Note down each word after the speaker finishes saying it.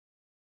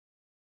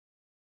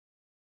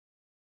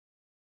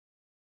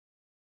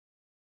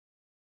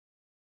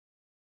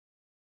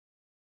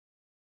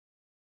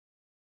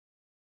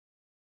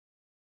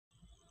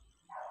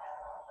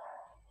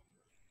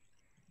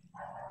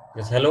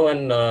Yes, hello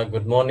and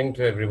good morning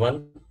to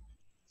everyone.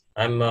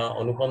 I'm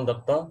Anupam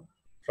Datta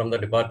from the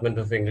Department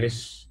of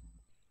English,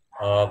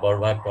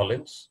 Barbhag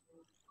College.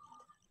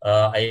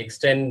 I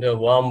extend a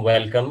warm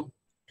welcome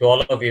to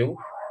all of you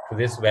to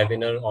this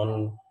webinar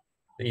on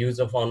the use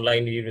of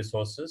online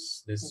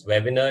e-resources. This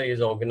webinar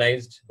is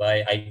organized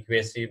by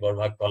IQAC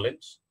Barbhag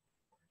College,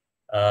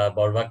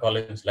 Barbhag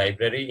College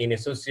Library in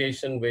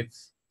association with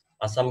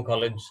Assam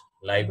College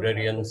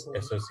Librarians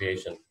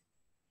Association.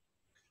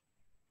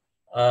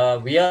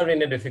 We are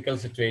in a difficult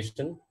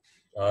situation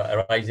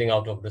arising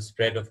out of the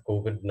spread of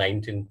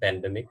COVID-19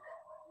 pandemic.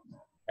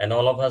 And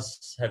all of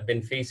us have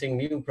been facing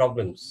new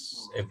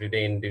problems every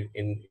day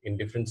in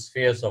different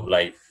spheres of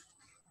life.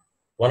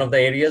 One of the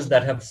areas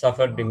that have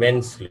suffered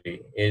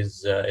immensely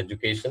is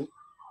education,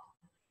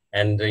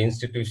 and the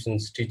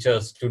institutions,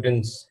 teachers,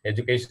 students,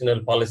 educational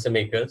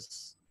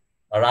policymakers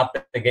are up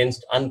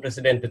against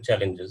unprecedented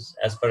challenges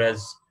as far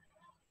as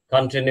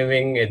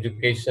continuing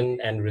education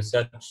and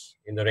research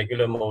in the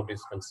regular mode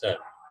is concerned.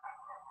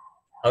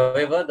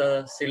 However,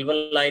 the silver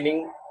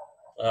lining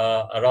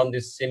around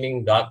this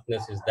seeming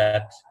darkness is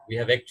that we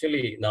have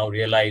actually now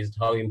realized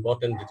how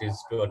important it is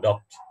to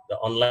adopt the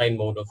online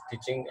mode of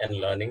teaching and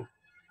learning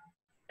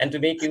and to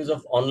make use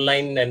of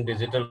online and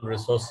digital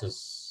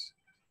resources.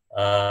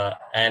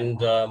 And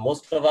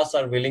most of us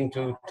are willing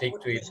to take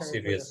to it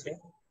seriously.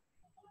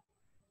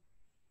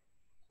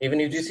 Even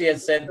UGC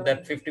has said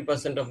that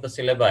 50% of the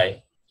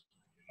syllabi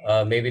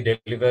may be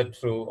delivered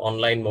through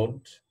online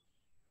mode.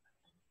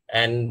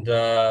 And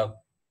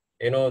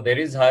there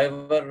is,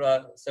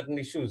 however, certain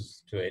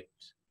issues to it,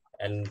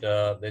 and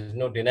there is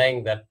no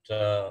denying that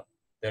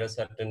there are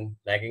certain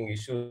nagging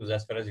issues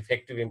as far as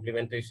effective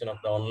implementation of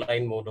the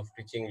online mode of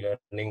teaching,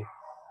 learning,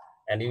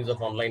 and use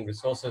of online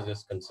resources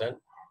is concerned.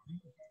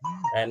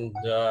 And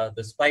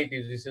despite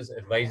UGC's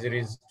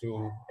advisories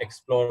to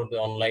explore the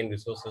online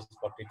resources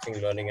for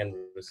teaching, learning, and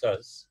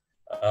research,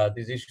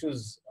 these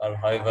issues are,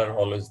 however,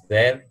 always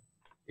there.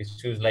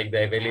 Issues like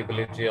the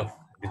availability of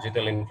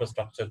digital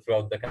infrastructure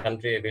throughout the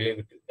country,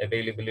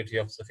 availability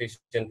of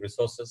sufficient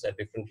resources at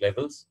different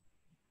levels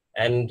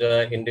and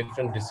in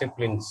different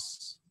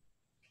disciplines.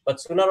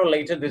 But sooner or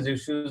later, these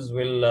issues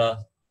will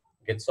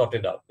get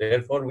sorted out.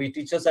 Therefore, we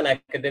teachers and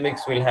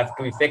academics will have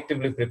to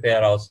effectively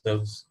prepare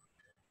ourselves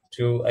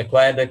to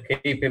acquire the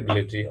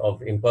capability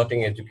of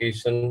imparting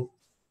education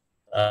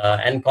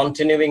and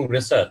continuing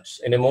research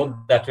in a mode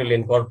that will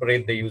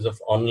incorporate the use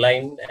of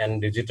online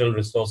and digital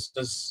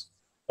resources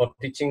for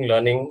teaching,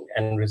 learning,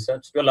 and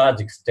research to a large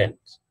extent.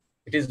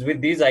 It is with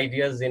these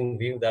ideas in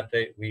view that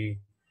we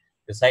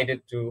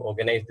decided to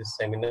organize this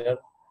seminar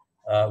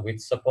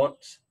with support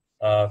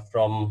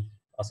from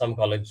Assam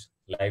College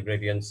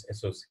Librarians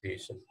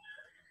Association.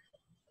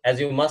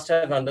 As you must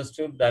have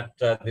understood that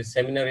this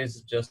seminar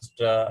is just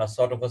a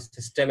sort of a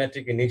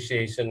systematic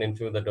initiation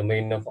into the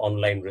domain of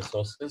online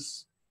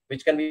resources,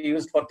 which can be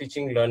used for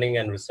teaching, learning,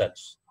 and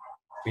research.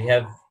 We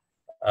have,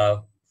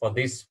 for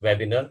this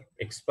webinar,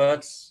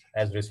 experts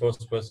as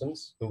resource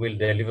persons who will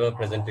deliver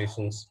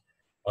presentations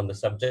on the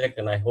subject,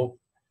 and I hope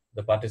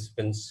the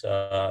participants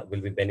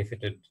will be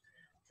benefited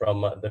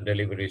from the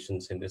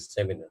deliberations in this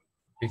seminar.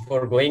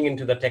 Before going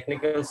into the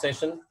technical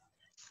session,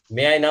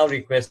 may I now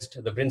request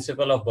the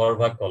principal of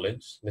Barbhag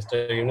College,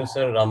 Mr.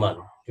 Yunusar Rahman,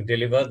 to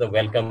deliver the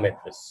welcome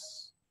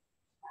address.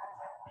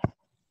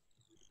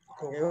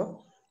 Thank you.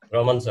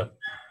 Rahman sir.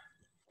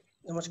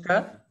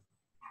 Namaskar.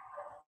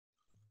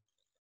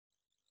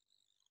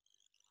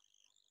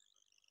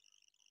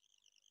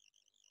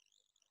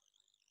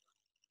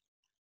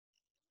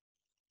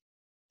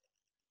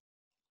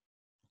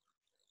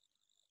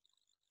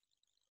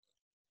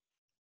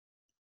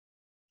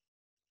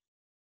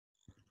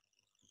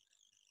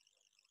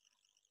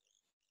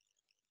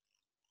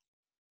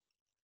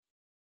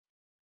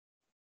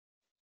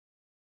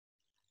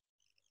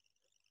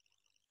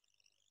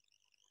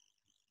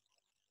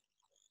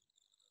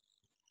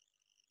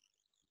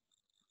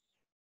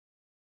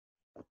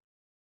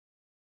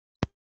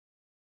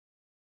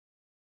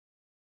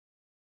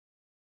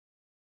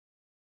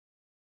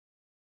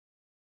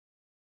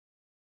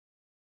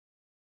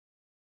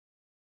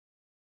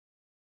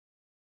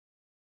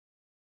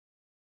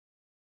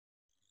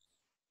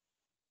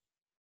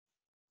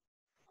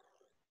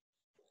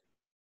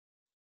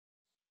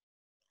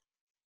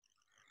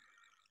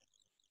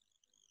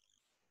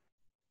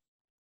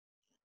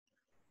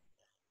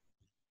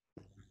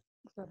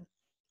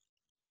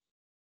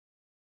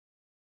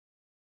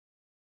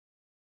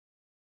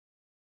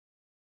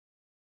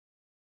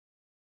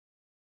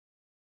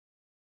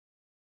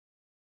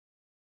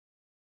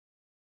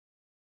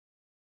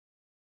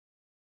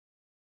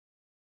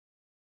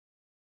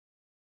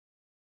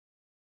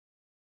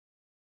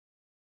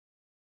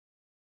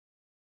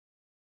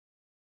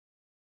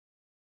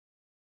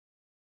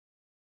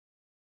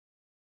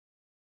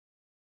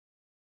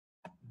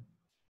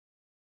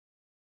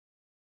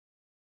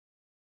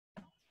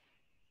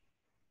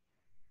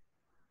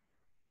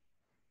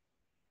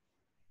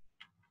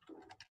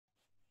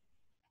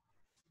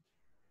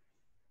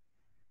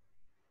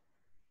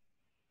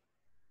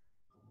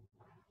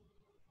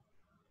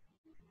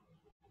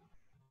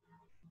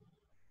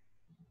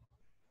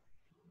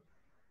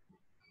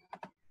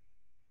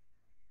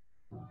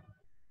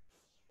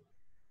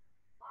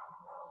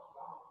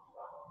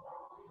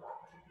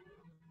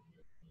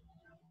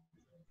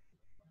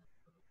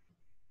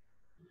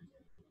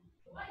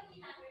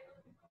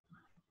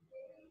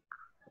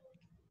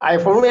 I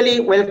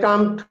formally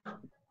welcome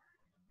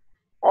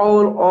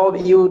all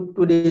of you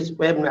to this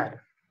webinar.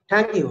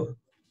 Thank you.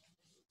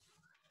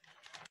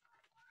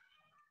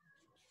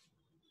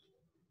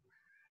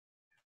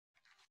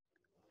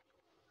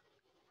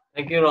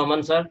 Thank you,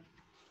 Rahman sir.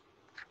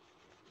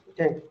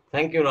 Thank you.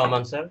 Thank you,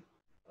 Rahman sir.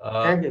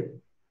 Thank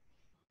you.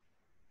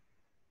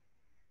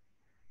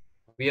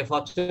 We are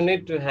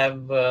fortunate to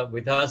have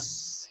with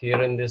us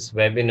here in this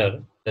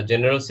webinar the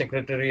General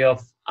Secretary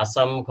of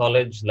Assam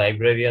College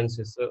Librarians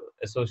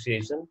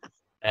Association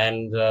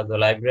and the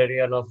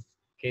Librarian of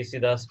K.C.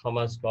 Das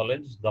Commerce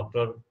College,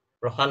 Dr.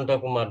 Prakhanta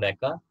Kumar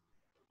Deka.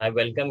 I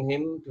welcome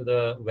him to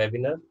the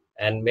webinar,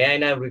 and may I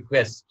now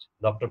request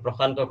Dr.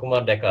 Prakhanta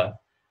Kumar Deka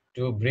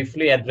to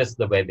briefly address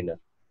the webinar.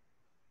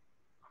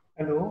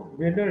 Hello,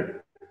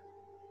 Vendor.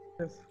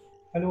 Yes.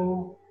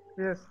 Hello.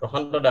 Yes.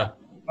 Prakhanta Da.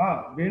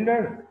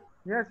 Vendor.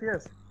 Yes.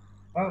 Yes.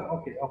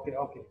 Okay.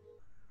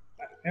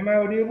 Am I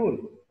audible?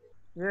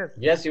 Yes.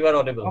 Yes, you are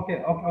audible.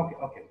 Okay.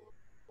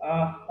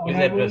 Please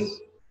address.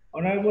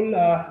 Honorable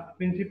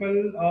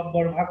Principal of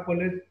Barbhag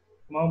College,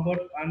 Mohammad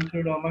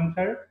Ansur Rahman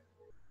sir,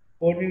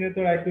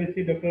 Coordinator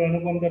ICT Dr.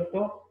 Anupam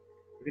Datta,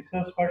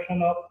 Research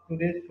Person of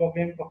today's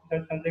program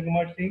Professor Sanjay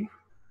Kumar Singh,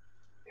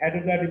 Head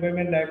of the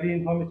Department Library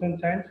Information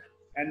Science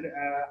and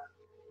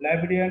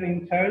Librarian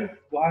in Charge,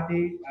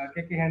 Guwahati,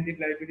 KK Handik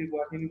Library,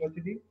 Guwahati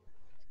University,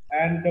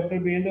 and Dr.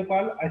 Birendra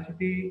Pal,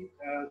 ICT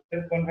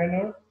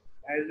Self-Convener,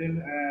 as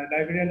in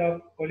Librarian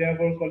of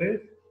Koliagor College,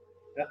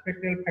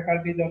 respected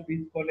faculties of this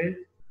college,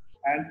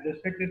 and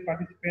respected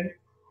participants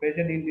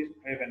present in this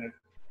webinar.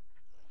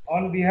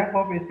 On behalf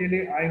of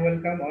ACLA, I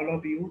welcome all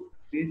of you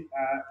to this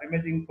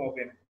amazing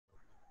program.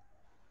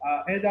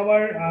 As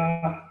our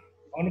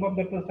Anupam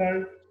Datta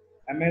sir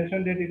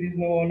mentioned that it is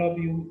known all of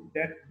you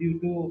that due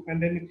to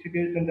pandemic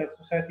situation, the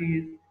society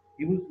is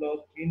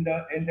useless in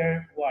the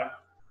entire world.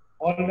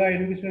 All the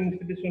educational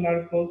institutions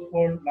are closed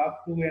for last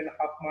 2.5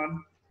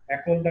 months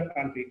across the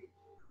country.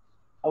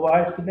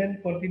 Our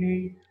student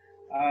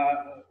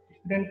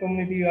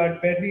community are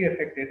badly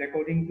affected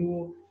according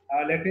to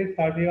latest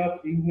survey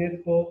of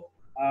UNESCO.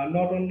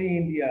 Not only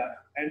India,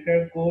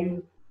 entire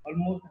goal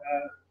almost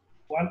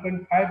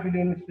 1.5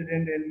 billion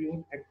students and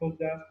youth across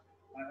the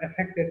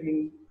affected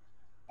in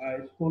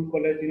school,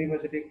 college,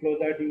 university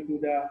closure due to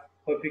the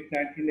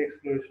COVID-19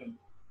 explosion.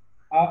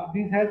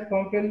 This has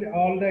compelled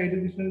all the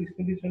educational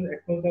institutions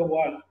across the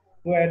world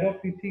to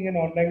adopt teaching and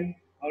online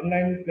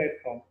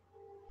platform.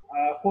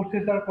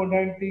 Courses are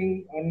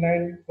conducting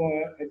online,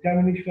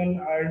 examination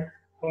are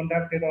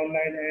conducted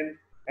online, and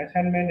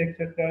assignment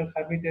etc.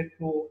 submitted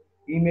through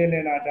email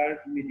and other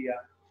media.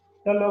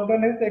 The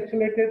lockdown has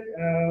accelerated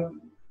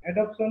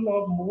adoption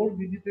of more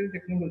digital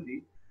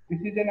technology.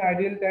 This is an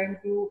ideal time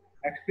to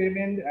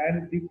experiment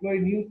and deploy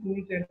new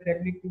tools and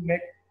techniques to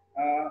make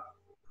uh,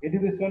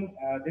 education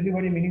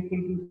delivery meaningful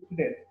to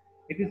students.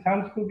 It is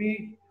sounds to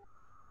be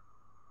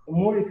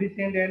more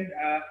efficient and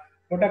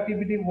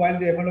productivity while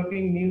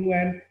developing new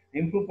and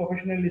improve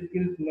professional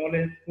skills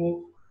knowledge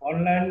through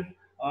online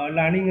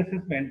learning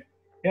assessment.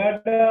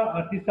 Here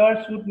the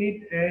teachers should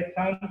need a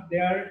chance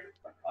their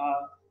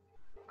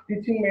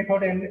teaching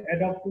method and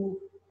adopt to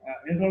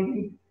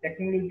involving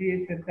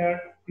technology etc.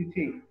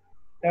 teaching.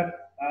 The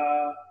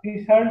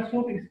teachers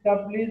should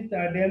establish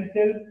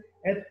themselves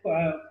as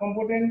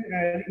competent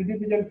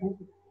individuals who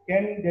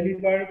can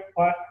deliver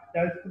what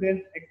the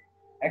students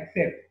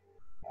accept.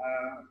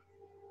 Uh,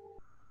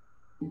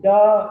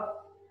 the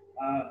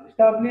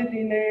established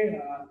in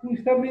a to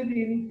establish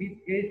in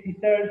a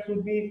research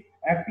should be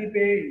active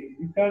a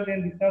research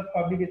and research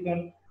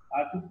publication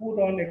to put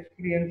on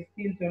experience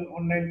skills on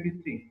online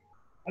teaching.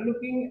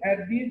 Looking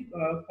at these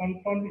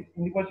confront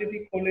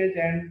university college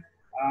and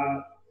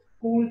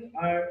schools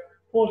are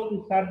forced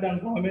to shut down.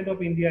 Government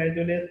of India as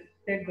well as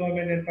state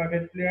government and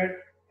private players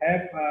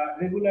have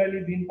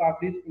regularly been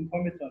published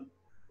information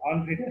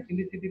on various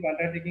initiative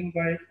undertaking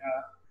by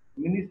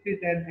ministries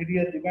and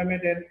various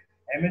department and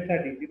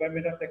MSRD,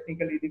 Department of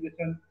Technical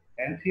Education,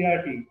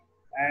 NCRT,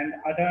 and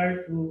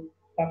other to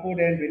support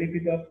and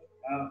benefit of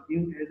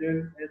youth as well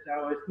as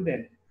our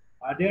students.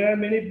 There are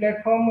many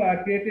platforms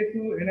created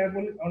to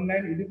enable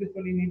online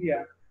education in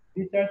India.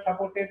 These are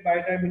supported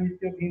by the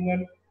Ministry of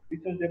Human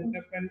Resource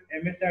Development,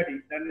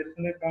 MSRD, the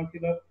National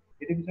Council of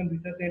Education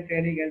Research and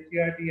Training,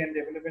 NCRT, and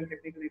Development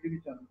Technical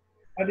Education.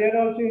 There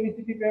are also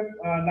initiatives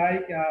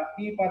like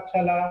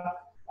e-Pathshala,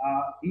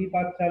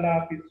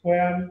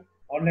 Swayam,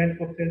 online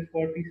courses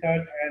for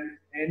teachers, and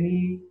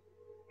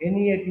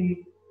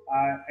NEAT,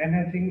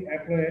 enhancing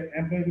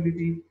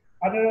employability.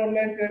 Other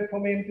online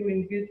platforms aim to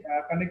increase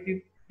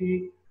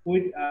connectivity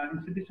with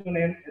institution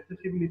and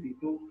accessibility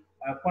to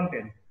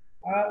content.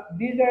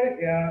 These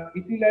are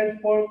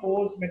utilized for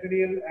course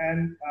material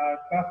and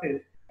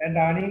classes and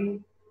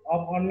learning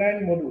of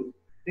online modules.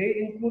 They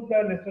include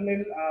the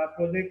national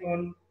project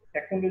on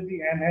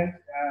technology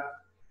enhanced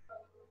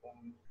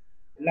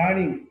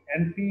learning,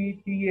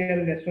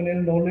 NPTEL,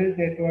 National Knowledge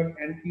Network,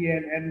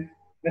 NPN, and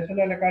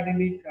National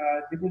Academic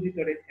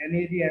Depository,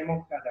 NAD,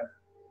 amongst others.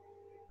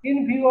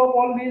 In view of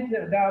all this,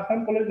 the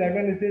Assam College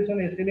Librarian Association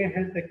ACLA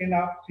has taken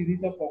up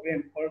series of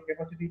programs for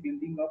capacity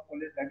building of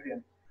college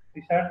librarians,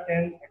 research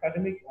and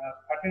academic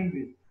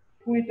attainment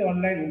through its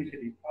online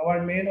initiative.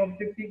 Our main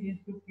objective is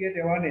to create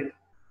awareness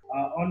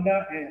on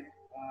the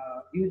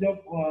use of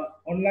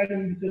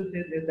online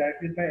resources as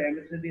directed by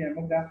MSD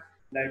among the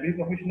library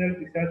professional,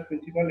 research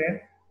principal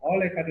and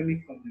all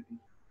academic community.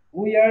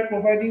 We are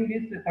providing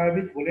this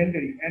service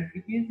voluntarily, and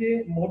it is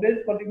a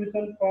modest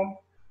contribution from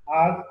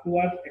us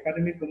towards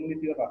academic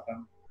community of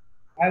Assam.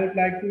 I would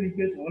like to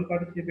request all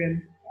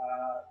participants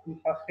to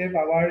subscribe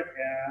our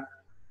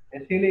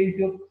ACLA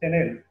YouTube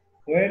channel,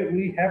 where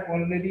we have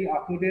already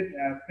uploaded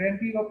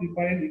plenty of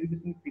different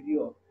education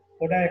videos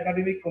for the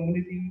academic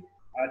community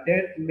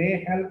that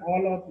may help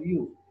all of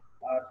you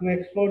to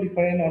explore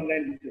different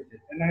online resources.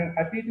 And I'm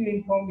happy to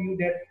inform you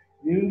that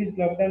during this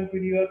lockdown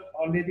period,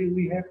 already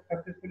we have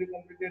successfully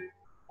completed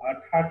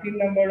 13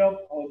 number of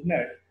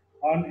webinars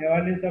on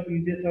awareness of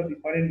uses of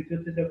different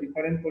resources of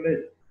different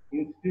college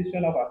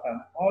institution of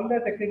Assam. All the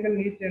technical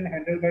needs and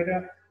handled by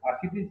the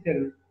ICT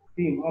cell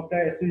team of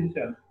the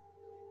association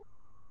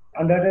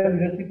under the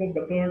leadership of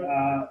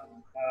Dr.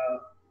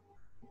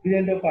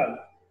 Virendra Pal.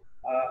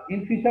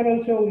 In future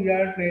also, we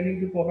are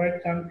planning to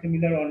provide some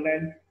similar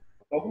online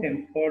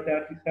programs for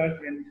the teachers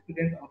and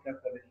students of the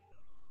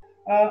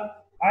college.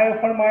 I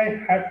offer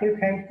my heartfelt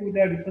thanks to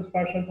the resource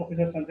person,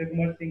 Professor Sanjay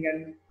Kumar Singh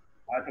and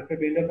Dr.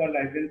 Virendra Pal,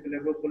 Librarian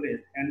Celebrate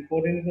College, and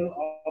coordinator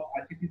of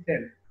ICT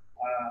Cell,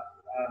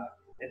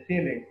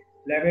 ACLA,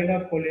 Librarian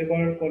of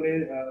Celebrate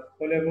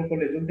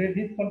College. With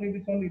this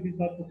contribution, it is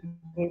not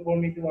possible for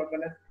me to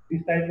organize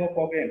this type of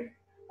program.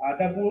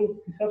 The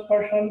resource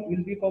person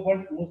will be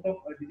covered most of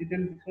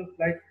digital resources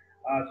like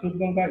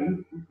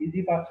Sudganga,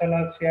 Easy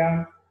Patshala,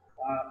 Shyam,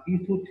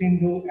 Ishu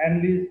Sindhu,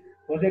 Analyst,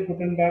 Project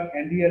Gutenberg,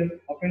 NDL,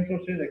 open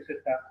sources,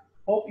 etc.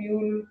 Hope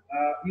you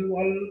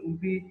all will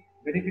be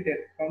benefited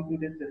from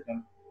today's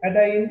session. At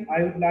the end,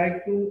 I would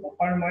like to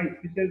offer my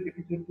special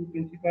gratitude to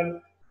Principal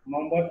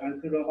Mohammed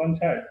Ansur Rahman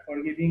sir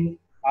for giving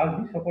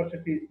us this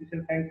opportunity.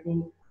 Special thanks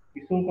to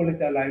Kishore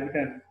Kolita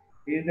Librarian.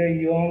 He is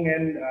a young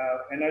and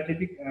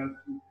energetic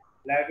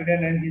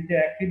librarian, and he is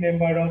an active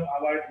member of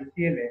our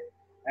ACLA.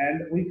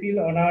 And we feel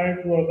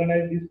honored to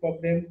organize this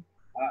program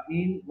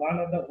in one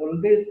of the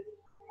oldest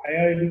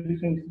higher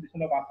education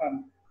institution of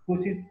Assam,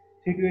 which is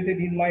situated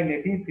in my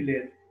native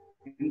village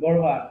in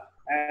Barbhag.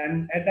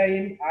 And at the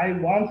end, I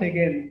once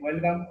again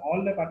welcome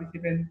all the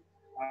participants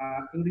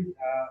to this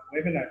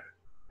webinar.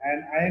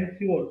 And I am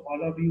sure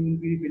all of you will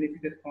be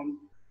benefited from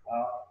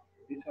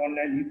this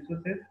online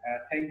resources.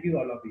 Thank you,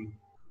 all of you.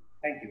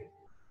 Thank you.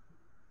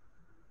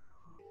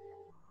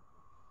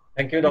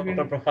 Thank you,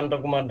 Dr.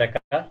 Prafanta Kumar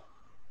Deka.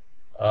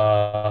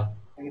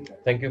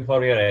 Thank you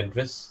for your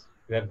address.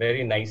 You have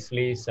very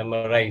nicely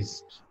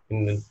summarized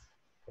in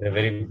a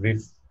very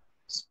brief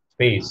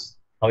space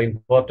how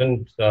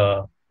important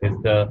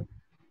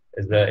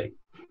is the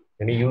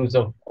any use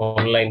of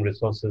online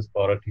resources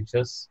for our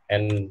teachers,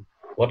 and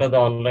what are the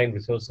online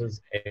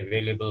resources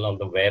available on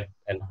the web,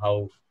 and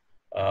how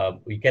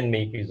we can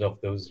make use of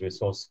those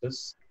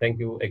resources. Thank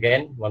you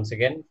again, once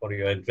again, for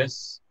your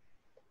address.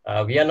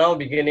 We are now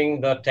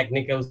beginning the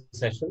technical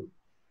session.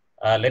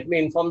 Let me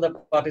inform the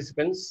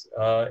participants,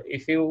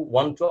 if you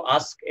want to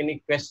ask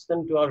any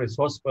question to our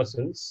resource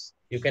persons,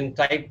 you can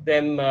type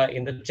them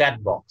in the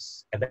chat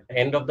box. At the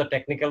end of the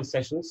technical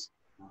sessions,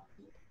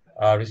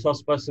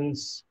 resource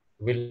persons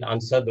will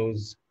answer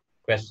those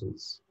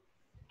questions.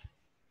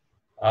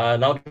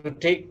 Now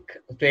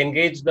to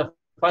engage the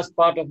first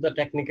part of the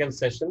technical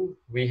session,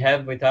 we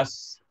have with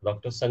us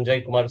Dr.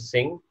 Sanjay Kumar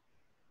Singh.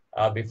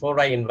 Before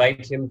I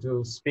invite him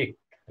to speak,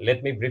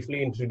 let me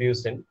briefly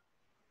introduce him.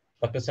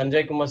 Dr.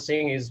 Sanjay Kumar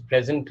Singh is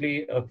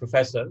presently a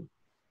professor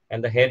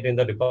and the head in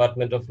the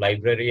Department of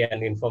Library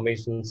and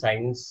Information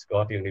Science,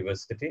 Guwahati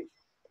University.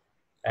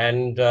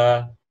 And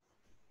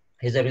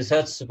he's a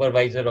research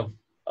supervisor of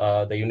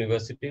the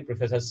university.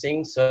 Professor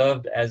Singh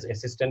served as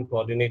assistant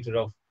coordinator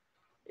of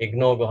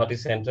IGNOU Guwahati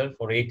Center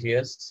for 8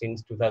 years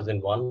since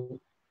 2001,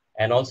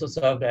 and also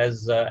served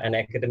as an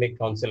academic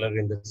counselor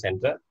in the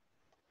center.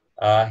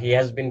 He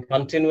has been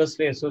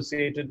continuously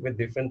associated with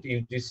different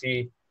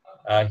UGC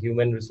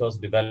human resource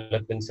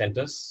development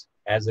centers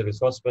as a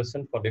resource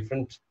person for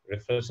different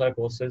refresher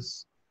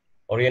courses,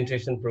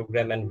 orientation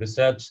program, and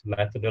research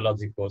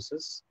methodology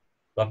courses.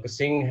 Dr.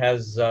 Singh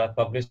has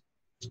published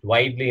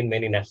widely in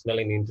many national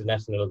and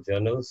international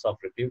journals of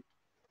repute.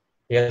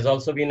 He has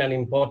also been an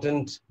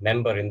important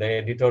member in the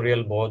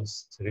editorial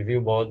boards,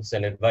 review boards,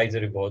 and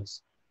advisory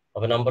boards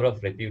of a number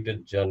of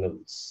reputed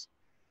journals.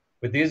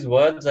 With these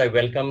words, I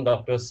welcome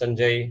Dr.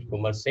 Sanjay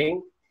Kumar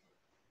Singh,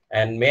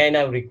 and may I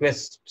now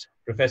request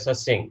Professor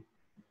Singh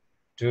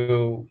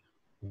to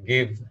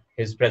give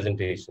his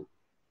presentation.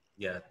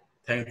 Yeah,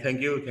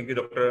 thank you,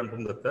 Dr.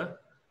 Anupam Datta.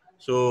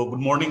 So, good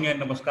morning and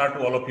namaskar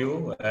to all of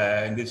you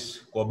in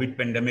this COVID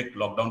pandemic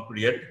lockdown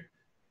period.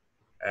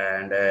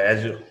 And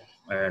as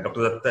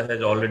Dr. Datta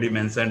has already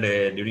mentioned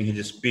during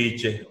his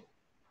speech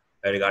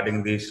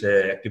regarding these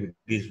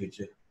activities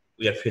which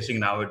we are facing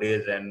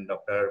nowadays, and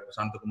Dr.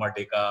 Prasanta Kumar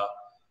Deka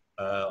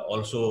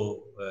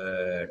also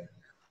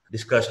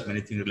discussed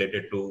many things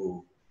related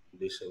to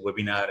this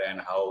webinar and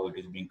how it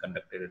is being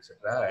conducted,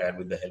 etc., and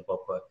with the help of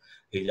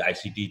his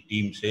ICT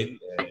team cell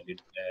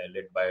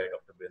led by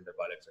Dr. Birender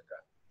Pal, etc.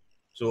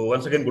 So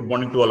once again, good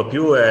morning to all of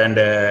you. And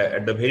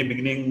at the very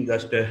beginning,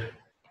 just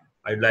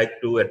I'd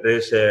like to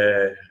address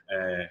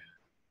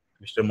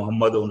Mr.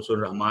 Muhammad Unsur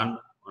Rahman,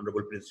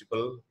 Honorable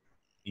Principal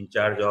in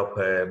charge of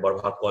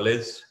Barbhag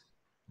College,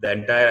 the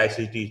entire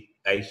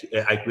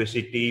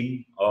IQAC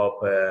team of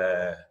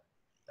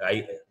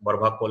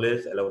Barbhag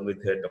College, along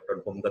with Dr.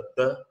 Anupam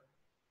Datta,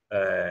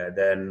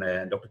 then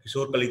Dr.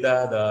 Kishore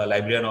Kalita, the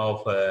librarian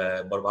of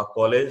Barbhag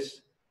College,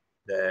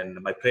 then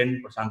my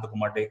friend Prasanta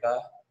Kumar Deka,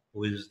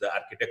 who is the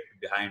architect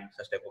behind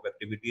such type of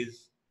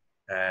activities,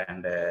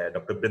 and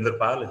Dr. Birender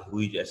Pal, who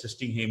is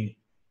assisting him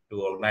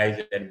to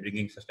organize and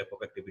bringing such type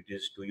of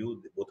activities to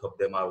you. Both of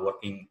them are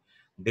working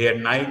day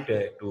and night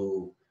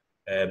to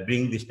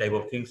bring this type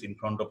of things in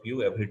front of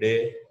you every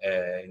day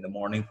in the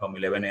morning from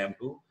 11 a.m.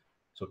 to.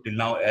 So till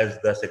now, as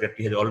the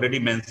secretary has already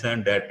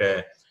mentioned,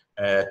 that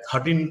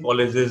 13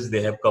 colleges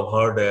they have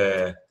covered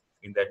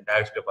in the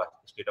entire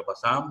state of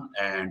Assam,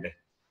 and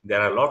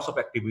there are lots of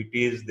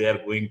activities they are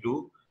going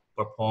to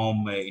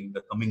perform in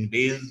the coming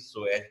days.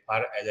 So as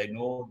far as I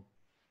know,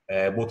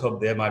 both of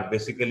them are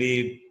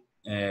basically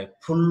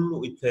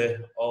full with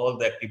all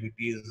the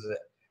activities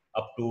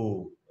up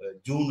to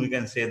June, we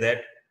can say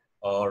that,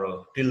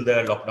 or till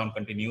the lockdown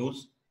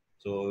continues.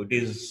 So it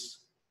is,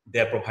 they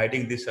are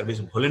providing this service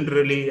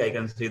voluntarily. I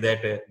can say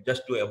that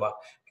just to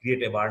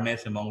create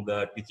awareness among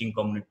the teaching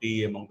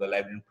community, among the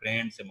librarian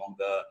friends, among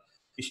the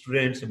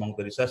students, among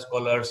the research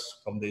scholars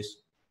from these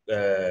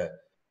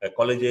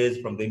colleges,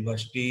 from the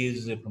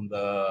universities, from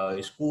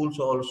the schools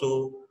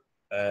also.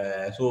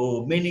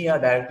 So many are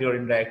directly or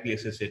indirectly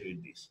associated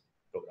with this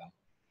program.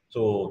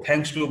 So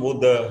thanks to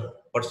both the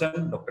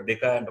person, Dr.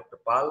 Deka and Dr.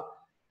 Pal.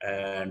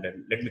 And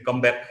let me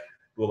come back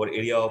to our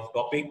area of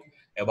topic,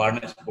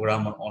 awareness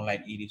program on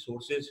online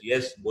e-resources.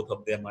 Yes, both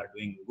of them are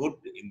doing good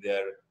in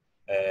their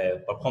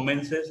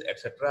performances,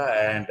 etc.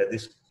 And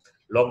this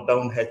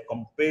lockdown has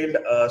compelled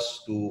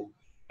us to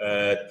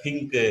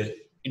think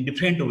in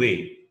different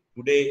way.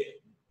 Today,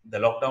 the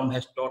lockdown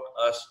has taught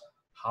us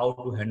how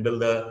to handle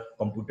the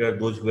computer,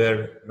 those who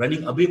were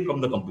running away from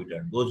the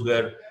computer, those who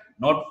are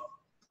not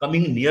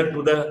coming near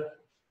to the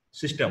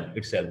system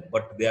itself,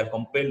 but they are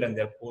compelled and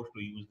they are forced to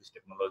use this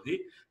technology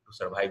to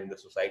survive in the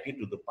society,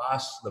 to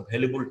pass the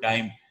valuable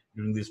time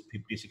during these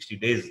 50, 60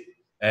 days,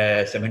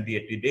 70,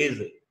 80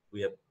 days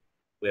we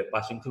are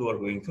passing through or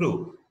going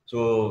through.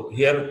 So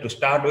here to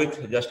start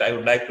with, just I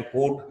would like to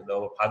quote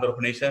the father of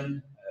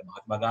nation,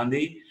 Mahatma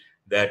Gandhi,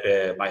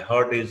 that my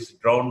heart is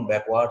drawn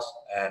backwards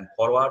and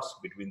forwards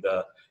between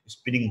the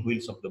spinning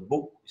wheels of the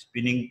book.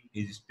 Spinning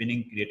is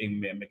spinning, creating,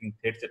 making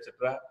threads,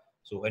 etc.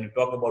 So when you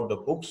talk about the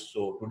books,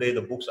 so today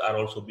the books are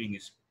also being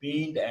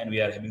spinned, and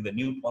we are having the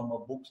new form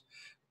of books,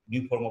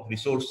 new form of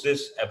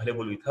resources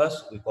available with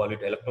us. We call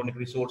it electronic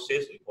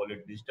resources, we call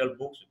it digital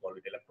books, we call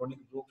it electronic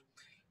books,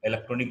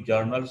 electronic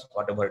journals,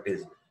 whatever it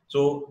is.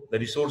 So the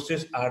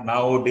resources are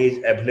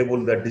nowadays available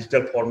in the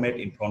digital format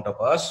in front of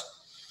us.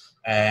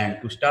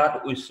 And to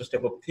start with such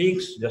type of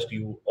things, just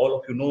all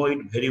of you know it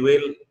very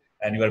well,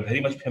 and you are very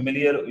much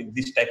familiar with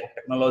this type of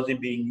technology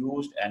being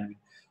used, and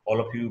all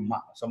of you,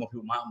 some of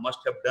you must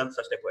have done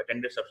such type of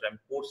attended such type of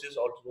courses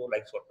also,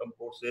 like short-term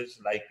courses,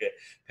 like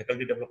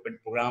faculty development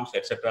programs,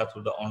 etc.,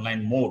 through the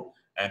online mode.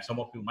 And some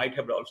of you might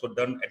have also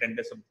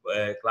attended some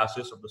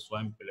classes of the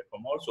SWAYAM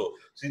platform also.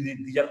 So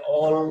these are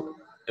all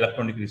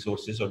electronic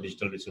resources or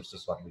digital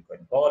resources, what we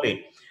can call it.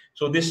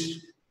 So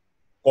this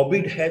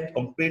COVID had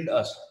compelled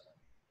us.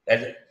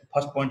 As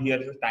first point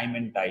here is time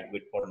and tide,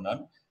 wait for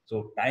none.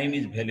 So time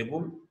is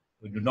valuable.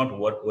 We do not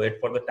wait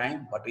for the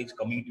time, but it's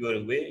coming to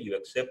your way, you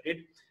accept it,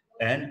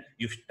 and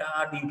you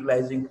start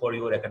utilizing for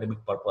your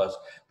academic purpose.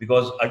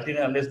 Because ultimately,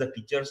 unless the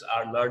teachers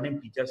are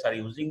learning, teachers are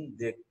using,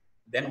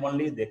 then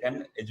only they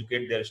can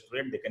educate their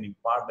students, they can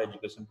impart the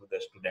education to their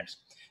students.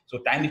 So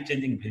time is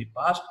changing very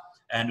fast,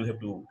 and we have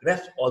to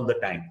grasp all the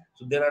time.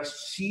 So there are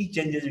sea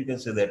changes, you can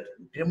say that,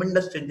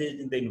 tremendous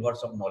changes in the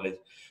universe of knowledge.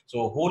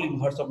 So whole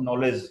universe of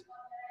knowledge,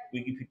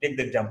 if you take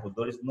the example,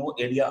 there is no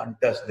area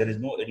untouched, there is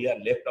no area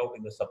left out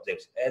in the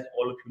subjects. As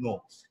all of you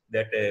know,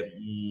 that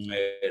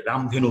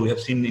Ramdhenu, we have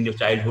seen in your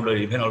childhood, or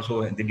even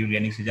also during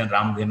any season,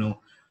 Ramdhenu,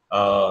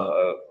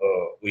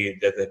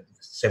 the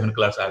 7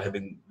 colors are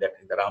having that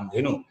in the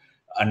Ramdhenu.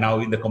 And now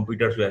in the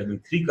computers, we are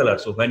having 3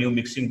 colors. So when you're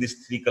mixing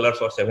these 3 colors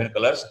or 7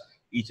 colors,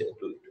 each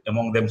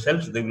among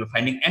themselves, they will be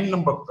finding n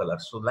number of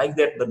colors. So like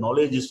that, the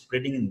knowledge is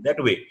spreading in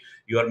that way.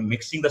 You are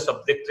mixing the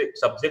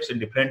subjects in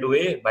different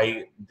way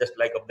by just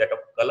like of that of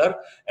color,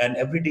 and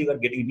every day you are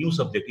getting new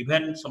subject.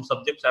 Even some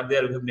subjects are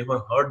there we have never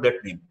heard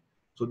that name.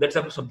 So that's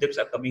how subjects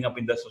are coming up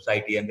in the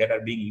society, and that are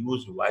being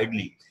used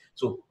widely.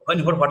 So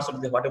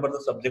whatever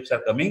the subjects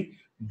are coming,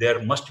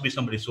 there must be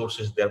some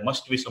resources, there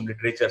must be some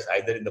literatures,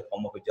 either in the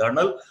form of a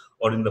journal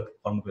or in the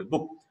form of a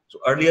book. So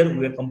earlier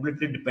we were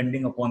completely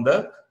depending upon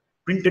the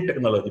printed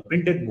technology,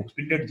 printed books,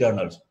 printed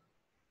journals.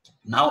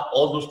 Now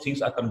all those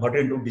things are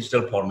converted into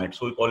digital format.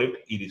 So we call it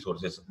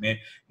e-resources, in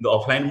the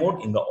offline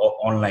mode, in the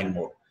online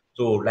mode.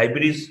 So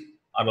libraries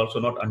are also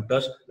not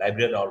untouched.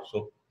 Libraries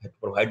also have to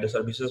provide the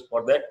services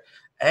for that.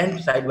 And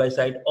side by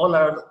side,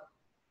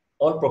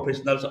 all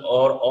professionals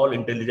or all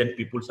intelligent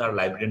peoples are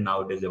librarian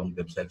nowadays among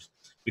themselves,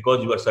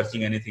 because you are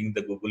searching anything in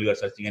the Google, you are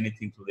searching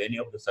anything through any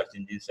of the search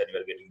engines, and you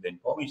are getting the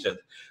information.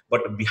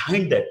 But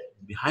behind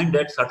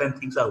that, certain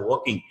things are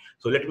working.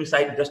 So let me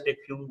cite just a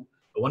few,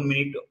 1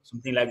 minute,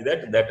 something like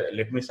that.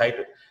 Let me cite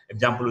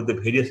example with the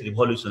various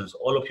revolutions.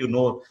 All of you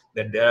know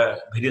that there are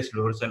various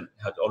revolutions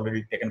have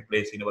already taken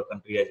place in our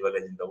country as well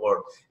as in the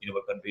world. In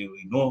our country,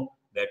 we know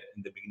that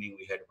in the beginning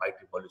we had white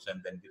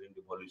revolution, then green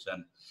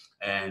revolution,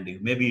 and you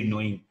may be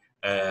knowing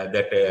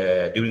that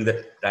during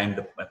that time,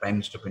 the Prime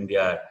Minister of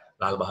India,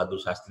 Lal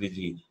Bahadur Shastri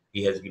ji,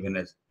 he has given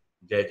us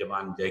Jai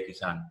Jawan, Jai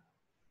Kisan.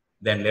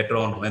 Then later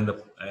on, when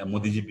the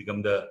Modi ji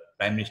became the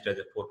Prime Minister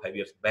 4 or 5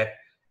 years back,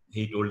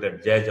 he told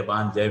that Jai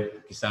Jawan, Jai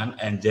Kisan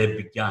and Jai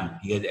Vigyan.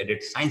 He has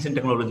added science and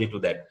technology to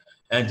that.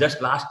 And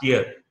just last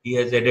year, he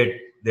has added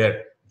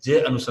there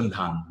Jai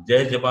Anusandhan,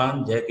 Jai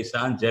Jawan, Jai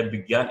Kisan, Jai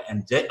Vigyan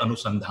and Jai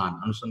Anusandhan.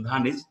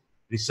 Anusandhan is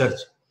research.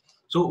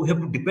 So we have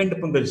to depend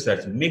upon the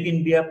research. Make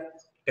India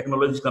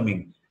technology is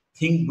coming.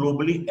 Think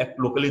globally, act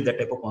locally, that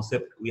type of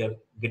concept we are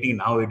getting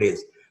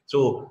nowadays.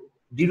 So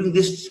during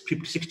this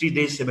 50, 60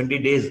 days, 70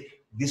 days,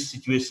 this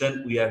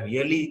situation, we are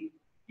really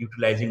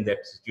utilizing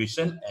that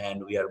situation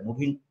and we are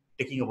moving,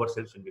 taking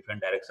ourselves in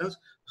different directions.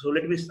 So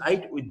let me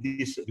cite with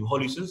these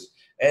revolutions,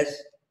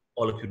 as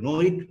all of you know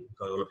it,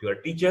 because all of you are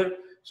teacher.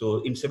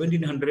 So in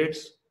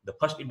 1700s, the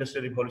first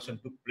industrial revolution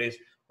took place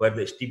where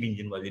the steam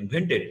engine was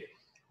invented.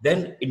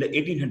 Then in the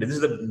 1800s, this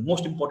is the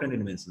most important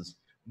inventions.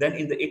 Then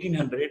in the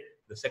 1800s,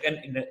 the second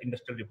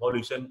industrial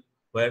revolution,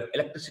 where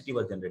electricity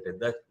was generated,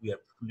 that we are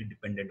fully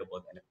dependent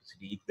upon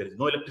electricity. If there is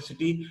no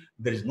electricity,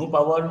 there is no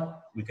power,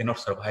 we cannot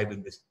survive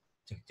in this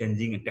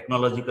changing and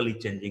technologically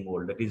changing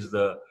world. That is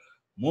the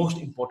most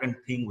important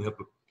thing we have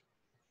to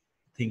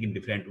think in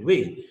different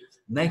way.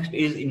 Next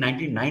is in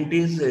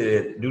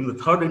 1990s, during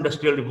the third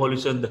industrial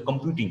revolution, the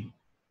computing,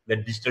 the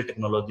digital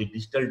technology,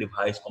 digital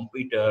device,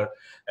 computer,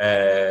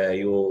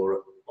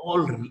 your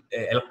all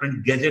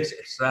electronic gadgets,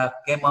 etc.,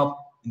 came up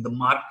in the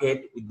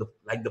market with the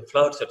like the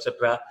floods,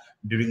 etc.,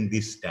 during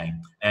this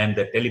time. And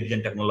the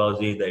television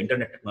technology, the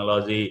internet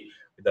technology,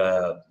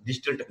 the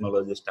digital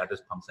technology started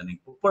functioning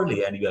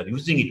properly, and we are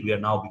using it. We have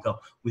now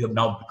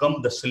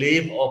become the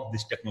slave of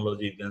this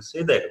technology. You can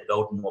say that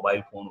without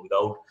mobile phone,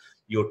 without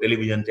your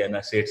television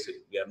channel sets,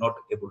 we are not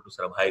able to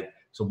survive.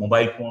 So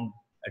mobile phone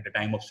at the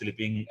time of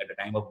sleeping, at the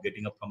time of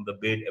getting up from the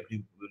bed,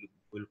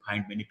 will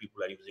find many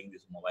people are using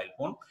this mobile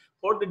phone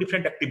for the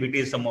different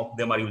activities. Some of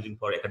them are using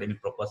for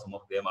academic purpose, some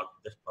of them are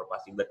just for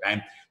passing the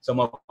time, some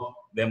of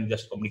them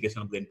just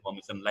communication of the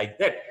information, like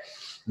that.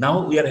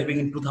 Now we are having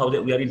in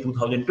 2000, we are in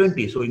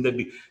 2020. So in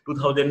the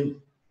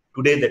 2000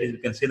 today, that is, you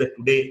can say that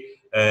today,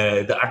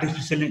 the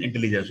artificial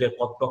intelligence, we are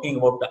talking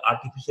about the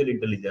artificial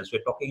intelligence, we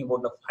are talking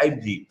about the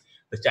 5G.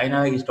 The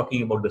China is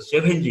talking about the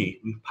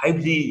 7G,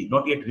 5G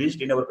not yet reached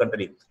in our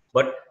country,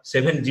 but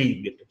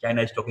 7G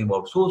China is talking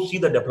about. So see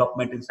the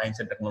development in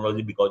science and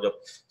technology because of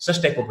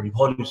such type of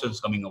revolutions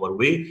coming our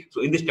way.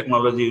 So in this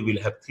technology,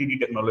 we'll have 3D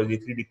technology,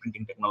 3D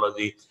printing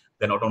technology,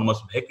 then autonomous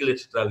vehicle,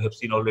 etc. We have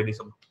seen already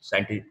some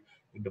scientific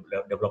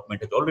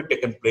development has already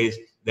taken place.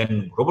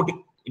 Then robotic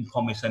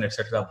information,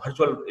 etc.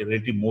 Virtual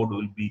reality mode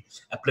will be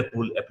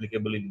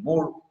applicable in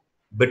more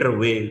better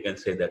way, you can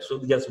say that. So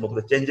these are some of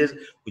the changes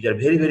which are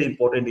very, very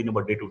important in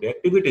our day-to-day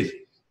activities.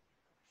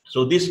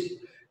 So this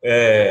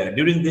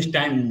during this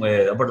time,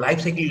 our life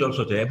cycle is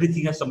also there.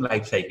 Everything has some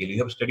life cycle.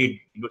 You have studied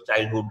in your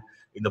childhood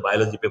in the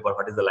biology paper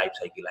what is the life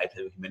cycle, life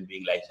cycle of human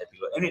being, life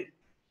cycle of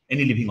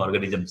any living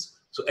organisms.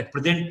 So at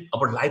present,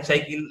 our life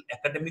cycle,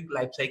 academic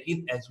life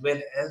cycle, as well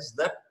as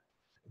the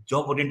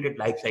job-oriented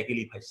life cycle,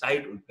 if I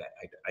cite,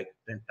 I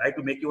try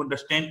to make you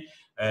understand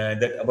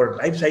that our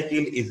life cycle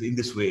is in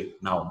this way.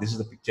 Now, this is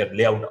the picture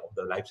layout of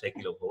the life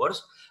cycle of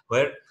ours,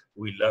 where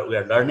we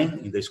are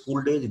learning in the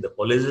school days, in the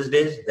colleges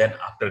days. Then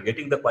after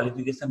getting the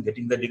qualification,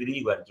 getting the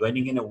degree, we are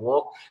joining in a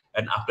work,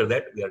 and after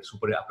that, we are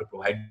after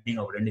providing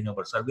or rendering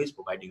our service,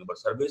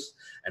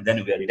 and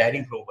then we are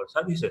retiring from our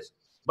services.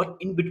 But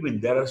in between,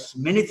 there are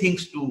many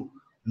things to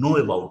know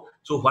about.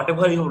 So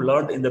whatever you have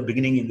learned in the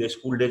beginning, in the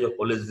school days or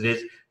college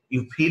days,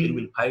 you feel you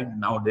will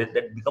find nowadays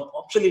that become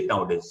obsolete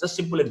nowadays. Just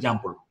simple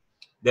example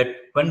that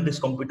when this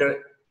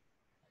computer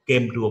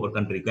came to our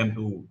country, came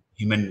to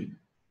human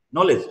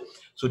knowledge.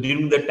 So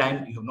during that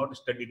time, you have not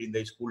studied in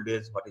the school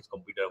days what is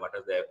computer, what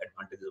are the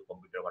advantages of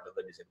computer, what are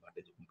the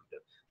disadvantages of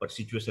computer. But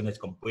situation has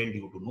compelled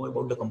you to know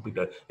about the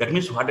computer. That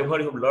means whatever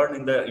you have learned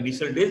in the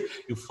initial days,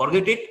 you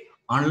forget it,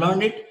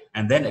 unlearn it,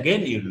 and then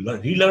again you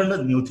relearn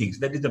the new things.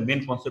 That is the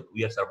main concept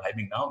we are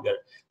surviving now, we are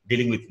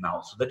dealing with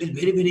now. So that is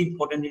very, very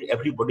important in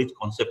everybody's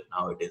concept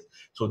nowadays.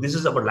 So this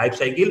is our life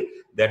cycle,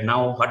 that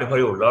now whatever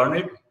you learn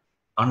it,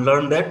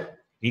 unlearn that,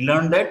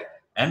 relearn that,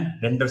 and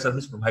render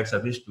service, provide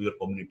service to your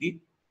community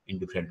in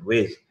different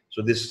ways.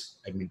 So this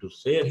I mean to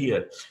say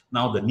here.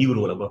 Now the new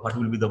role, about what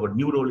will be the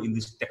new role in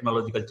this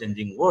technological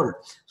changing world.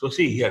 So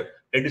see here,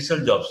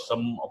 traditional jobs,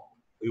 some of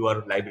you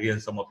are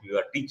librarians, some of you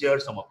are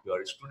teachers, some of you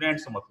are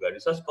students, some of you are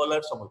research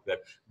scholars, some of you are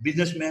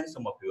businessmen,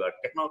 some of you are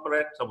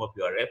technocrats, some of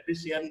you are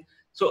electricians.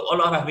 So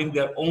all are having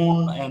their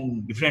own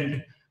and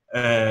different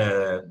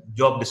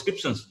job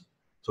descriptions.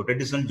 So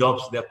traditional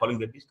jobs, they are calling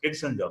them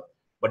traditional jobs.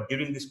 But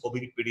during this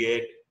COVID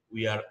period,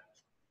 we are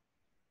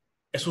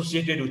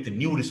associated with the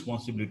new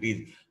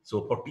responsibilities.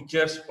 So for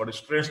teachers, for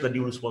students, the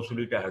new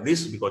responsibility are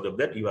this. Because of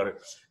that, you are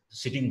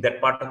sitting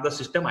that part of the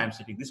system, I am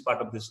sitting this part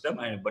of the system,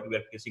 but we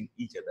are facing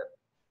each other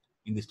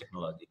in this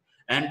technology.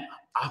 And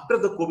after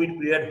the COVID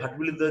period, what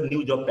will be the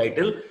new job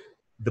title?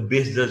 The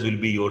best judge will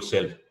be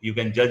yourself. You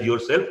can judge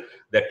yourself,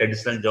 that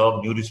traditional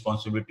job, new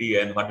responsibility,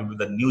 and what will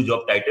be the new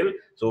job title.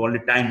 So only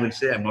time will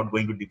say, I'm not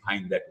going to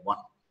define that one.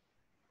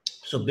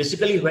 So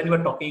basically, when you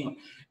are talking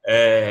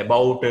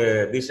about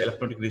these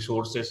electronic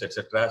resources,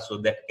 etc., so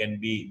that can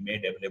be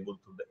made available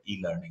through the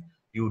e-learning.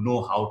 You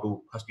know how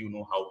to, first you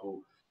know how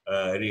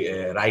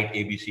to write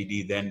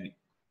ABCD, then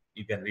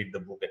you can read the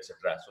book,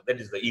 etc. So that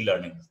is the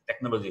e-learning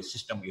technology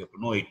system. You have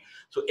to know it.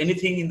 So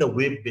anything in the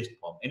web-based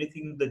form,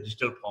 anything in the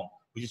digital form,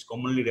 which is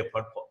commonly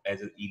referred to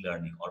as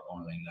e-learning or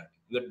online learning.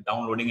 You are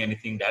downloading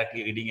anything,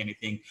 directly reading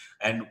anything,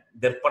 and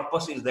their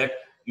purpose is that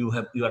you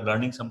are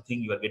learning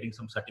something, you are getting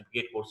some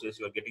certificate courses,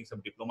 you are getting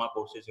some diploma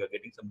courses, you are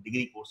getting some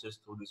degree courses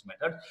through this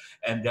method,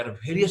 and there are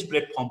various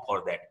platforms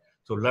for that.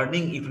 So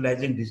learning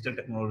utilizing digital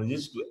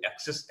technologies to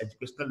access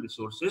educational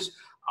resources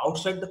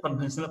outside the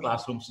conventional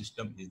classroom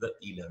system is the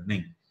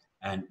e-learning.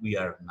 And we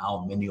are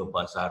now, many of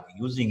us are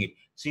using it.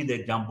 See the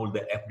example,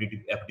 the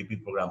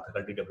FDP program,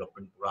 Faculty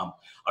Development Program.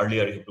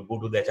 Earlier, you have to go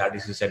to the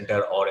HRDC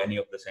center or any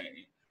of the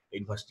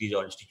universities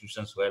or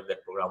institutions where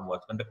that program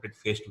was conducted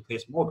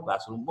face-to-face mode,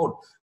 classroom mode.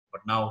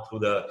 But now through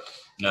the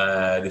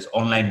this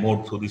online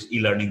mode, through this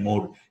e-learning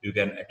mode, you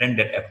can attend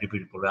that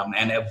FDP program.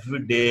 And every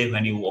day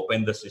when you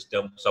open the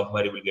system,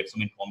 somewhere you will get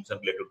some information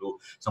related to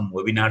some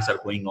webinars are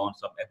going on,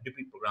 some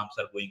FDP programs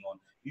are going on.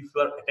 If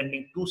you are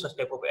attending two such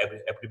type of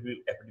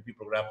FDP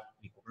program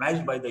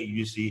recognized by the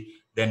UGC,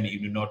 then you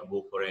do not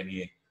go for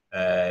any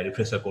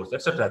refresher course,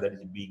 etc. That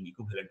is being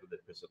equivalent to the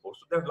refresher course.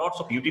 So there are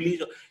lots of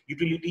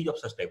utilities of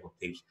such type of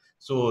things.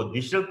 So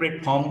digital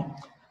platform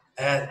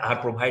are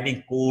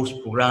providing course,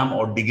 program,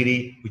 or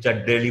degree which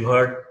are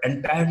delivered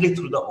entirely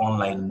through the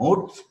online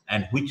mode,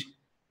 and which,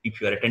 if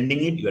you are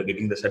attending it, you are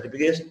getting the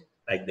certificates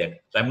like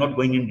that. So I'm not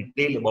going in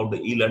detail about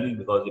the e-learning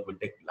because it will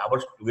take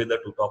hours together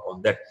to talk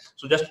on that.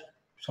 So just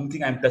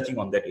something I'm touching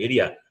on that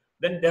area.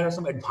 Then there are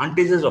some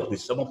advantages of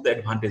this. Some of the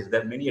advantages,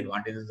 there are many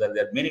advantages, are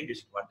there, many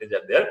disadvantages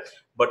are there,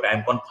 but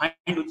I'm confined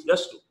with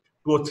just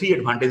 2 or 3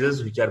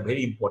 advantages which are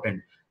very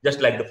important. Just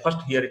like the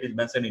first here, it is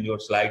mentioned in your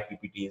slide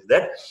PPT, is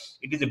that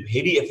it is a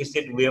very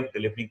efficient way of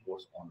delivering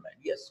course online.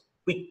 Yes,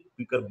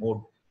 quicker,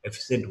 more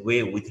efficient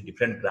way with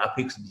different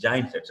graphics,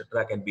 designs,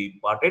 etc. can be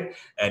imparted,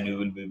 and you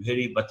will be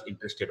very much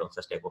interested on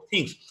such type of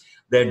things.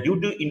 Then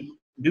due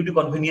to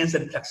convenience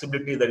and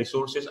flexibility, the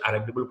resources are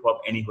available from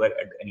anywhere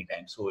at any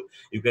time. So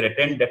you can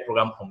attend that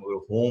program from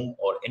your home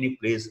or any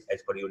place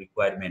as per your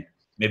requirement,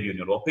 maybe in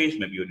your office,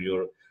 maybe in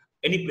your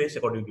any place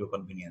according to your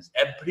convenience.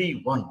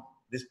 Everyone,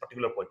 this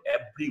particular point,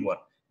 everyone,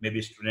 maybe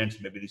students,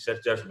 maybe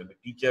researchers, maybe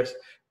teachers,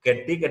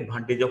 can take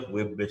advantage of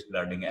web-based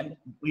learning. And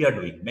we are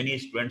doing. Many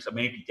students,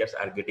 many teachers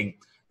are getting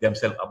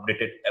themselves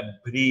updated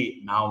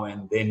every now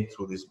and then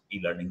through this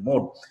e-learning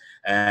mode.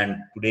 And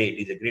today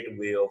it is a great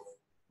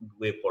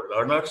way for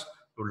learners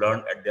to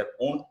learn at their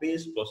own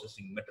pace,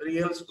 processing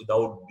materials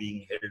without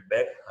being held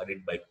back,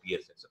 hurried by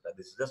peers, etc.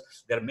 This is just,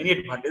 there are many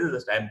advantages.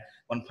 Just I'm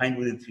confined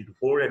within 3 to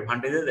 4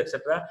 advantages,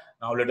 etc.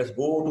 Now let us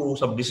go to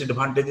some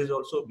disadvantages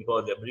also,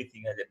 because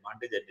everything has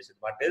advantage and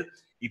disadvantage.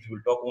 If you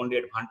will talk only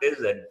advantage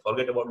and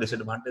forget about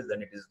disadvantage,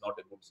 then it is not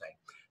a good sign.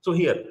 So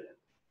here,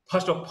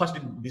 first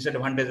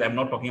disadvantage, I'm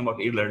not talking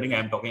about e-learning.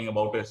 I'm talking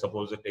about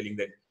citing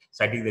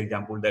the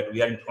example that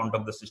we are in front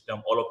of the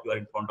system. All of you are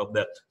in front of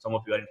some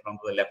of you are in front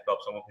of the laptop,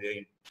 some of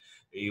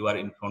you are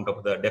in front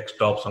of the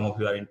desktop, some of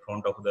you are in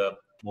front of the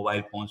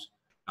mobile phones.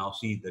 Now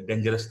see the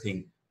dangerous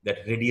thing, that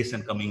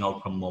radiation coming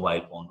out from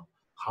mobile phone.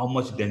 How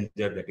much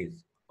danger that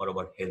is for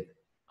our health,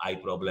 eye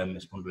problem,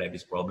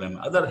 spondylitis problem,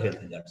 other health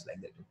hazards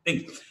like that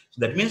things. So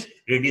that means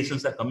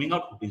radiations are coming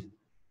out,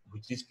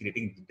 which is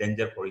creating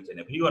danger for each and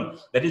everyone.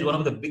 That is one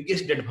of the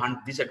biggest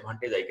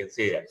disadvantage I can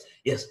say.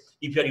 Yes,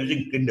 if you are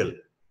using Kindle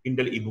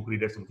ebook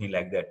reader, something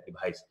like that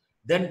device,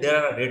 then there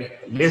are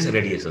less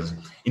radiations.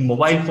 In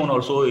mobile phone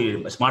also,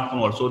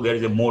 smartphone also, there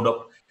is a mode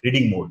of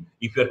reading mode.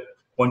 If you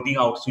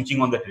are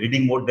switching on that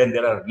reading mode, then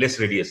there are less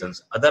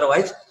radiations.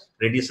 Otherwise,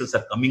 radiations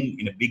are coming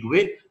in a big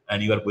way,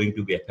 and you are going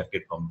to be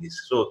affected from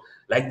this. So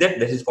like that,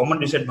 this is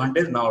common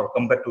disadvantage. Now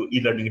come back to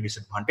e-learning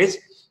disadvantage.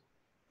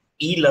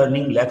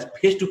 E-learning lacks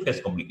face-to-face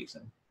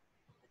communication,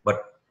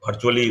 but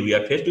virtually we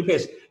are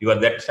face-to-face. You are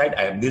that side,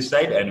 I am this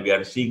side, and we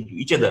are seeing to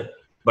each other.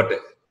 But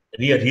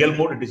real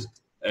mode, it is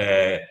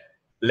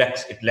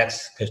lacks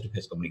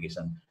face-to-face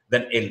communication.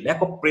 Then a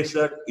lack of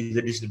pressure is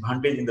a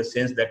disadvantage in the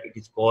sense that it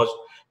is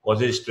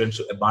causes students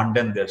to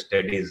abandon their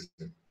studies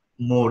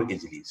more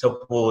easily.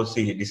 Suppose,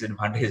 see,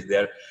 disadvantage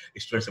there,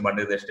 students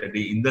abandon their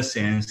study in the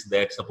sense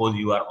that suppose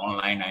you are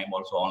online, I am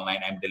also online,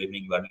 I am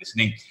delivering, you are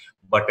listening.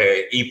 But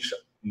if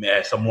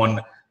someone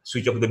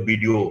switch off the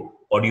video,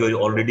 audio is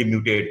already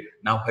muted.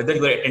 Now, whether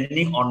you are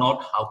attending or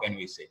not, how can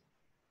we say?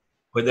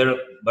 Whether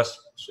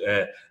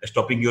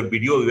stopping your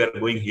video, you are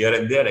going here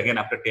and there, again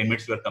after 10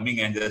 minutes you are coming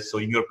and just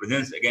showing your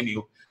presence, again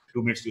you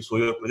 2 minutes to show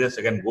your presence,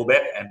 again go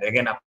back, and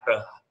again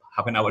after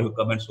half an hour you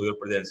come and show your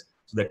presence.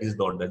 So that is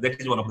not that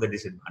is one of the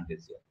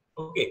disadvantages here.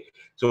 Okay,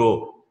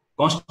 so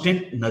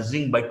constant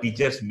nudging by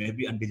teachers may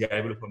be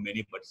undesirable for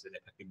many, but it's an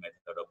effective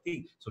method of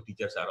thing. So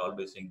teachers are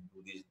always saying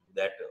do this, do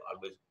that,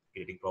 always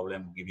creating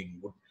problem, giving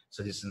good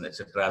suggestions,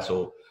 etc.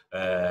 So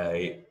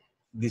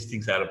these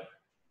things are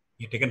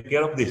taken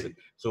care of this.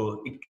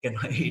 So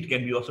it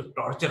can be also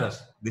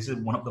torturous. This is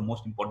one of the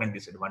most important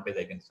disadvantages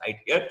I can cite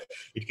here.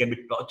 It can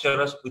be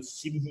torturous with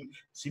seemingly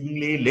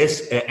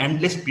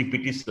endless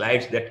PPT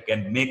slides that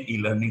can make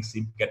e-learning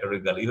seem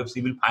categorical. You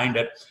will find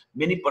that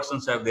many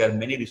persons are there,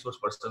 many resource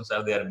persons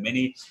are there,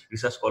 many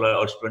research scholars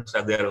or students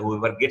are there.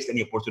 Whoever gets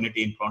any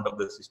opportunity in front of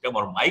the system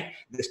or mic,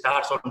 they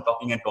start on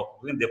talking and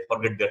talking. They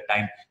forget their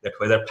time, that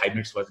whether 5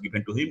 minutes was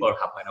given to him or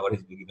half an hour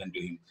is given to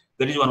him.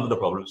 That is one of the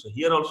problems. So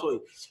here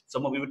also,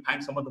 some of you will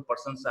find some of the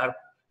persons are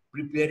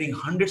preparing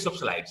hundreds of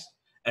slides.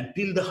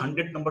 Until the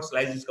 100 number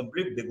slides is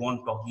complete, they go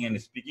on talking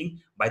and speaking.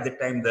 By the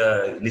time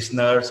the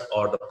listeners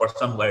or the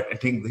person who are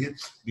attending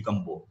this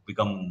become bored,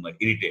 become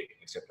irritated,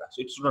 etc.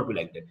 So it should not be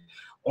like that.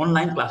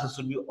 Online classes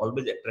should be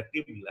always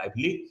attractive,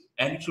 lively,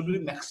 and it should be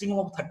maximum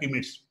of 30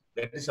 minutes.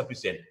 That is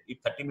sufficient. If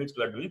 30 minutes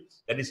you are doing,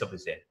 that is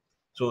sufficient.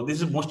 So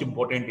this is most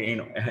important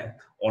in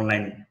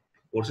online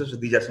courses. So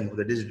these are some of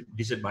the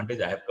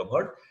disadvantages I have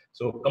covered.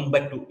 So come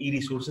back to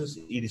e-resources.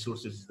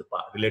 E-resources is the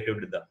part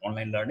related to the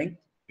online learning,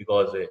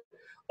 because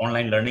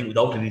online learning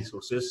without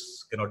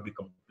e-resources cannot be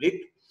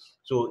complete.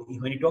 So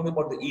when you talk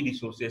about the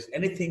e-resources,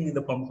 anything in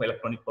the form of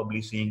electronic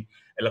publishing,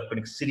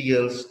 electronic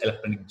serials,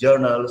 electronic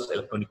journals,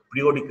 electronic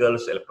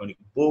periodicals, electronic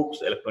books,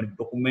 electronic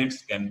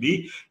documents can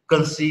be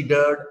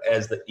considered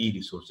as the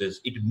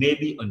e-resources. It may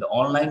be in the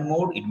online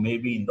mode, it may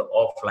be in the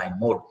offline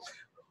mode.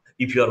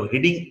 If you are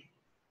reading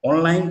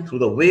online through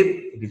the web,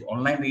 it is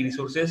online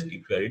e-resources.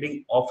 If you are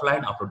reading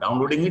offline after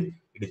downloading it,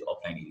 it is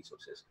offline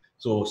e-resources.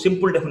 So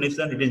simple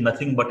definition, it is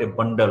nothing but a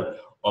bundle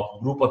of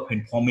group of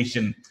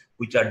information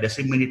which are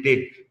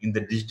disseminated in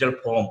the digital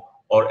form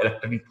or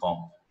electronic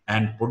form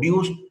and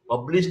produced,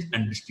 published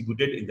and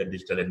distributed in the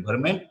digital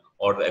environment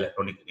or the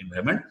electronic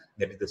environment.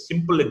 That is the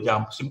simple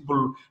example,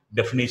 simple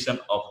definition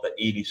of the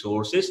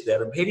e-resources.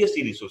 There are various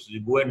e-resources.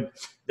 You go and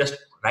just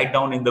write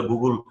down in the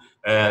Google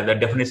the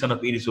definition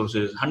of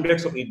e-resources.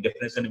 Hundreds of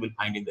definitions you will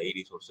find in the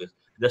e-resources.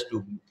 Just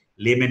to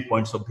layman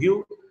points of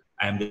view,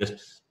 I am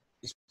just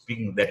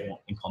speaking that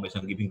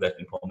information, giving that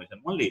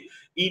information only.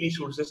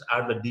 E-resources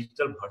are the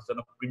digital version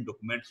of print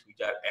documents which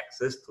are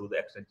accessed through the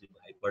extensive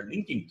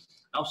hyperlinking.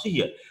 Now see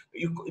here,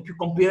 if you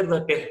compare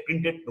the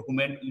printed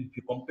document, if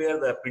you compare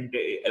the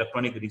printed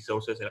electronic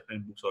resources,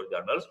 electronic books or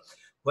journals,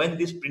 when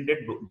these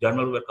printed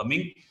journals were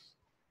coming,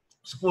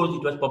 suppose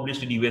it was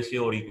published in USA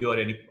or UK or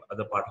any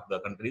other part of the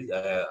countries,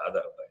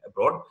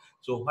 abroad.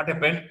 So what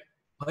happened?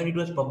 When it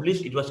was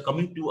published, it was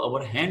coming to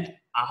our hand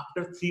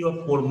after 3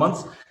 or 4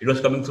 months. It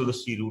was coming through the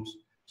sea routes.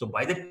 So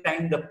by the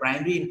time the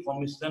primary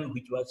information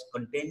which was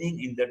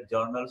containing in that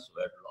journals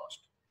were lost.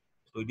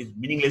 So it is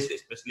meaningless,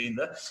 especially in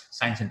the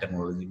science and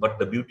technology. But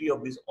the beauty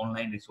of these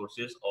online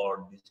resources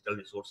or digital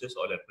resources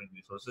or electronic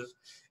resources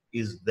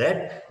is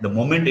that the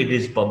moment it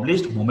is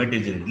published, moment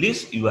it is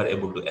released, you are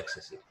able to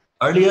access it.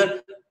 Earlier,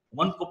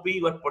 one copy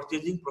you are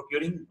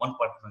procuring, one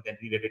person can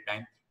read at a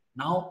time.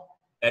 Now,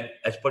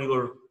 as per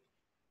your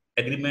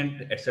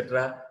agreement,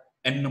 etc.,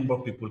 n number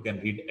of people can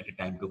read at a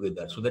time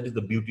together. So that is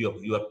the beauty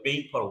of, you are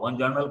paying for one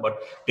journal, but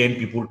 10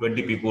 people,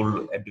 20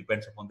 people, it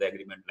depends upon the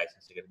agreement,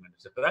 license agreement,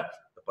 etc.,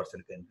 the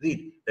person can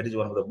read. That is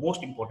one of the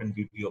most important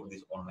beauty of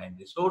these online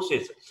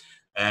resources.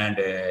 And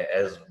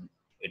as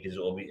it is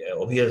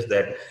obvious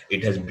that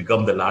it has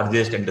become the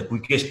largest and the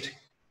quickest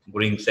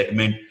growing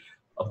segment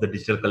of the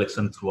digital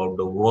collection throughout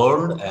the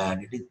world,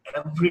 and it is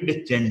every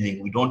day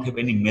changing. We don't have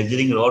any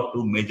measuring rod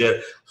to measure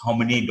how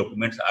many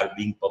documents are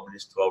being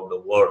published throughout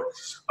the world.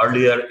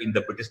 Earlier in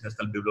the British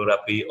National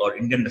Bibliography or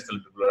Indian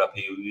National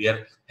Bibliography, we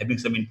are having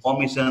some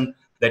information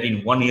that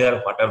in 1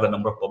 year what are the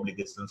number of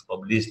publications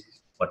published.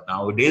 But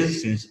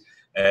nowadays, since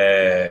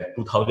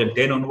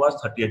 2010 onwards,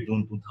 30th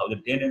June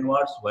 2010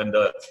 onwards, when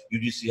the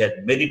UGC has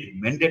made it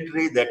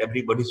mandatory that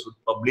everybody should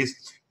publish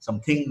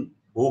something,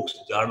 books,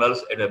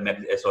 journals,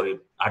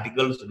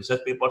 articles, research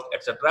papers,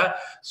 etc.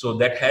 So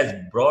that has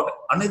brought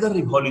another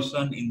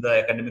revolution in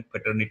the academic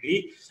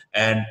fraternity,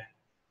 and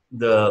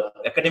the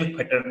academic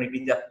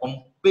fraternities are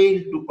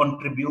compelled to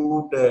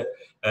contribute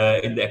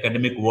in the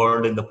academic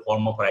world in the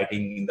form of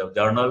writing in the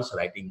journals,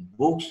 writing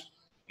books,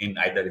 in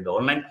either in the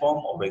online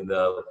form or in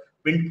the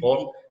print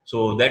form.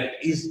 So that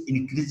is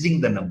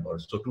increasing the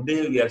numbers. So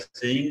today we are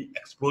seeing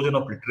explosion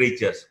of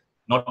literatures,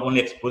 not only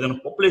explosion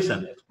of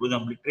population,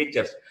 explosion of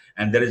literatures.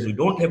 And we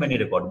don't have any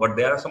record, but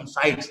there are some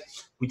sites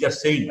which are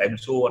saying, I will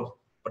show one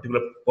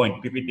particular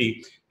point,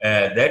 PPT,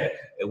 that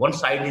one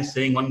site is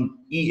saying,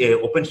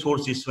 open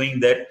source is showing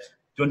that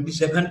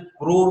 27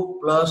 crore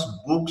plus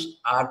books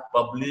are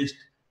published,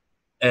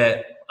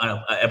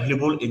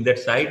 available in that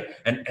site,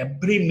 and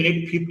every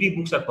minute 50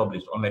 books are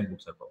published, online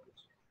books are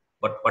published.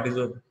 But what is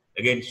the,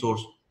 again,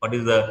 source? What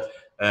is the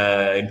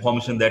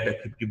information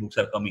that 50 books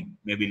are coming?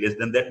 Maybe less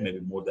than that, maybe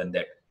more than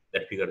that.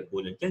 That figure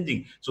goes and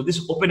changing. So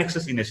this open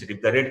access initiative,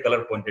 the red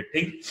color pointed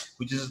thing,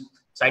 which is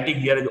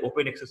citing here as the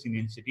open access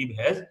initiative,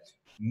 has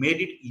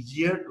made it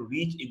easier to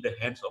reach in the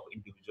hands of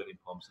individual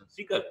information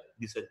seeker.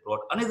 This has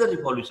brought another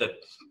revolution.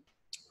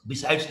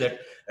 Besides that,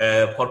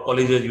 for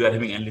colleges, you are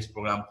having endless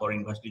program. For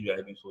universities, you are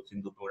having Soch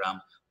Sindhu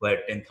program,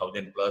 where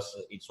 10,000 plus,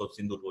 in Soch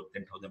Sindhu,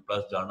 10,000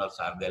 plus journals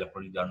are there,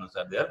 electronic journals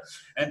are there,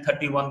 and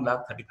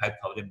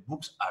 31,35,000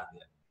 books are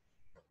there.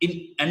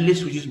 In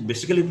endless, which is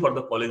basically for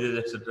the colleges,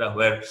 etc.,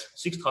 where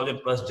 6,000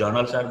 plus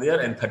journals are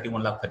there and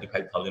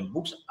 31,35,000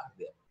 books are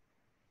there.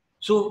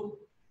 So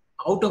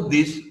out of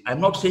this,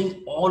 I'm not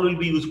saying all will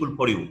be useful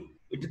for you.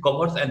 It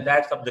covers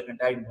entire subject,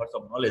 entire universe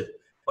of knowledge.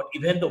 But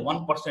even the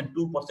 1%, 2%,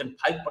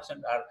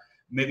 5% are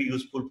maybe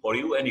useful for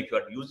you. And if you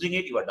are using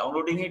it, you are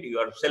downloading it, you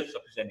are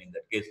self-sufficient in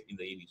that case in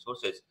the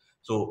e-resources.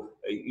 So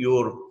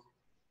your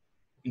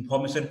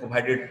information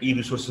provided,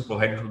 e-resources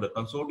provided through the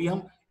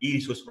consortium,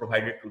 e-resources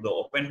provided through the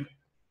open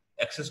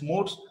access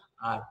modes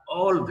are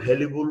all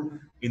valuable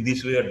in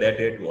this way or that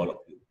way to all of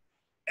you.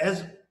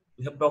 As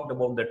we have talked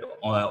about that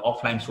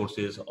offline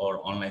sources or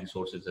online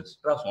sources,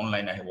 etc. So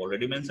online I have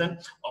already mentioned.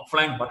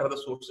 Offline, what are the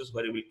sources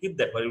where you will keep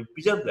that, where you will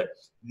preserve that?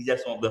 These are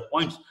some of the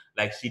points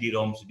like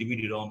CD-ROMs,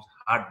 DVD-ROMs,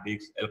 hard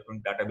disks,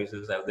 electronic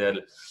databases are there.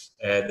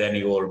 Then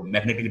your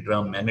magnetic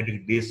drum,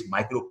 magnetic disk,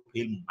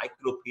 microfilm,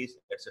 microfiche,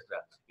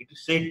 etc. It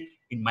is said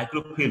in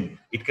microfilm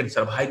it can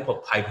survive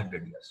for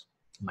 500 years.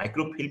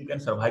 Microfilm can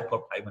survive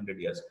for 500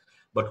 years.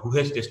 But who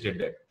has tested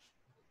that?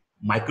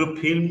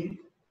 Microfilm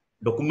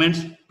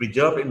documents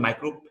preserved in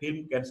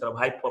microfilm can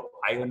survive for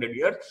 500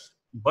 years,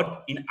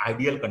 but in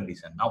ideal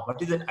condition. Now,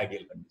 what is an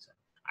ideal condition?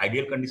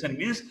 Ideal condition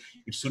means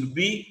it should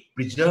be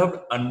preserved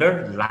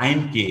under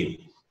line cave.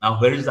 Now,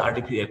 where is the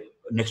artificial,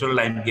 natural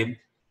line cave?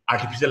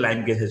 Artificial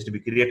line cave has to be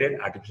created,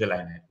 artificial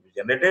line has to be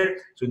generated.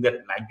 So in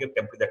that line cave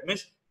temperature, that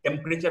means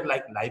temperature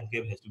like live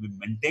cave has to be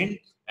maintained,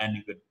 and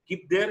you can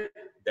keep there,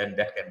 then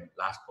that can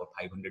last for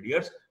 500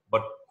 years.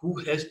 But who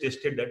has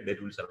tested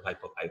that will survive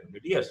for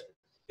 500 years?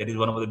 That is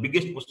one of the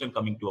biggest questions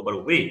coming to our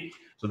way.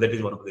 So that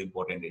is one of the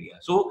important areas.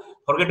 So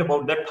forget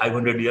about that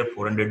 500 year,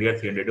 400 year,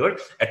 300 year.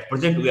 At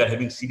present, we are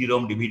having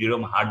CD-ROM,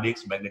 DVD-ROM, hard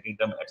disks, magnetic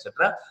drum,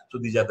 etc. So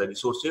these are the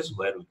resources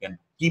where we can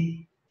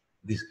keep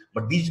this.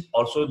 But these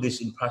also,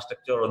 this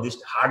infrastructure or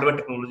this hardware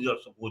technology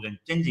also goes and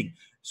changing.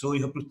 So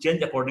you have to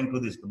change according to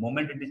this. The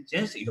moment it is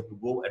changed, you have to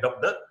go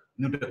adopt the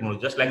new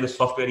technology. Just like the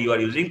software you are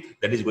using,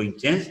 that is going to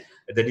change.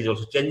 That is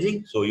also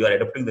changing. So you are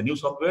adopting the new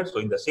software. So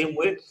in the same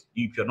way,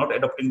 if you're not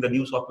adopting the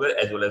new software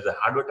as well as the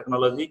hardware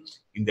technology,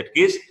 in that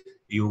case,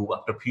 you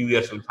after a few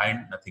years will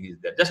find nothing is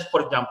there. Just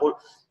for example,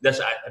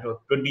 just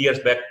 20 years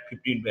back,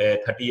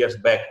 30 years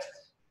back,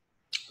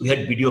 we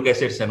had video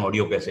cassettes and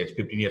audio cassettes,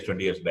 15 years,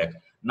 20 years back.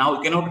 Now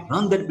we cannot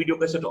run that video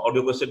cassette or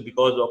audio cassette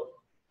because of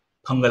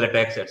fungal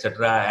attacks,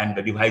 etc. And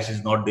the device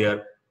is not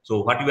there.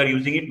 So what you are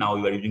using it now,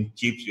 you are using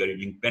chips, you are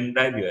using pen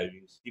drive, you are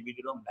using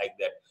CD-ROM, like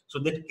that. So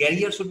that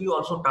carrier should be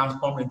also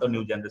transformed into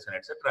new generation,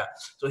 etc.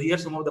 So here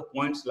some of the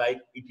points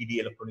like ETD,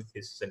 electronic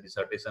thesis and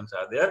dissertations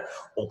are there,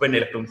 open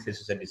electronic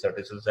thesis and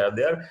dissertations are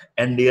there,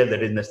 NDL,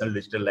 that is National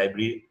Digital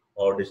Library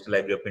or Digital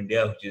Library of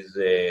India, which is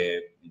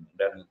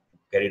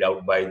carried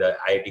out by the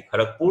IIT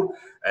Kharagpur,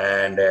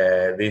 and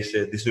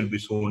this will be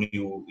shown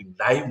you in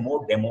live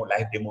mode.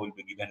 Live demo will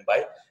be given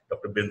by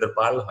Dr. Bender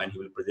Pal when he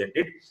will present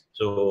it.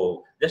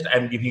 So just I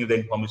am giving you the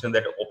information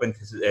that open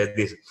thesis,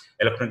 this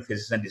electronic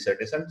thesis and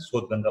dissertation,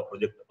 Sodh Ganga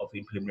project of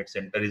Implement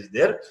Center is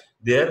there.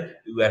 There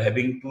we are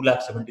having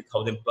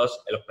 270,000 plus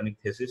electronic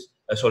thesis,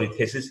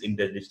 thesis in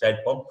the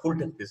digitized form. Full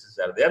text thesis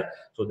are there,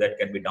 so that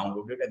can be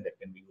downloaded and that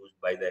can be used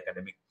by the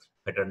academic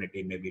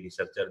fraternity, maybe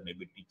researcher,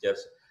 maybe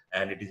teachers,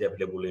 and it is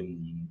available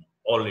in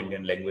all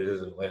Indian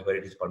languages where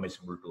it is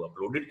permissible to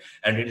upload it,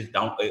 and it is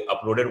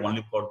uploaded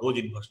only for those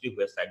universities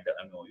who have signed the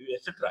MOU,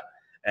 etc.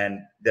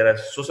 And there are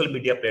social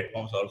media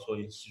platforms also,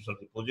 institutional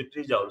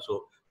repositories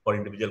also for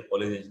individual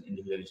colleges,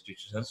 individual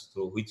institutions,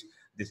 through which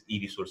these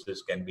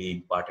e-resources can be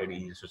imparted,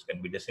 e-resources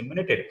can be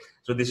disseminated.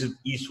 So this is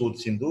e-Soch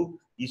Sindhu.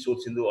 E-Soch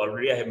Sindhu,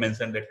 already I have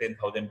mentioned that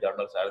 10,000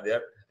 journals are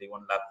there,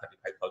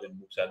 31,35,000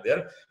 books are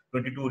there,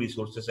 22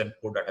 resources and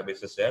 4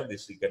 databases are.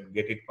 This you can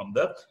get it from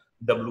the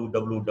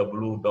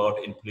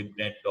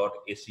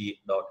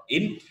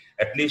www.implement.ac.in.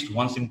 At least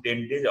once in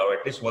 10 days or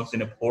at least once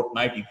in a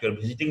fortnight, if you are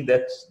visiting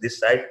this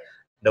site,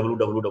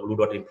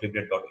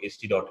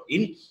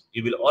 www.inflinet.ac.in.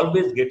 You will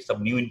always get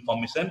some new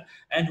information,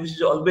 and which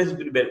is always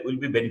will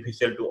be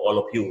beneficial to all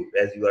of you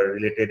as you are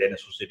related and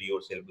associated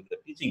yourself with the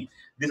teaching.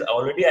 This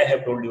already I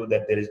have told you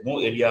that there is no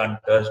area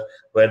untouched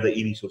where the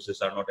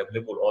e-resources are not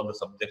available. All the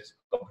subjects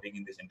covering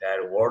in this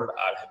entire world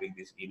are having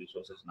these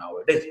e-resources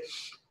nowadays.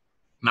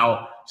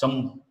 Now,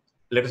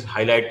 let us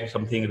highlight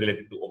something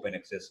related to open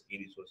access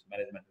e-resource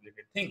management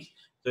related things.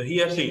 So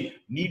here, see,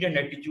 need and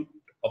attitude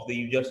of the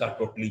users are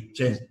totally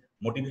changed.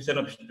 Motivation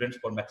of students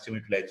for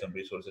maximum utilization of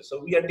resources.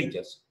 So we are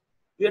teachers.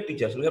 We are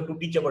teachers. We have to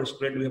teach our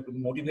students. We have to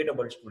motivate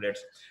our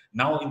students.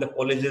 Now in the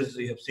colleges,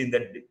 we have seen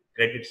that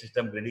credit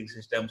system, grading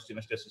systems,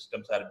 semester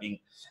systems are being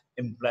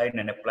implied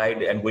and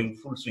applied and going in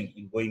full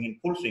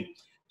swing.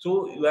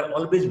 So you are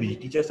always busy.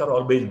 Teachers are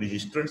always busy.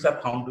 Students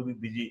are found to be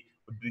busy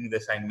doing the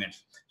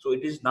assignments. So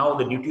it is now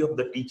the duty of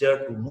the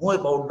teacher to know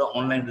about the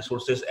online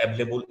resources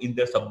available in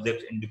their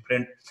subjects in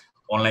different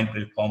online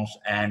platforms,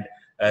 and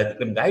you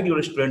can guide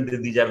your student.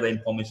 These are the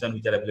information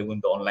which are available in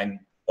the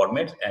online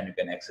formats, and you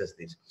can access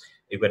this.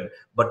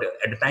 But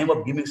at the time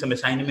of giving some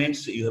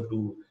assignments, you have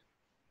to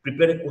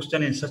prepare a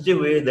question in such a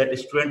way that a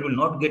student will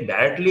not get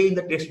directly in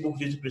the textbook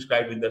which is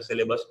prescribed in the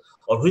syllabus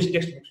or which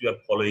textbooks you are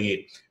following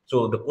it.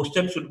 So the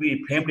question should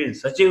be framed in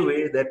such a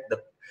way that the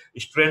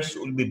students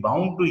will be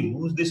bound to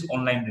use these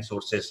online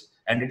resources,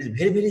 and it is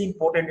very, very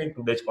important in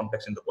today's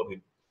context in the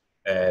COVID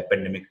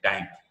pandemic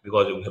time,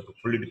 because we have to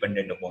fully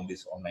dependent upon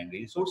these online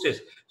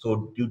resources.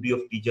 So duty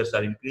of teachers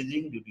are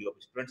increasing, duty of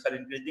students are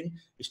increasing.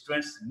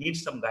 Students need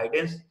some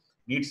guidance,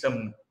 need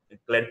some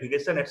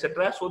clarification,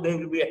 etc. So they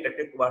will be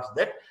attracted towards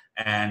that,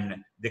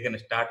 and they can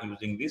start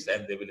using this,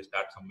 and they will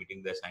start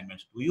submitting the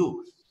assignments to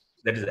you.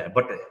 That is that.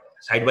 But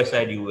side by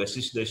side, you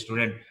assist the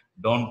student.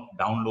 Don't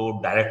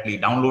download directly.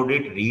 Download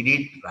it, read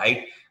it,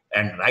 write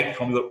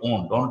from your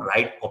own. Don't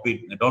write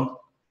copy. Don't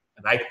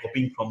write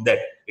copying from that.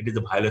 It is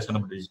a violation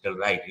of digital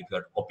right. If you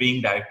are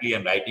copying directly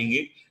and writing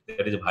it,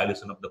 that is a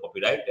violation of the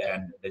copyright,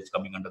 and that is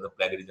coming under the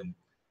plagiarism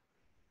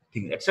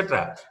thing,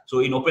 etc. So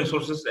in open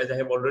sources, as I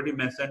have already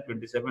mentioned,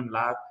 27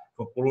 lakh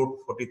for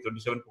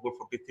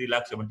 43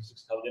 lakh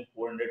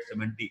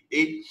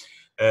 76,478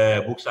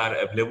 books are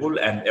available,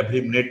 and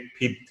every minute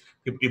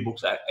 50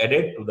 books are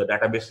added to the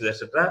databases,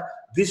 etc.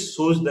 This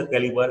shows the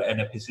caliber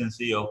and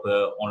efficiency of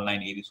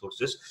online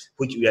e-resources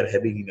which we are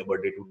having in our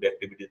day-to-day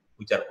activities,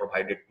 which are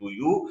provided to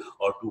you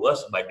or to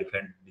us by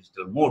different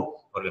digital mode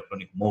or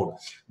electronic mode.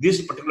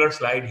 This particular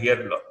slide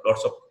here,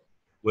 lots of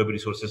web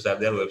resources are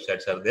there,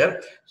 websites are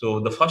there. So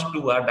the first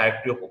two are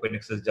Directory of Open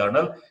Access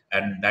Journal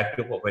and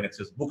Directory of Open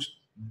Access Books.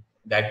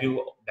 Directory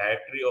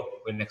of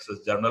Open Access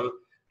Journal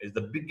is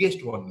the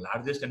biggest one,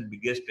 largest and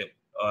biggest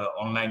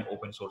online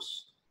open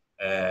source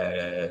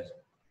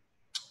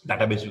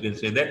database, you can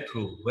say that,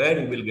 through where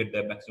you will get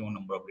the maximum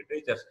number of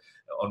literatures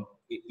on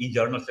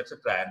e-journals,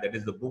 etc. And that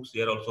is the books.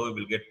 Here also you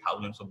will get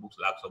thousands of books,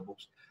 lakhs of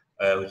books,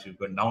 which you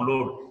can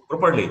download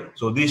properly.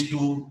 So these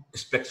two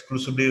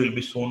exclusively will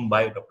be shown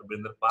by Dr.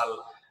 Brinder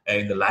Pal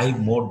in the live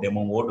mode,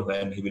 demo mode,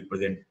 when he will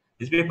present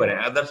his paper.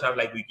 And others are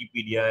like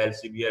Wikipedia,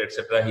 Elsevier,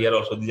 etc. Here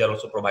also, these are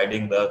also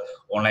providing the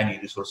online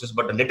e-resources.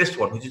 But the latest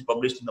one, which is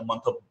published in the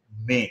month of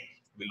May,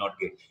 will not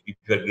get. If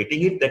you are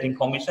getting it, that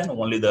information,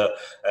 only the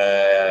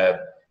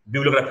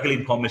bibliographical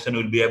information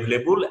will be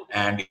available.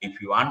 And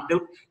if you want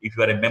to, if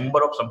you are a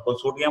member of some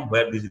consortium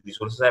where these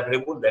resources are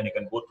available, then you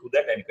can go through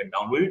that and you can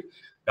download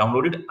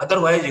it.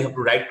 Otherwise, you have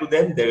to write to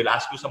them. They will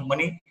ask you some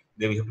money.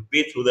 They will have to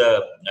pay through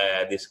the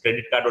this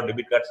credit card or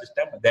debit card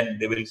system. Then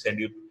they will send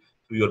you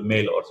to your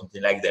mail or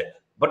something like that.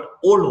 But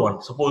old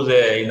one, suppose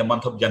in the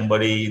month of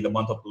January, in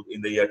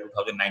the year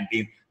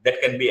 2019,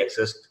 that can be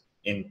accessed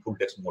in full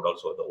text mode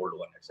also, the old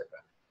one, etc.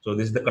 So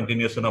this is the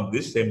continuation of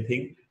this same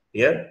thing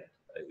here.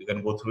 You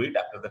can go through it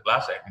after the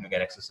class and you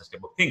can access such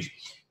type of things.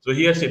 So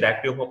here's the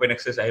Directory of Open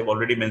Access. I have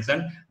already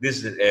mentioned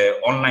this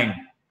online,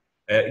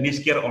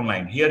 Iniscare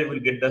Online. Here you will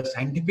get the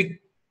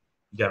scientific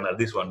journal.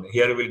 This one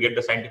here you will get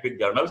the scientific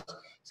journals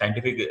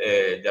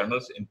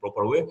in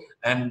proper way,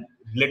 and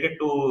related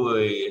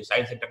to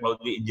science and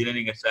technology,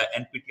 engineering, etc.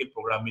 NPTEL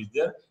program is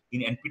there.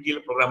 In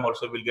NPTEL program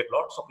also you will get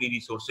lots of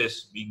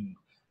e-resources being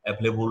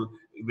available.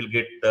 You will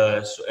get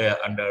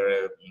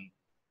under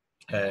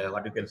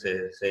what you can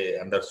say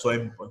under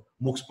SWAYAM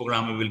MOOCs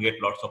program, you will get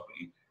lots of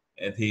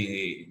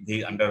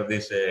the under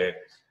this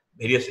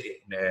various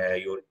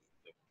your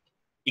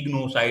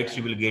IGNO sites,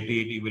 you will get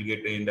it. You will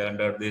get in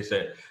under this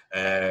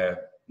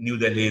New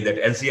Delhi, that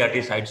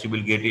NCRT sites, you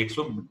will get it.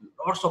 So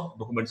lots of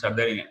documents are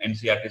there in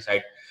NCRT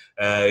site.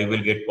 You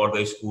will get for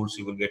the schools,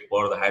 you will get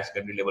for the higher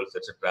secondary levels,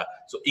 etc.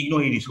 So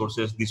IGNO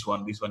e-resources, this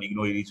one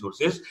IGNO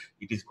e-resources,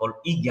 it is called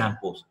eGyan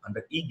Post.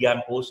 Under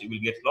eGyan Post, you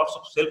will get lots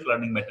of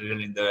self-learning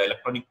material in the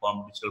electronic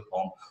form, digital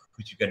form,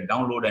 which you can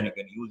download and you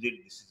can use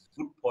it. This is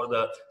good for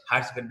the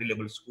higher secondary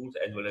level schools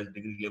as well as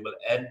degree level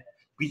and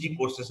PG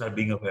courses are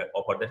being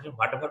offered. That is,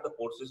 whatever the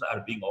courses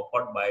are being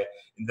offered by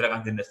Indira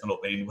Gandhi National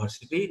Open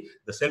University,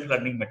 the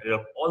self-learning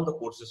material, all the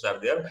courses are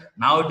there.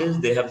 Nowadays,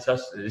 they have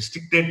just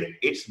restricted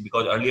it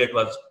because earlier it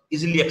was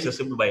easily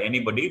accessible by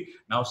anybody.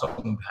 Now,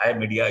 some higher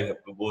media, you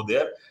have to go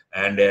there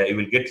and you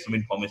will get some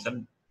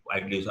information.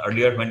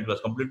 Earlier, when it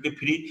was completely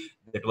free,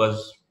 that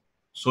was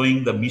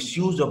showing the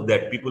misuse of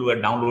that. People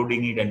were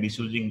downloading it and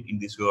misusing in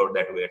this way or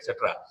that way,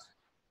 etc.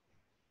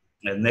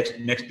 And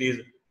next is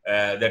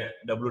that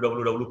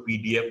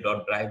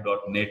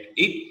www.pdf.drive.net.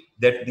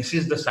 That this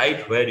is the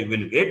site where you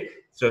will get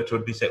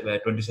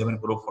 27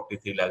 crore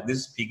 43 lakh.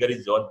 This figure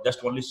is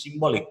just only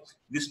symbolic.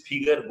 This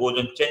figure goes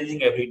on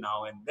changing every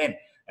now and then.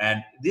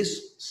 And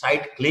this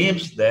site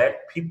claims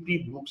that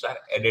 50 books are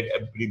added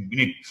every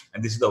minute.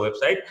 And this is the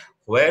website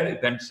where you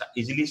can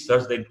easily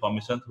search the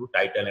information through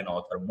title and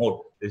author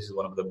mode. This is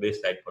one of the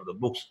best sites for the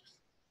books.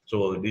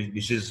 So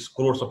this is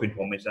crores of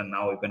information.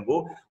 Now you can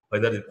go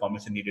whether the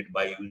information needed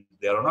by you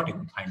there or not, you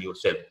can find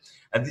yourself.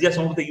 And these are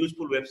some of the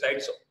useful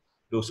websites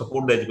to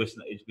support the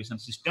education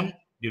system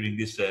during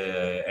this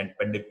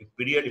pandemic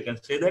period. You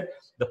can say that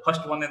the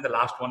first one and the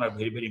last one are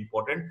very, very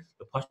important.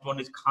 The first one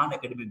is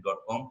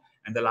khanacademic.com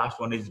and the last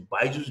one is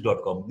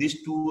byju's.com.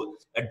 These two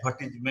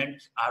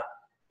advertisements are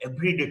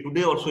every day.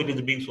 Today also it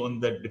is being shown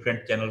the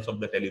different channels of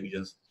the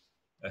televisions,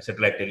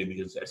 satellite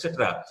televisions,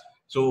 etc.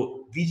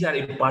 So these are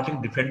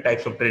imparting different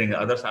types of training.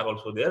 Others are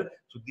also there.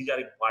 So these are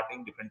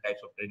imparting different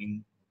types of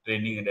training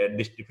and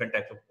different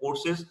types of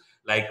courses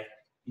like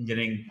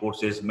engineering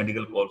courses,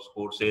 medical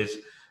courses,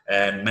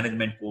 and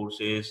management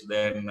courses.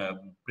 Then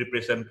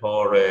preparation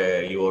for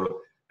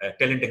your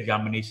talent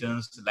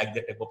examinations, like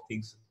that type of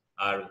things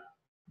are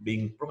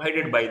being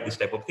provided by this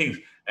type of things.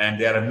 And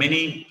there are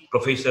many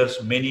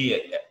professors, many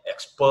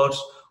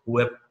experts who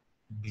have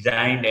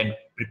designed and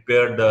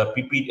prepared the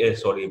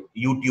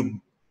YouTube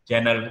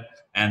channel,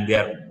 and they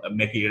are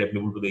making it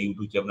available to the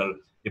YouTube channel,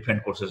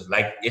 different courses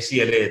like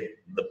ACLA,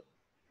 the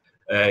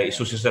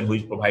association who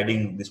is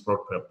providing this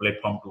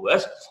platform to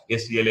us.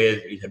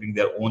 ACLA is having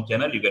their own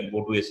channel. You can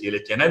go to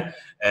ACLA channel,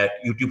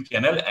 YouTube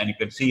channel, and you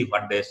can see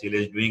what the ACLA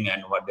is doing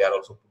and what they are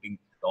also putting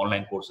the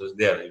online courses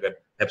there. You can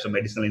have some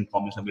additional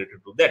information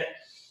related to that.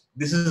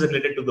 This is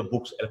related to the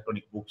books,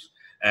 electronic books.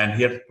 And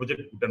here,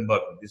 Project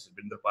Gutenberg, this is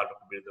Binder Pal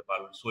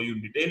will show you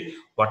in detail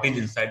what is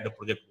inside the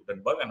Project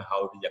Gutenberg and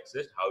how it is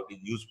accessed, how it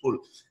is useful.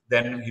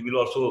 Then he will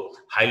also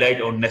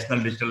highlight on National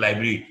Digital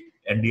Library,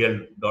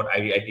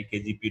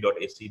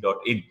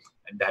 ndl.iitkgp.ac.in,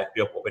 and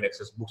Directory of Open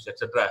Access Books,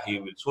 etc. He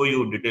will show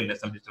you in detail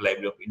National Digital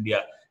Library of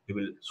India. He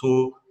will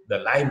show the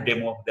live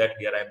demo of that.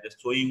 Here I am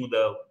just showing you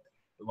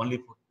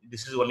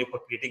this is only for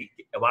creating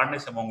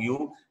awareness among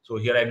you. So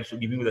here I am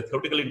giving you the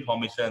theoretical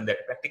information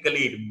that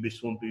practically it will be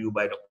shown to you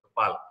by Dr.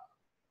 Pal.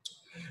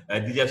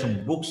 These are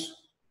some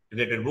books,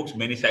 related books.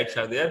 Many sites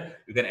are there.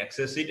 You can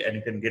access it and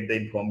you can get the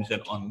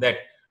information on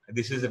that.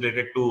 This is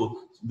related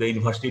to the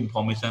university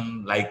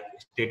information like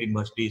state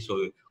university.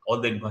 So all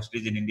the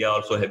universities in India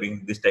also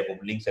having this type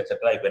of links,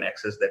 etc. You can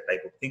access that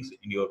type of things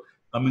in your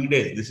coming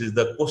days. This is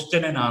the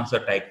question and answer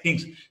type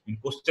things. In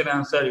question and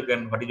answer, you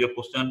can, what is your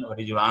question? What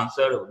is your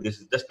answer?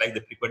 This is just like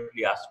the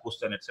frequently asked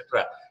question,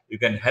 etc. You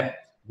can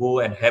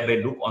go and have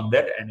a look on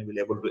that and you will be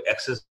able to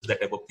access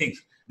that type of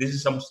things. This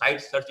is some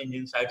sites, search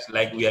engine sites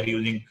like we are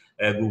using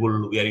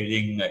Google, we are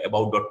using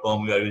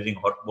about.com, we are using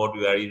Hotbot,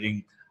 we are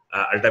using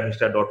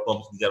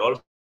altavista.com. These are all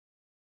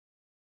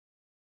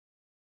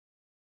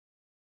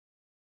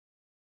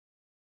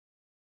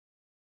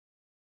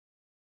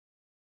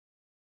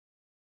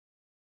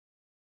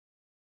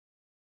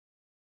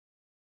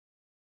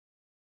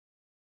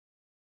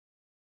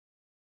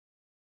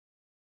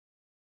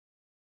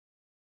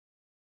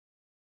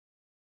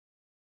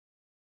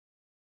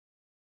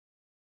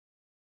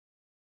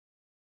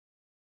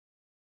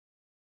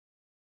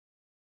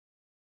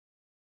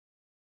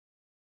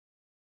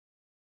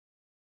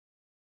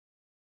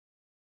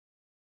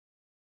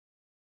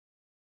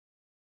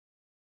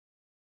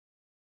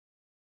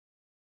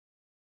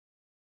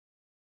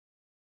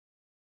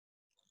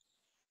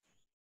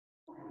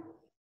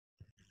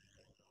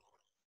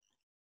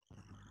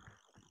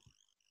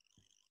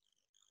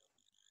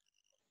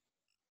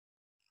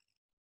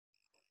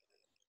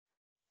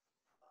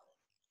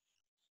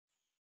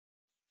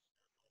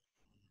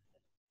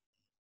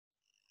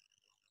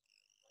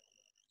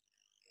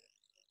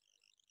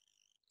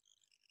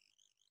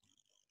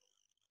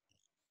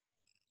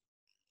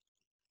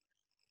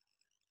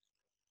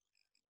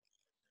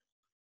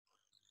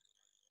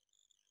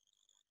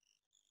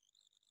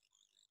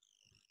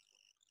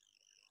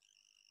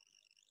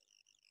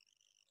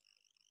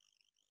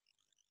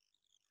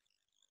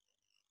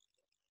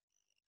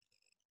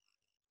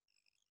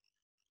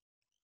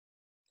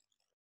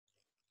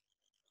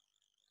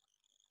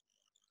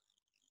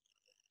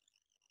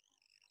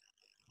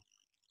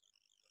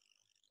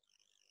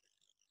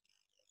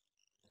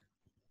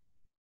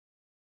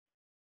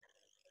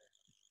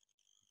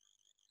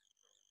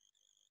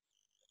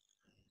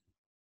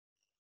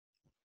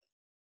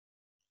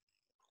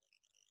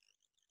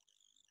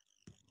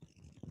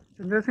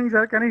Chandra Singh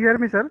sir, can you hear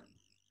me, sir?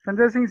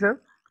 Sanjay Singh, sir.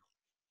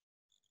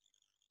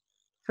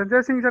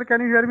 Sanjay Singh, sir,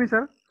 can you hear me,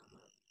 sir?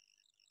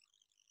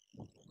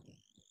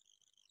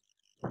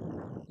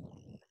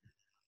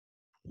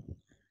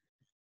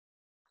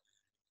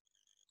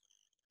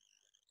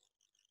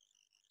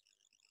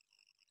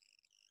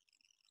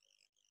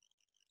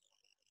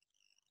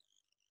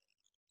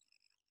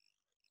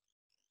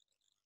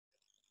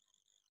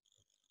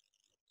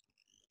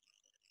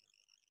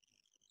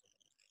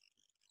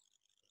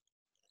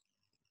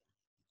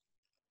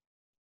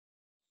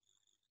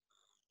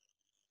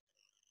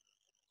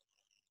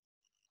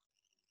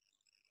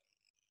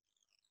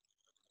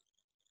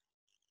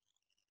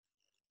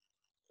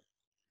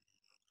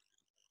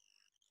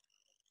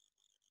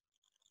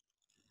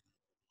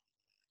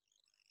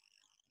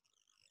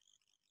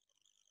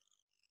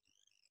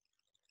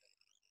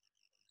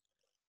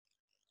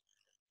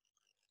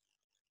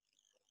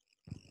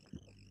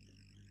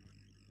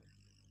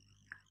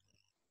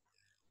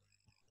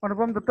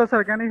 Anupam Dutta,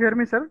 sir, can you hear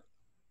me, sir?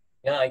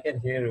 Yeah, I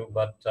can hear you,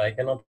 but I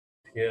cannot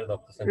hear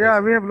Dr. Sanjay Yeah,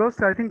 Singh. we have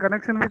lost, I think,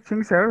 connection with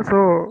Singh, sir.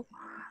 So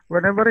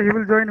whenever he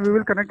will join, we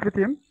will connect with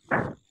him.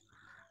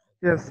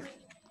 Yes.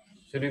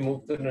 Should we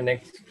move to the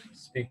next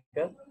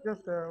speaker?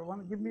 Just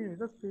give me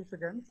just 3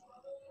 seconds.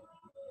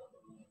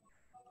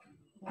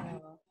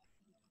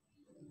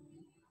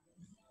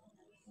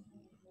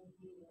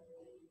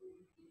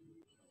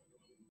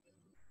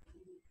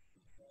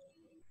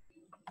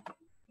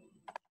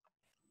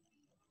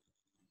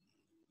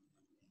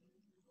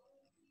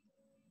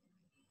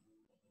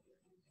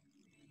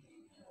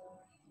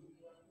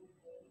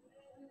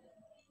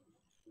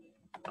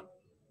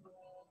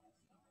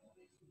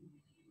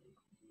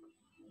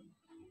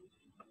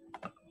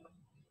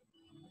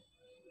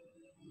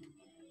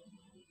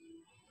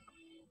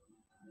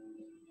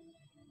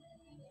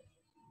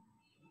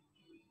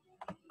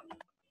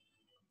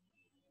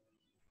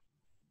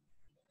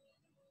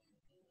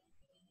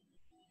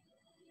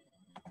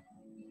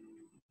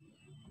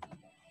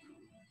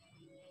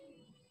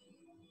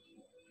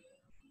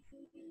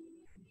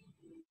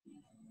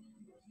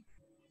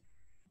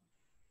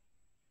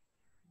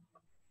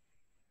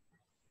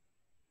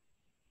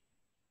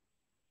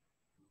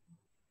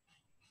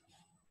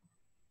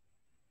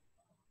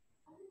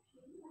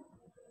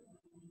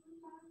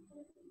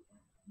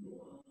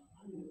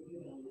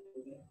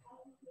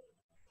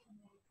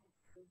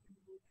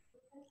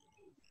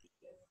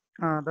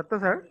 Datta,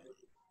 sir.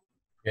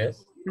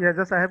 Yes. Yeah,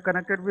 just I have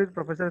connected with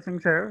Professor Singh,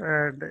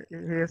 sir, and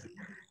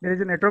there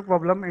is a network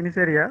problem in his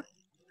area.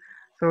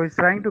 So he's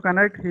trying to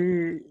connect.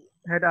 He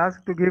had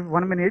asked to give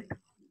 1 minute.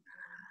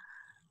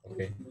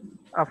 Okay.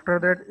 After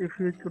that, if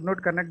he could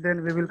not connect,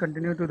 then we will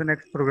continue to the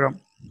next program.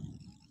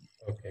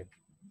 Okay.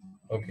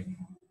 Okay.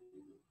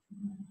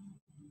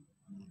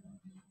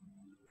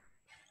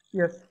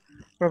 Yes,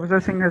 Professor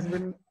Singh has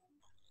been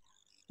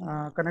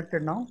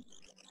connected now.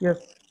 Yes,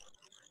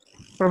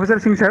 Professor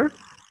Singh, sir,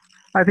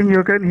 I think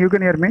you can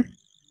hear me.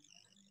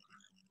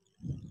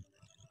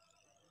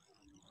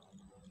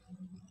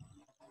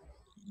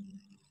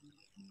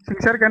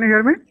 Singh, sir, can you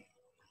hear me?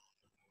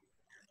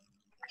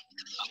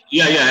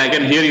 Yeah, I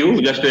can hear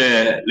you. Just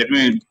let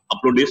me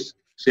upload this,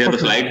 share the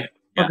slide.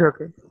 Yeah.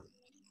 Okay.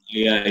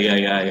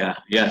 Yeah.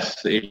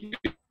 Yes, it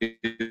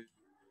is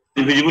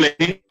visible, I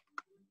think.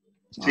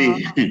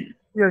 See.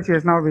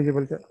 Yes, now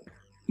visible, sir.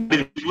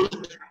 Visible?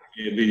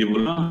 Yeah, visible,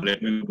 no?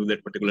 Let me do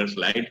that particular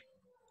slide.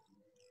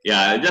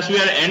 Yeah, just we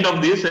are end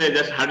of this,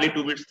 just hardly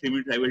 2 minutes, 3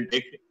 minutes I will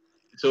take.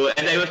 So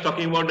as I was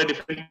talking about the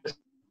different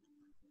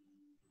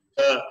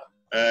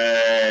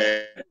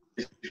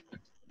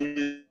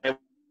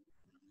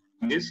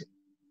this,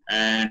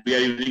 and we are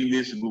using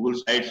this Google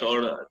Sites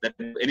or that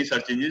any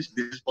search engines.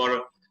 This is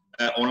for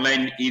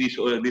online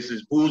e-resource. This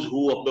is who's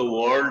who of the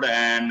world,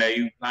 and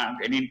you can't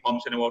any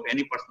information about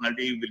any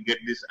personality, you will get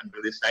this under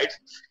these sites.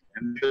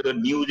 And the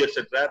news,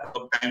 etc.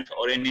 Sometimes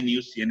or any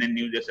news, CNN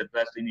news,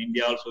 etc. In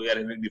India also we are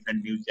having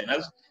different news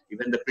channels,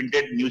 even the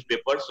printed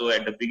newspapers. So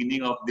at the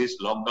beginning of this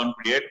lockdown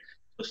period,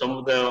 so some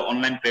of the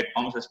online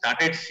platforms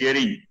started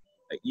sharing.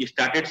 You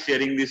started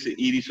sharing these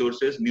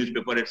e-resources,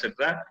 newspaper,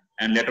 etc.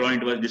 And later on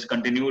it was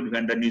discontinued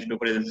when the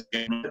newspaper is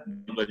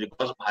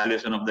because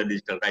violation of the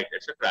digital right,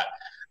 etc.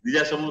 These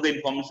are some of the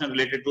information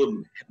related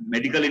to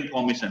medical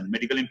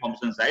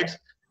information sites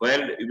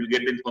where you will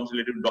get the information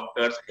related to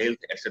doctors, health,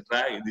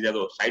 etc. These are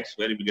the sites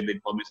where you will get the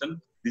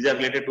information. These are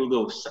related to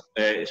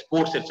the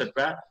sports,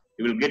 etc.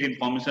 You will get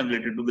information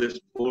related to the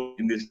sport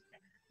in this.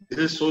 This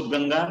is Sodh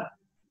Ganga,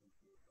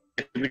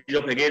 activities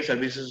of again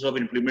services of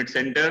implement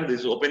center. This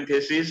is open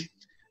thesis,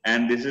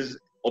 and this is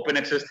open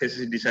access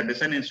thesis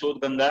dissertation in Sodh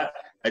Ganga.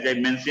 As I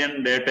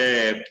mentioned that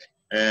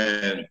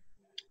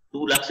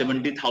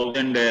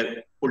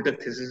 2,70,000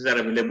 full-text theses are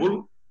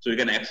available, so you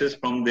can access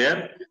from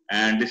there.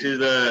 And this is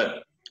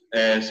the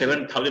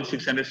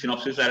 7,600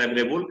 synopses are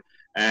available,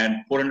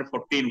 and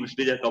 440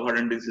 universities are covered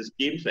under these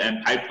schemes,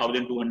 and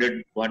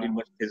 5,200 Guwahati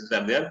university theses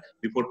are there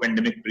before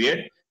pandemic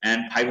period,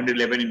 and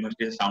 511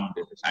 universities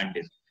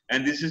scientists.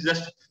 And this is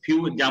just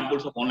few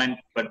examples of online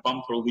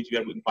platform through which we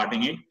are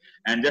imparting it.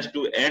 And just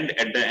to end,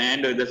 at the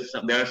end,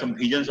 there are some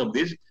visions of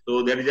this.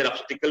 So there is an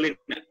obstacle in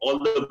all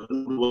the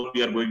good work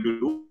we are going to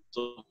do.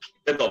 So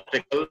the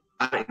obstacles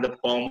are in the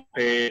form of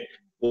a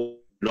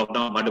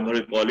lockdown, whatever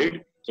we call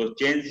it. So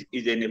change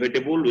is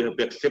inevitable. We have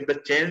to accept the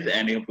change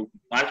and you have to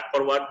march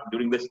forward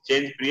during this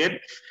change period.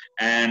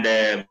 And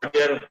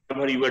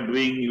whatever you are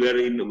doing, you are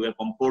in your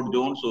comfort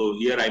zone. So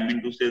here I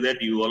mean to say that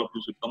all of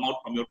you should come out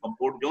from your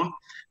comfort zone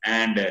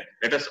and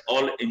let us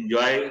all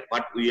enjoy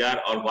what we are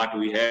or what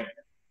we have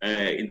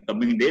in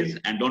coming days,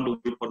 and don't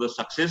wait for the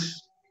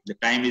success. The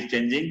time is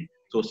changing.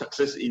 So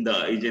success is in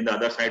the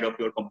other side of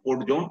your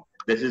comfort zone.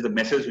 This is the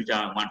message which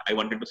I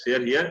wanted to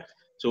share here.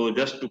 So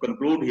just to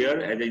conclude here,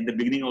 as in the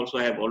beginning also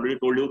I have already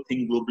told you,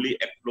 think globally,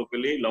 act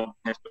locally. Lockdown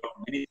has taught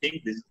many things.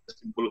 This is a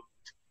simple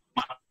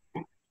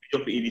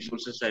of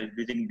e-resources are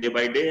increasing day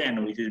by day,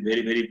 and which is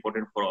very, very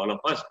important for all of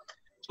us.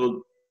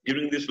 So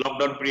during this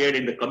lockdown period,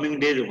 in the coming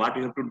days, what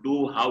we have to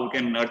do, how we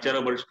can nurture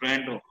our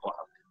strength,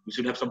 we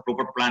should have some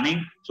proper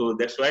planning. So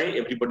that's why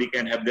everybody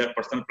can have their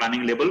personal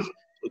planning levels.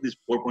 So these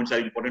 4 points are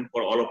important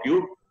for all of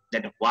you,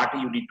 that what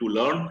you need to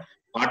learn,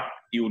 what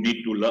you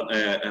need to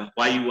learn,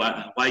 why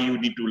you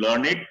need to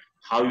learn it,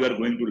 how you are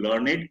going to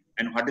learn it,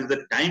 and what is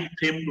the time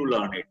frame to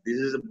learn it. This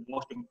is the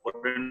most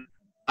important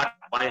part.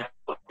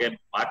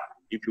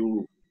 If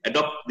you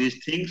adopt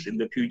these things in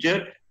the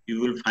future, you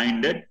will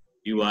find that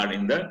you are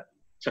in the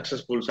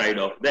successful side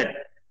of that.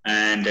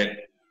 And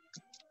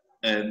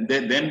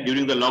then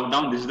during the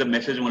lockdown, this is the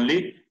message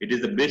only. It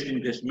is the best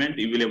investment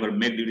you will ever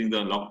make during the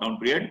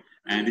lockdown period.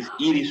 And this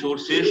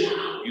e-resources,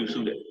 you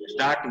should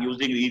start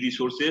using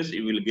e-resources.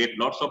 You will get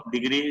lots of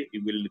degree.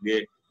 You will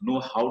know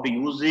how to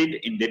use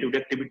it in day-to-day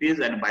activities.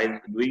 And by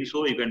doing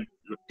so, you can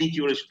teach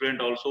your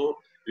student also.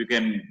 You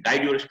can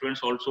guide your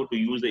students also to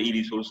use the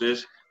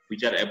e-resources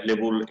which are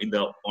available in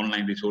the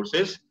online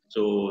resources.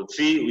 So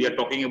see, we are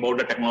talking about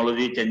the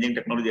technology, changing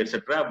technology,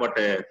 etc. But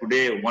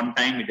today, one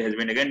time it has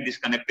been again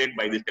disconnected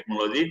by this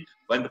technology.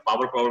 When the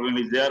power problem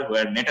is there,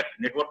 where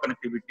network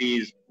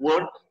connectivity is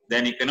poor,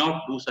 then you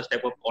cannot do such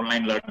type of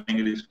online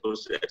learning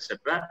resources,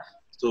 etc.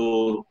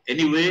 So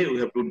anyway, we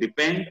have to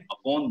depend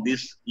upon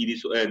this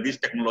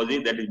technology,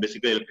 that is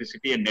basically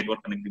electricity and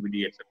network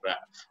connectivity, etc.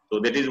 So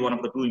that is one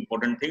of the two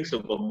important things. So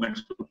government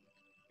should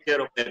take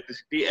care of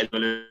electricity as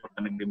well as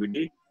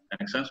connectivity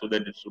connection, so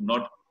that it should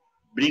not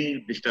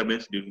bring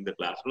disturbance during the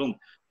classroom.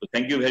 So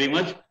thank you very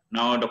much.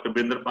 Now Dr.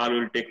 Birinder Pal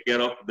will take care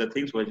of the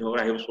things which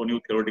I have shown you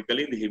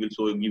theoretically. He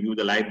will give you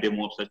the live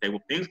demo of such type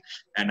of things.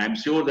 And I'm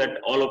sure that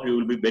all of you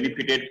will be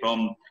benefited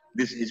from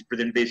his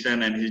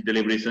presentation and his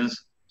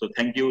deliberations. So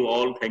thank you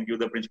all. Thank you,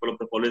 the principal of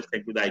the college.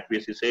 Thank you, the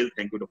IPSC sales.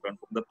 Thank you, Dr.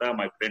 Anupam Datta,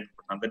 my friend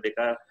Prashant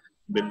Deka,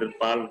 Birinder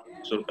Pal,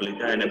 Kishore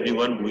Kalita, and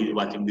everyone who is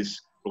watching this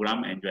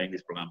program, enjoying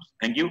these programs.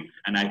 Thank you.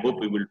 And I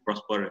hope we will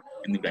prosper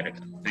in the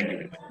direction. Thank you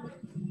very much.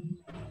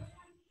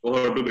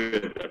 Over to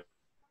Birinder.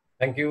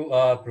 Thank you,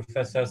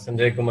 Professor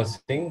Sanjay Kumar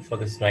Singh, for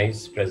this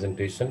nice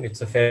presentation.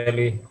 It's a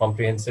fairly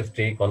comprehensive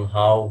take on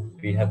how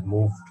we have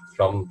moved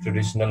from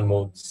traditional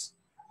modes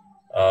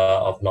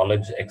of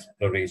knowledge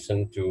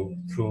exploration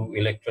through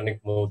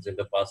electronic modes in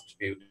the past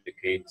few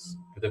decades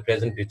to the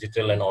present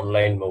digital and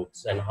online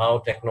modes, and how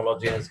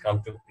technology has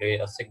come to play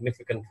a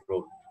significant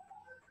role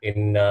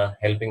in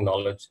helping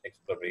knowledge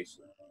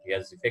exploration. He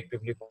has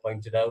effectively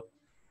pointed out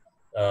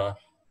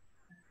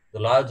the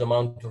large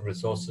amount of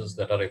resources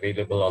that are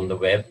available on the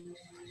web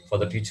for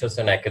the teachers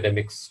and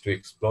academics to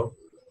explore.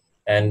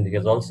 And he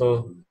has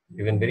also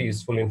given very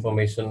useful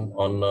information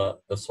on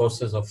the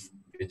sources of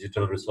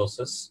digital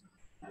resources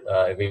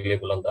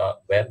available on the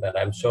web. And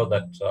I'm sure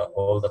that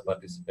all the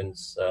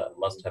participants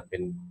must have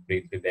been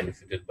greatly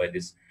benefited by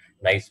this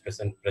nice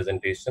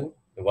presentation.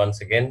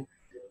 Once again,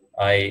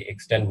 I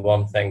extend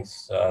warm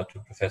thanks to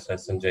Professor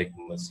Sanjay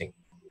Kumar Singh.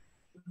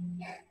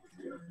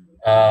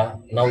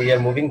 Now we are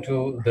moving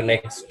to the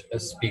next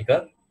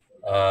speaker.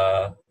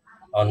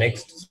 Our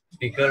next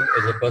speaker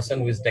is a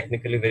person who is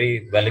technically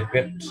very well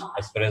equipped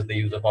as far as the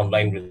use of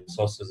online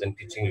resources in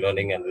teaching,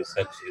 learning, and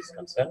research is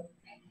concerned.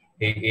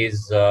 He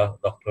is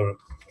Dr.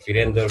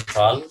 Birinder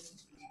Pal.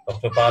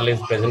 Dr. Pal is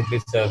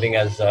presently serving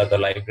as the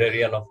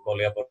librarian of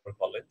Kolyapur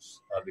College.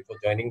 Before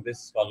joining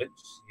this college,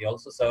 he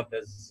also served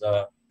as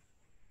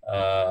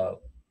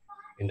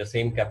in the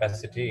same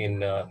capacity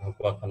in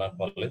Hukuakhana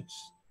College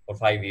for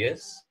 5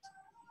 years.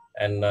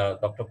 And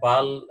Dr.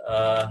 Pal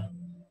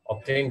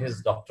obtained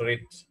his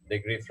doctorate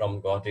degree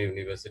from Guwahati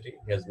University.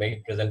 He has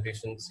made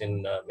presentations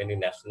in many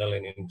national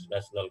and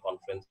international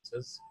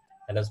conferences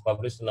and has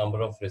published a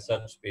number of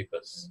research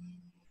papers.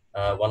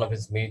 One of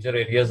his major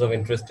areas of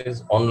interest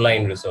is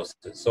online resources.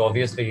 So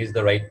obviously he's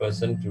the right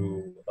person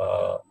to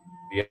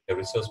be a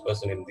resource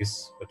person in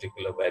this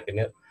particular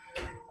webinar.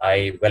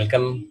 I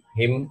welcome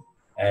him,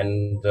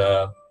 and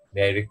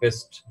may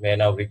I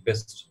now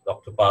request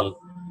Dr. Pal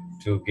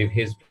to give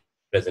his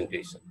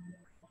presentation.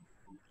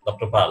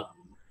 Dr. Pal.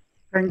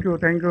 Thank you,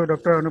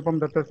 Dr. Anupam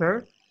Datta,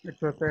 sir. It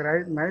was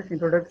a nice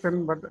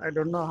introduction, but I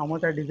don't know how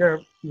much I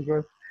deserve,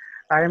 because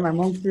I am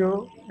amongst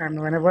you, and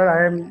whenever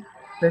I am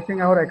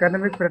facing our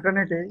academic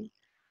fraternity.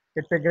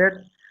 It's a great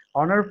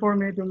honor for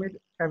me to meet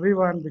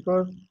everyone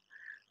because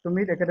to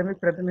meet academic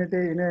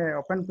fraternity in an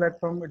open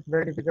platform, it's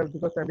very difficult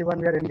because everyone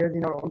we are engaged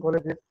in our own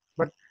colleges.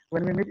 But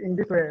when we meet in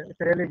this way,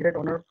 it's a really great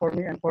honor for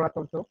me and for us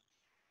also.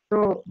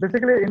 So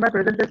basically, in my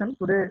presentation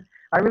today,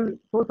 I will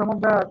show some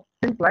of the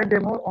things live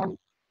demo on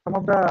some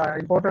of the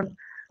important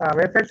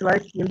websites.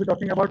 Like we'll be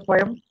talking about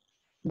SWAYAM,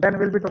 then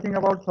we'll be talking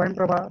about SWAYAM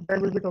Prabha, then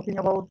we'll be talking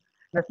about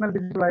National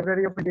Digital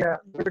Library of India,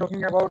 we'll be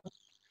talking about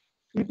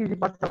EPG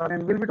Pakistan,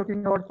 and we'll be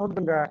talking about South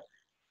Ganga,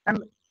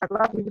 and at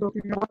last we'll be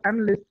talking about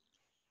analysts.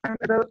 And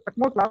at the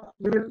utmost last,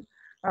 we will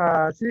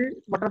see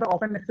what are the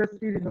open access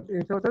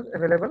resources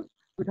available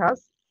with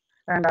us.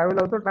 And I will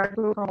also try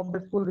to some of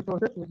the school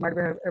resources which might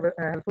be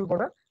helpful for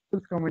the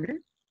schools community.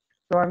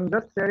 So I'm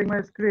just sharing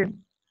my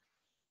screen.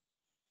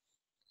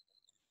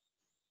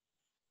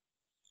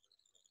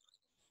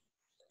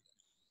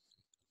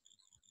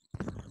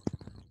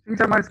 Singh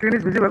sir, my screen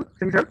is visible.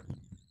 Singh sir,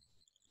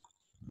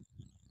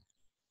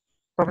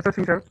 Professor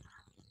Singh sir,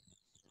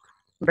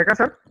 Deka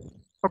sir,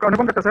 okay,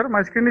 Anupam Datta sir,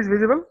 my screen is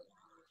visible.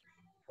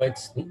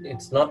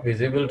 It's not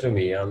visible to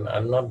me. I'm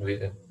not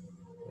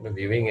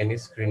viewing any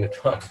screen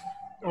at all.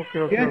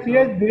 Okay.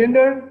 Yes,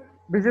 Virender.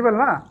 Visible,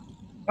 na?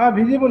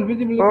 Visible.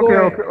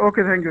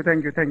 Okay.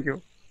 Thank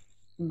you.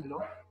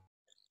 Hello.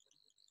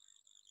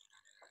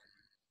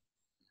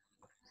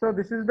 So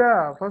this is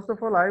the, first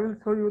of all, I will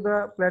show you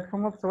the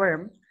platform of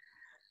SWAYAM.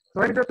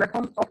 SWAYAM is a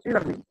platform of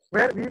e-learning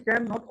where we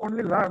can not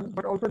only learn,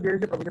 but also there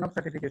is a provision of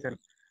certification.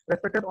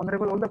 Respected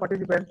honorable all the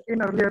participants,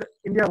 in earlier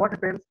India, what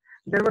happens,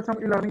 there were some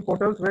e-learning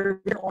portals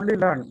where we can only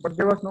learn, but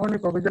there was no any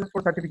provision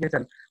for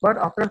certification. But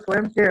after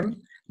SWAYAM came,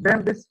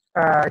 then this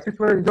issues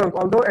were resolved.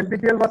 Although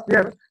NPTEL was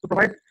there to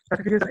provide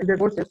certification in their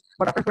courses,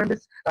 but after SWAYAM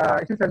this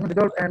issues has been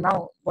resolved, and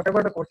now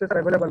whatever the courses are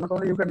available, not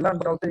only you can learn,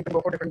 but also you can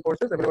go for different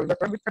courses available in the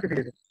SWAYAM with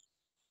certification.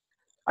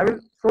 I will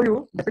show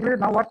you basically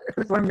now what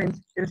actually SWAYAM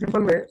means in a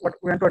simple way, what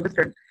we want to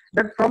understand.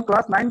 That from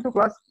class 9 to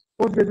class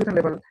post-graduation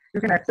level, you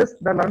can access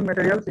the learning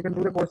materials, you can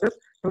do the courses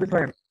through the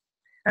SWAYAM.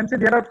 And see,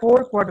 there are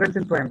 4 quadrants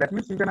in SWAYAM. That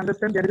means you can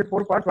understand there is a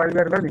 4 parts while we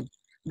are learning.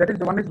 That is,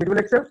 the one is video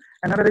lecture,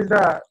 another is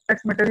the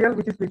text material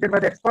which is prepared by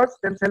the experts,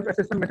 then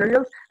self-assessment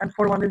materials, and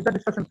 4 is the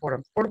discussion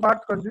forums. 4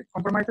 parts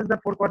compromises the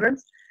 4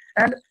 quadrants,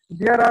 and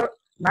there are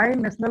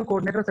 9 national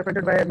coordinators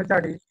appointed by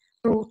MHRD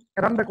to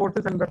run the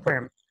courses in the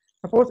SWAYAM.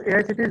 Suppose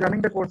AICT is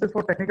running the courses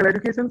for technical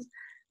educations,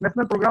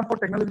 National Program for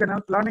Technology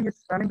and Learning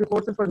is running the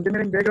courses for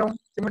engineering background.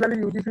 Similarly,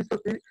 UGC is for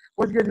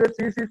postgraduate,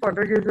 CEC is for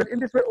undergraduate. In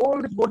this way,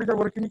 all these bodies are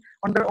working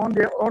on their own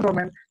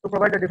domain to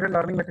provide the different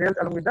learning materials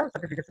along with the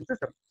certification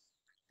system.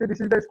 So this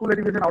is the school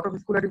education, out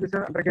of school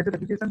education, undergraduate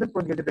education, and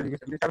postgraduate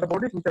education. These are the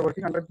bodies which are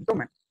working under this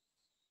domain.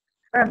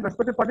 And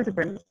respected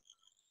participants,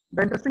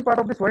 the interesting part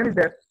of this one is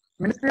that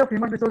Ministry of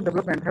Human Resource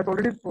Development has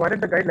already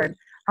provided the guideline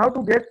how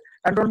to get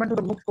enrollment to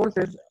the MOOCs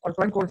courses or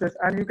SWAYAM courses,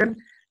 and you can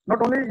not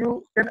only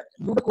you can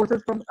do the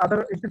courses from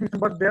other institutions,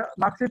 but the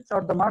mark sheets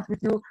or the marks which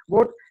you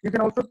got, you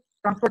can also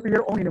transfer to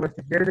your own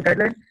university. There is a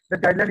guideline.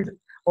 That guideline is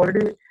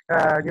already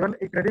given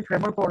a credit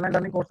framework for online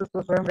learning courses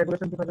to SWAYAM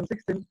Regulation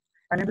 2016.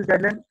 And in this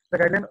guideline, the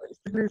guideline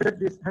strictly said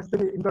this has to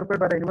be incorporated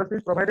by the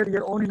universities, provided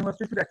your own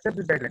university should accept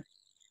this guideline.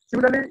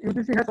 Similarly,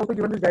 UGC has also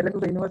given this guideline to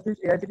the universities,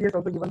 AICT has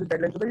also given this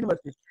guideline to the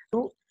universities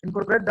to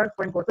incorporate that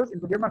SWAYAM courses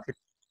into their mark sheet.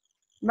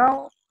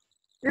 Now,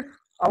 if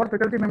our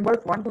faculty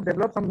members want to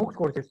develop some MOOCs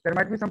courses, there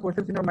might be some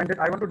questions in your mind that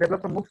I want to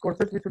develop some MOOCs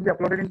courses which will be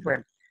uploaded in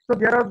SWAYAM. So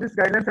there are these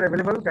guidelines are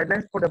available,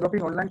 guidelines for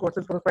developing online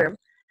courses for SWAYAM.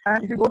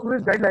 And if you go through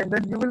this guideline,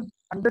 then you will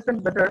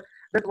understand better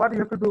that what you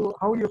have to do,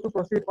 how you have to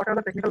proceed, what are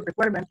the technical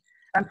requirements.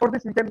 And for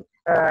this, you can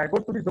go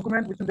to this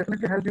document, which will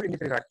definitely help you in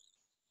this regard.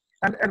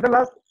 And at the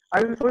last,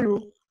 I will show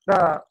you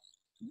the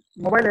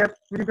mobile app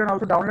which you can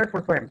also download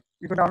for SWAYAM.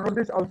 You can download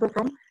this also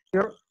from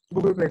your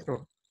Google Play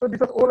Store. So this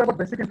is all about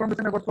basic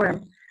information about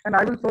SWAYAM, and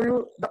I will show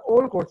you the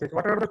all courses.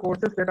 What are the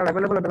courses that are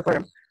available under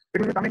SWAYAM? It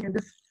will be coming in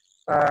this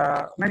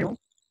menu.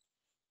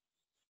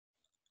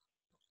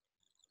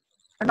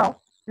 And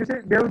now you see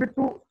there will be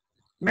 2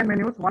 main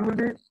menus. One will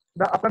be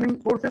the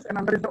upcoming courses, and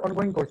another is the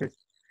ongoing courses.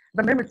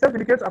 The name itself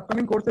indicates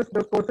upcoming courses,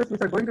 the courses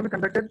which are going to be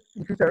conducted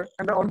in future,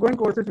 and the ongoing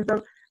courses which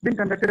are being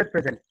conducted at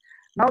present.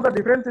 Now the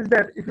difference is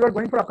that if you are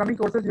going for upcoming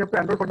courses, you have to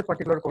enroll for the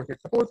particular courses.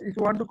 Suppose if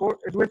you want to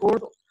do a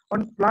course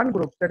on plant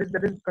groups, that is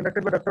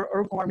conducted by Dr.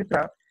 Arun Kumar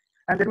Mitra,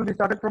 and it will be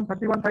started from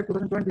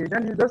 31/5/2020.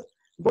 Then you just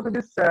go to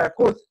this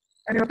course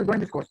and you have to join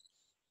this course.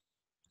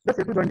 Just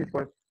have to join this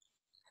course.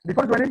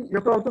 Before joining, you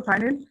have to also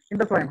sign in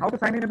the SWAYAM. How to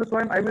sign in the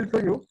SWAYAM, I will show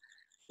you.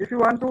 If you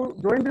want to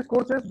join these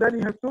courses, then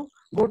you have to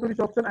go to this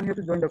option and you have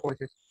to join the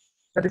courses.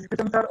 The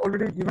descriptions are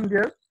already given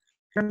there.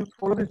 You can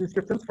follow these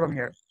descriptions from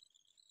here.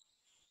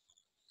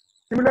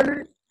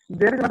 Similarly,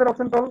 there is another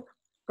option called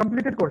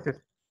completed courses.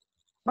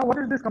 Now, what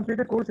is this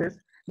completed courses?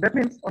 That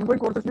means ongoing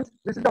courses means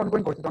this is the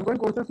ongoing courses. Ongoing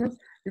courses means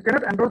you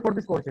cannot enroll for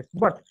these courses,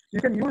 but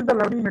you can use the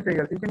learning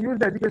materials, you can use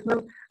the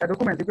educational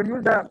documents, you can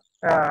use the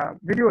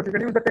videos, you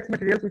can use the text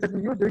materials which has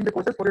been used during the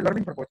courses for your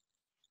learning purpose.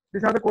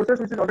 These are the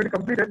courses which is already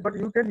completed, but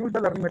you can use the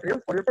learning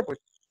materials for your purpose.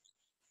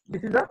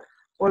 This is the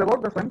all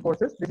about the SWAYAM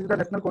courses. This is the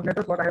national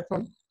coordinators what I have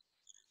shown.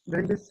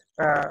 During this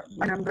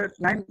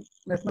 909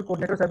 national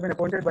coordinators have been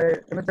appointed by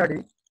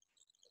MHRD.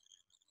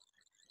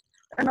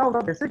 And now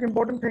the basic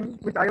important thing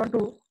which I want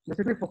to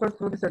basically focus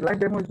through this live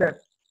demo is that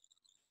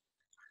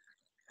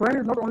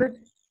SWAYAM is not only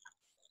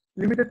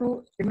limited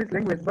to English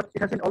language, but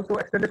it has been also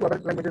extended to other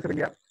languages of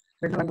India.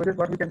 Regional languages,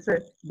 what we can say,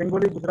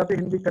 Bengali, Gujarati,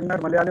 Hindi,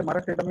 Kannada, Malayalam,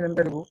 Marathi, Tamil, and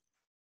Telugu.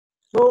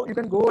 So you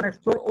can go and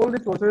explore all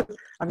these courses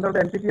under the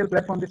NPTEL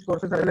platform. These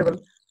courses are available,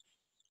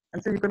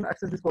 and so you can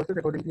access these courses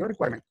according to your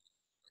requirement.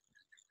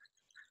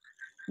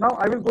 Now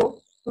I will go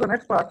to the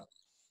next part.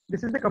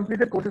 This is the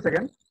completed courses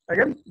again.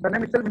 Again, the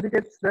name itself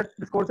indicates that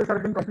these courses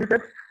have been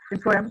completed in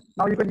SWAYAM.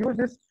 Now you can use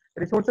these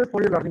resources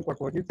for your learning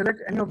purpose. You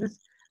select any of this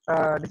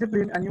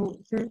discipline and you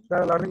see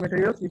the learning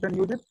materials. You can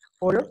use it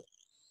for your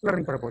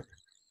learning purpose.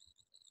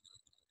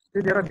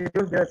 See, there are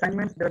videos, there are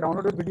assignments, there are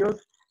downloaded videos.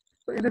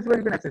 So in this way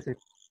you can access it.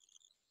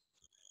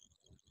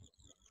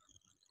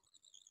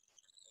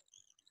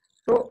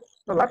 So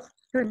the last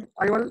thing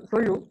I will show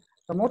you,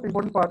 the most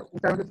important part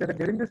which I want to say that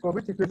during this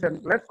COVID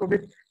situation, let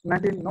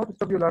COVID-19 not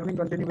stop your learning,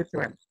 continue with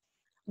SWAYAM.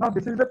 Now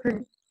this is the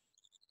thing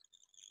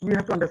we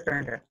have to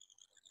understand here.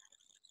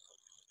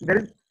 There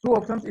is two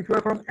options. If you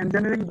are from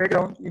engineering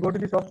background, you go to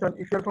this option.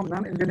 If you are from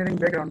non-engineering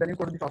background, then you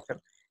go to this option.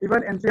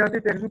 Even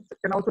NCERT textbooks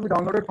can also be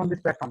downloaded from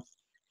these platforms.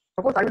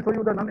 Suppose I will show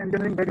you the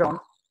non-engineering background,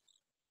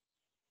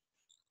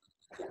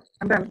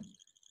 and then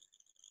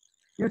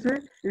you see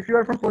if you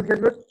are from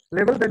postgraduate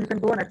level, then you can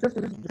go and access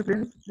to these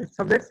disciplines, these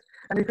subjects,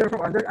 and if you are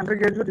from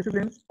undergraduate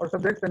disciplines or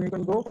subjects, then you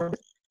can go for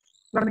this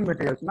learning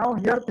materials. Now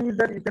here thing is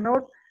that you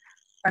cannot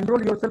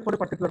enroll yourself for a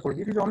particular course.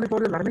 It is only for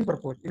your learning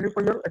purpose. Even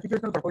for your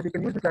educational purpose, you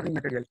can use this learning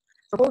material.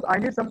 Suppose I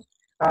need some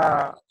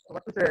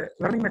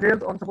learning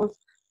materials on suppose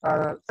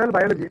cell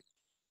biology,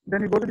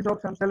 then you go to this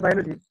option cell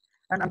biology,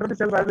 and under the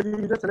cell biology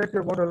you just select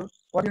your model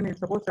what you need.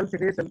 Suppose cell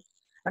segregation,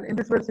 and in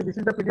this way, see, this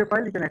is the PDF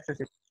file, you can access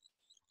it.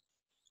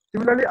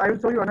 Similarly, I will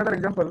show you another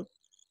example.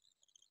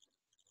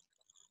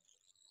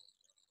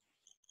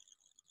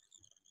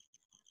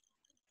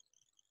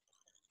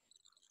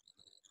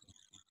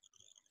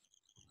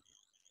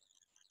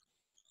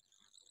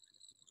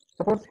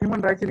 Suppose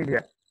human rights in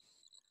India,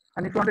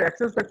 and if you want to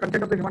access the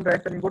content of the human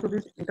rights, then you go to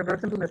this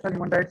Introduction to National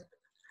Human Rights,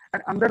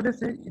 and under this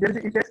there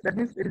is e-text. That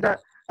means it is a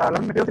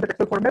learning materials in a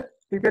textual format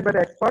prepared by the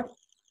expert,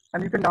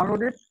 and you can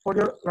download it for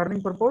your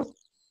learning purpose.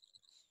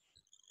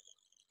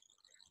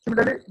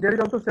 Similarly, there is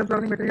also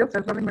self-learning materials.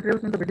 Self-learning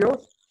materials means the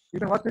videos. You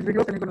can watch these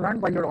videos and you can learn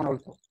by your own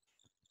also.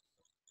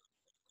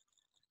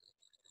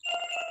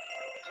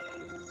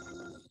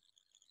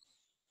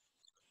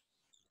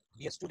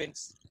 Dear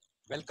students,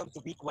 welcome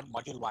to week 1,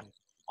 module 1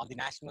 on the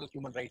National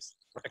Human Rights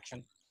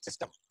Protection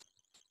System.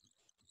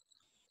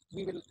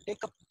 We will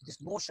take up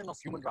this notion of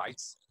human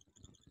rights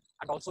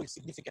and also its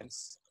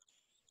significance.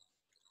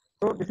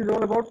 So this is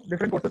all about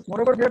different courses.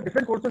 Moreover, we have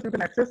different courses you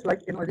can access,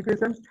 like in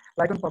education,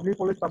 like on public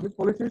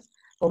policies,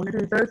 community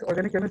research,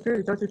 organic chemistry,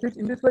 research ethics.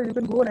 In this way, you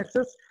can go and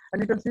access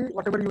and you can see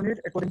whatever you need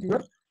according to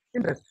your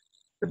interest.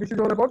 So this is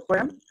all about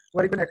SWAYAM,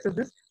 where you can access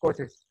these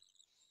courses.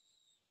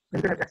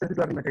 You can access these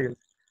learning materials.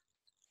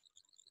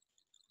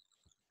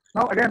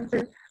 Now again,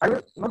 see, I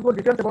will not go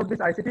details about this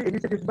ICT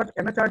initiatives, but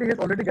MHRD has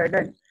already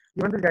given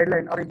this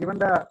guideline, or given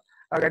the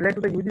guideline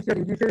to the UGC,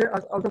 and UGC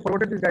has also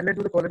forwarded this guideline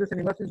to the colleges and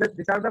universities. That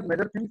these are the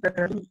major things that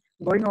have been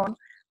going on.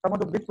 Some of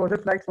the big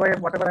projects like SWAYAM,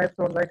 whatever I have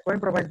shown, like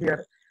SWAYAM provides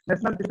here,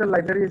 National Digital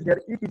Library is there,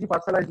 e-PG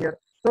Pathshala is there,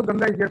 So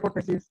Ganga is there for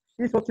thesis,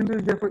 e-Sotsindhu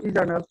is there for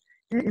e-journals,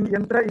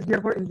 e-Yantra is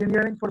there for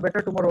engineering for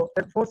better tomorrow,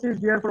 then FOSI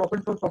is there for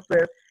open source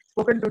software,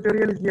 spoken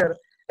tutorial is there,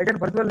 again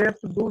virtual labs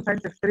to do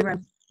science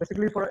experiments,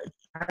 basically for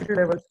entry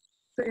levels.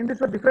 So in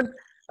this way, different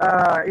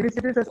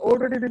initiatives has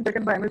already been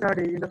taken by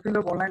MHRD in the field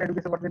of online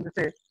education, what we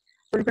say.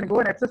 So you can go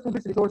and access to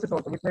these resources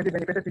also, which may be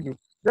benefited to you.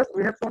 Just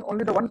we have shown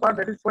only the one part,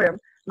 that is SWAYAM.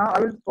 Now I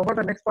will cover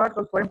the next part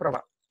called SWAYAM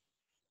Prabha.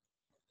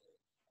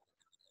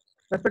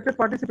 Respected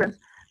participants,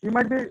 you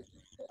might be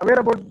aware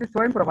about this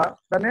SWAYAM Prabha.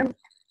 The name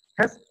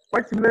has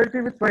quite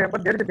similarity with SWAYAM,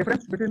 but there is a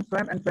difference between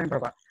SWAYAM and SWAYAM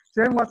Prabha.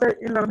 SWAYAM was an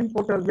e-learning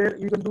portal where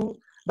you can do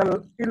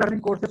the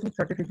e-learning courses with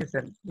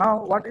certification.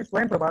 Now, what is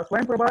SWAYAM Prabha?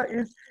 SWAYAM Prabha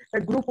is a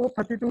group of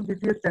 32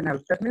 DTH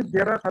channels. That means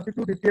there are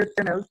 32 DTH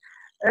channels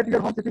at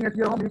your home, sitting at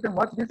your home. You can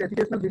watch these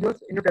educational videos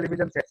in your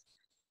television sets.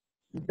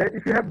 That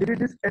if you have DVD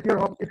disc at your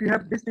home, if you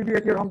have this TV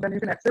at your home, then you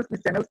can access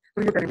these channels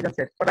through your television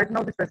set. But right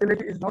now, this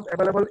facility is not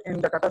available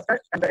in the Tata Sky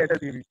and the Airtel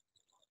TV.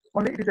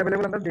 Only it is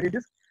available under DVD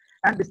disc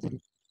and this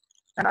TV.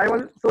 And I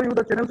will show you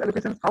the channels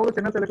allocations, how the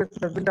channels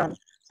allocation has been done.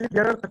 See,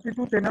 there are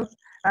 32 channels,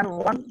 and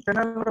one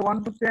channel number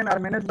 1 to 10 are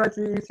managed by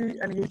CEC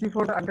and UC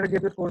for the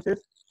undergraduate courses.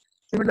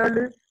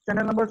 Similarly,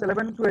 channel numbers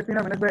 11 to 18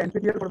 are managed by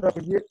NPTEL for the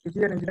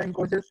PG and engineering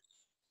courses.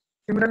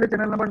 Similarly,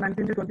 channel number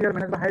 19 to 20 are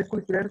managed by high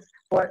school students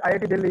for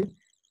IIT Delhi.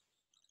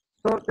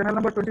 So channel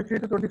number 23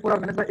 to 24 are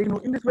managed by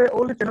IGNOU. In this way,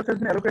 all the channels has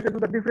been allocated to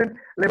the different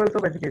levels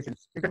of education.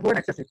 You can go and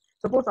access it.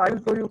 Suppose I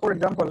will show you, for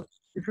example,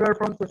 if you are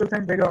from social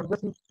science background,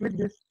 just click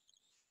this,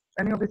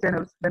 any of the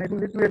channels, then it will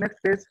lead to a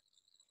next page.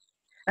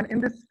 And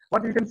in this,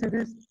 what you can see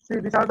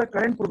these are the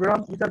current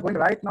programs which are going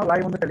right now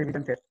live on the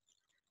television set.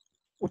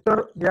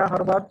 Uttar, Vya,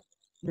 Harbad,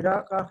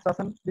 Vira Ka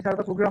Sasan, these are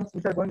the programs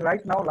which are going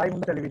right now live on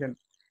the television.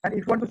 And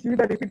if you want to see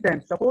the repeat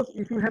time, suppose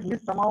if you have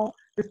missed somehow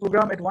this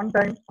program at one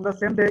time on the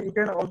same day, you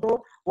can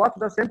also watch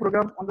the same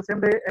program on the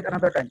same day at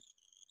another time.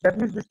 That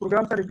means these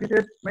programs are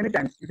repeated many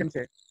times, you can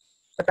say.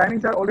 The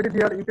timings are already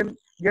there. You can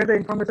get the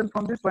information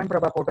from this Swayam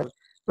Prabha portal.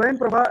 Swayam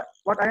Prabha,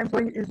 what I am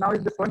showing is now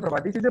is the Swayam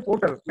Prabha. This is a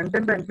portal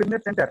maintained by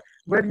Implement Center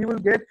where you will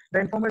get the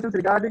information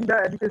regarding the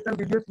educational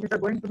videos which are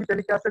going to be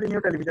telecasted in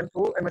your television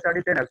through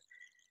MSRD channels.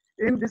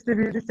 In this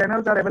TV, these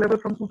channels are available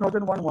from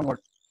 2001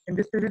 onwards. In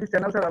this TV, these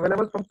channels are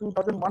available from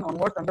 2001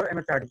 onwards under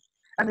MSRD.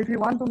 And if you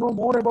want to know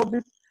more about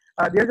this,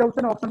 there is also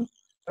an option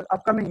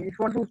upcoming. If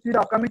you want to see the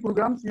upcoming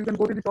programs, you can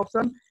go to this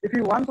option. If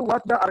you want to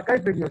watch the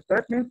archive videos,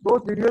 that means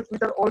those videos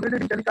which are already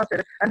been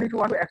telecasted, and if you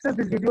want to access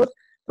these videos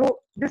through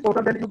this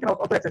portal, then you can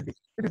also access this.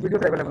 These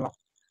videos are available now.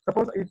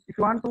 Suppose if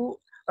you want to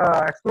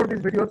explore these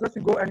videos,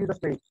 just go and you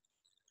just play.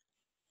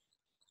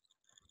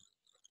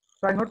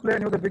 So I not play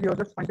any of the videos,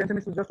 just my intention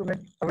is just to make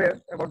aware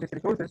about these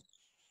resources.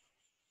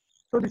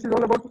 So this is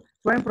all about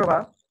Swayam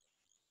Prabha.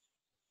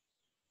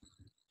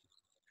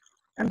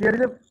 And there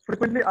is a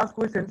frequently asked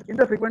questions. In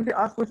the frequently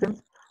asked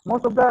questions,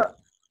 most of the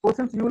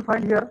questions you will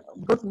find here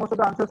because most of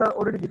the answers are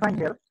already defined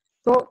here.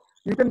 So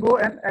you can go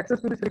and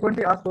access to these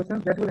frequently asked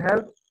questions that will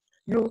help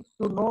you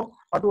to know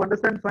or to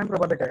understand Swayam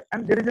Prabha better.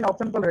 And there is an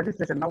option called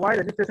registration. Now, why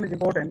registration is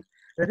important?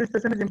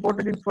 Registration is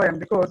important in Swayam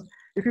because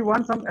if you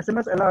want some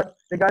SMS alert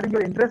regarding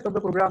your interest of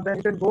the program, then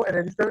you can go and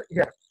register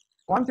here.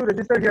 Once you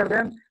register here,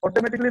 then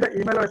automatically the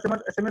email or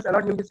SMS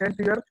alert will be sent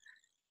to your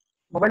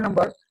mobile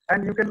number,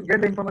 and you can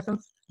get the information,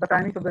 the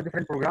timings of the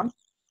different programs.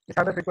 These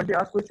are the frequently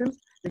asked questions.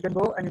 You can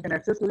go and you can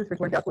access to these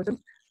frequently asked questions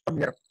from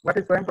here. What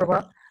is Swayam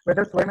Prabha?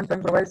 Whether Swayam and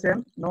Swayam Prabha is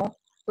same? No.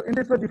 So in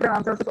this way, different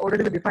answers is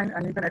already defined,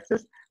 and you can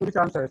access to these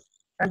answers.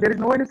 And there is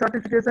no any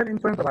certification in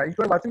Swayam Prabha. If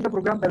you are watching the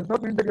program, that does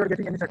not mean that you are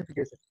getting any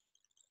certification.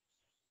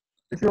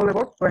 This is all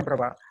about Swayam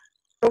Prabha.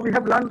 So we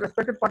have learned,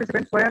 respected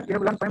participants, Swayam, we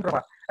have learned Swayam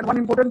Prabha. And one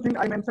important thing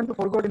I mentioned to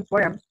forgot in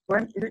Swayam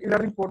is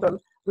e-learning portal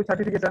with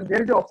certification.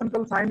 There is an option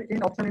called sign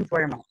in option in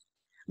Swayam now.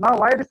 Now,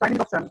 why this sign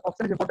in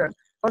option is important?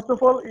 First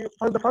of all,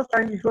 for the first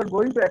time, if you are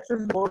going to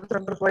access the course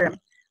under Swayam,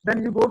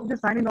 then you go to the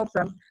sign in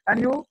option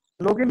and you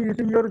log in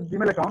using your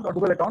Gmail account or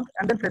Google account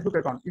and then Facebook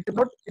account. It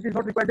is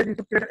not required that you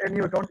should create a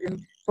new account in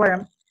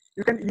Swayam.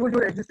 You can use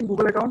your existing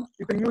Google account,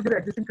 you can use your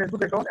existing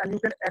Facebook account, and you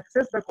can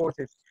access the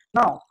courses.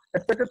 Now,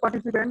 respected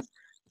participants,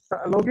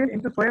 login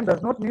into Swayam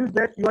does not mean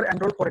that you are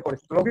enrolled for a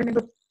course. Login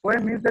into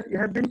Swayam means that you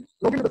have been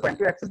logged into the Swayam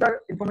to access the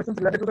information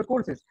related to the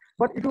courses.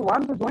 But if you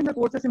want to join the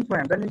courses in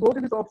Swayam, then you go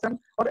to this option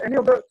or any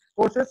of the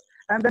courses,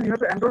 and then you have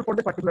to enroll for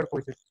the particular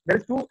courses. There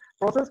is two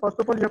processes. First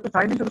of all, you have to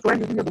sign into the Swayam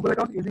using your Google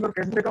account, using your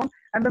Facebook account,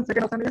 and then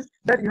second option is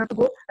that you have to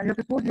go and you have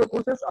to choose your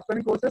courses,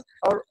 upcoming courses,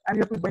 and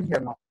you have to join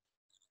here now.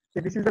 So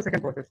this is the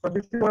second process. So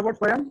this is all about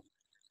Swayam.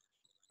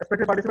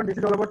 Respected participant, this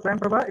is all about Swayam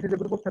Prabha. It is a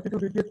group of 32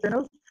 DTH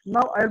channels.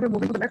 Now I will be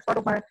moving to the next part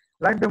of my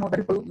live demo, that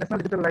is called National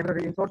Digital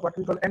Library, in short what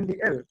we call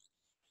NDL.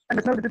 And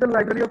National Digital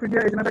Library of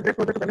India is another great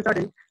project of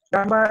MSRD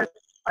done by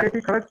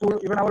IIT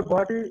Kharagpur. Even our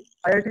Guwahati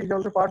IIT is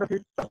also part of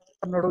it,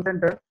 nodal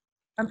center.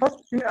 And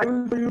first thing I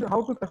will show you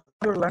how to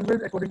customize your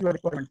language according to your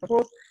requirement.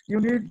 Suppose you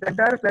need the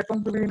entire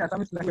platform to be in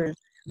Assamese language,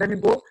 then you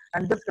go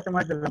and just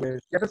customize the language.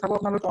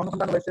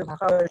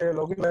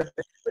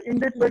 So in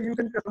that way you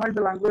can customize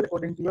the language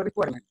according to your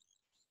requirement.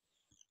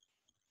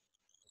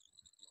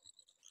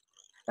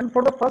 And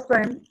for the first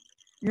time,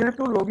 you have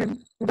to log in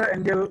to the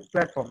NDL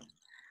platform,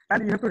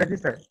 and you have to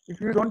register. If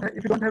you don't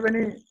have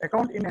any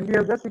account in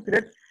NDL, just to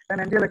create an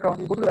NDL account,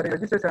 you go to the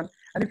registration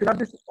and you fill up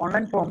this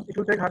online form. It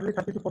will take hardly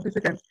 30 to 40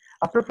 seconds.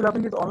 After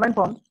filling this online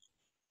form,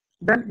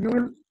 then you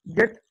will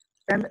get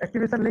an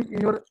activation link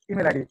in your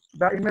email ID,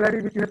 the email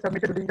ID which you have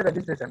submitted during the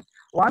registration.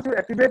 Once you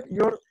activate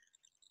your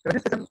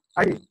registration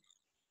ID,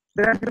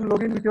 then you can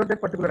log in with your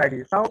that particular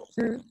ID. Now,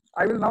 see,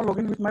 I will now log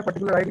in with my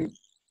particular ID,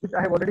 which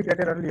I have already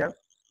created earlier.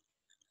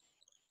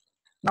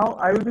 Now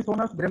I will be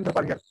shown as Birendra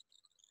Pal here.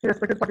 See,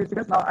 respected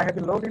participants, now I have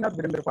been logged in as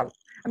Birendra Pal.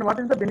 And what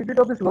is the benefit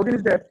of this login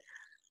is that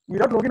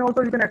without login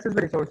also you can access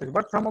the resources,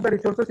 but some of the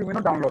resources you may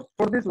not download.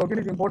 For this, login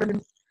is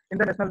important in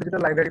the National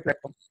Digital Library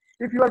platform.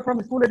 If you are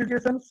from school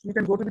education, you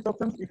can go to these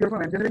options. If you are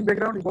from engineering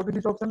background, you go to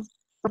these options.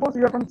 Suppose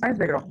you are from science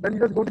background, then you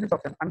just go to this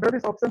option. Under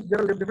these options,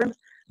 there are different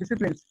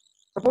disciplines.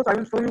 Suppose I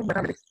will show you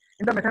mathematics.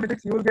 In the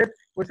mathematics, you will get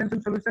questions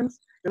and solutions.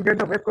 You will get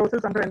the web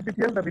courses under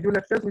NPTEL, the video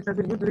lectures which has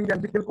been used during the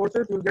NPTEL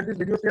courses. You will get these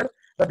videos here,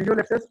 the video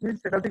lectures,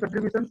 with faculty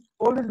contributions.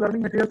 All these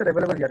learning materials are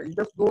available here. You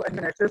just go and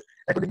can access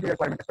according to your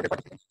requirements for the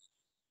participants.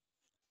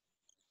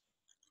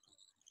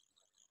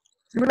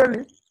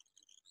 Similarly,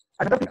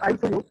 another thing I will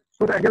show you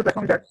through the NDL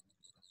platform is that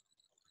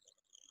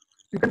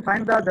you can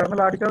find the journal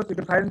articles, you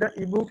can find the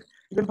ebooks,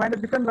 you can find the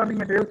different learning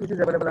materials which is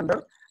available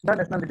under the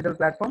National Digital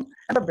Platform.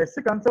 And the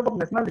basic concept of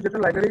National Digital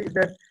Library is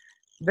that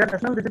the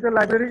National Digital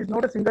Library is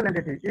not a single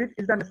entity. It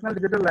is the National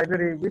Digital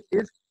Library which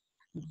is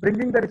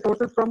bringing the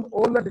resources from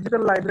all the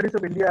digital libraries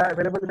of India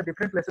available in the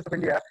different places of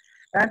India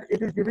and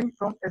it is giving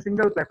from a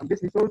single platform.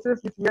 These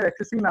resources which we are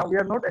accessing now, we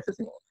are not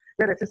accessing,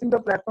 we are accessing the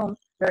platform,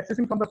 we are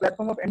accessing from the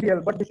platform of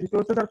NDL, but these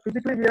resources are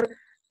physically we are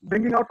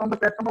bringing out from the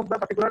platform of the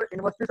particular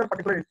universities or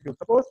particular institute.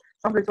 Suppose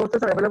some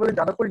resources are available in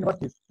Jadavpur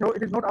universities, so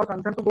it is not our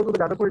concern to go to the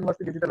Jadavpur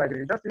University Digital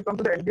Library. Just you come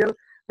to the NDL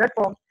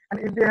platform, and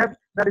if they have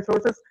the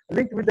resources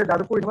linked with the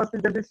Jadavpur University,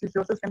 then these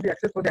resources can be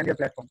accessed for the NDL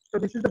platform. So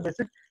this is the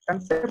basic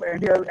concept of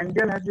NDL.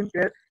 NDL has been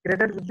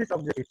created with these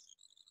objectives.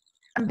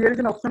 And there is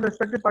an option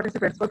respected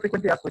participants for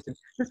frequently asked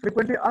questions. These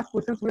frequently asked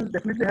questions will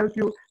definitely help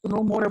you to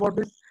know more about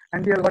this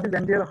NDL, what is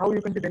NDL, how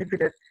you can be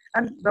benefited.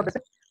 And the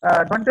basic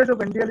advantage of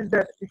NDL is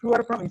that if you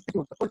are from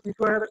institute, suppose if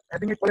you are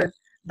having a college,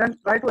 then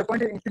try to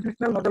appoint an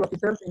institutional nodal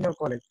officers in your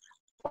college.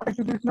 What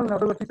institutional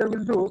nodal officer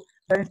will do,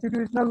 the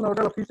institutional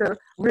nodal officer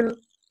will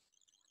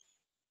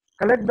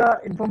collect the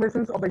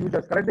information of the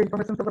users, collect the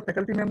information of the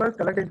faculty members,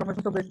 collect the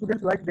information of the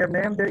students like their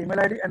name, their email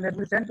ID, and that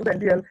will send to the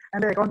NDL,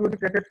 and the account will be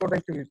created for the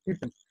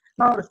institutions.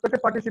 Now, respected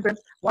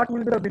participants, what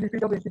will be the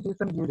benefit of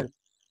institution users?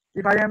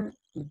 If I am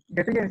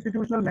getting an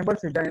institutional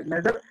membership, the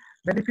major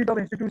benefit of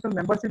institutional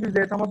membership is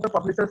that some of the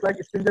publishers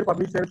like stranger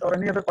publishers or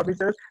any other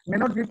publishers may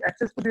not give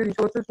access to the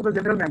resources to the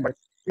general members,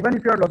 even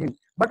if you are logging.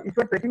 But if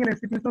you are taking an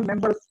institutional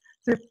membership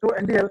to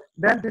NDL,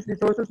 then these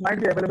resources might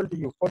be available to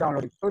you for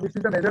downloading. So this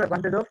is the major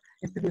advantage of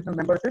institutional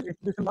membership.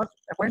 Institution must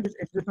appoint this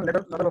institutional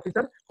nodal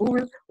officer who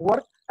will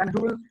work and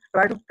who will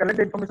try to collect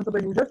the information of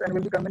the users and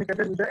will be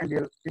communicated with the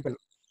NDL people.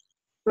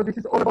 So this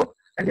is all about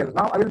NDL.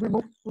 Now I will be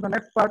moved to the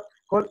next part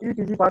called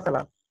EPG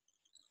Pathshala.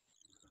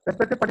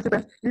 Respected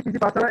participants, EPG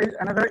Pathshala is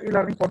another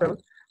e-learning portal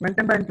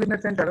maintained by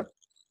Implement Center,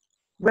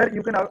 where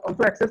you can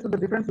also access to the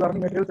different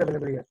learning materials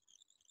available here.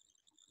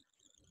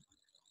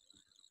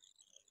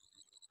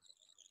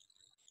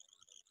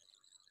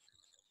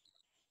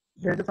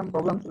 There is some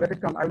problems. Let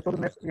it come. I will show the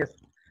next. Yes,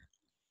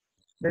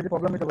 there is a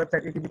problem with the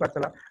website EPG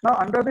Pathshala. Now,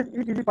 under this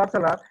EPG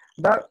Pathshala,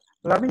 the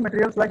learning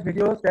materials like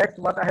videos, text,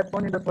 what I have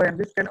shown in the slide,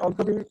 this can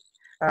also be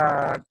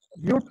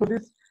viewed through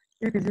this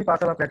EPG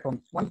Pathshala platform.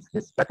 Once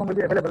this platform will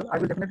be available, I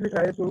will definitely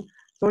try to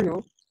show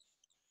you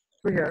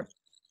through here.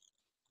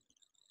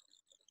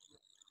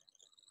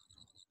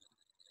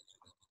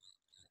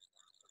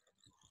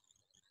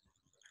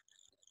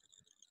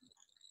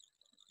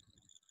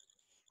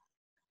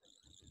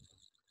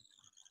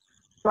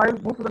 So I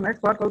will move to the next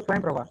part called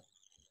Swayam Prabha.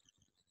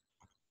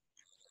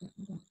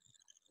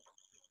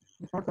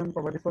 It's not Swayam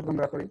Prabha, this was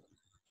Ganga, sorry.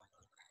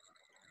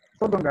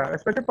 So Ganga,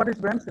 respected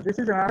participants, this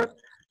is another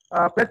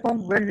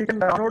platform where we can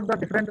download the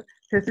different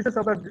theses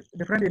of the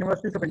different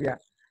universities of India.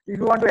 If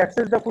you want to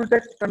access the full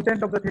text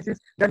content of the thesis,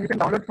 then you can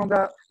download from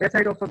the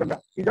website of Ganga.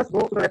 You just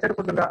go to the website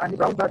of Ganga and you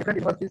browse the different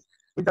universities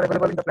which are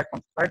available in the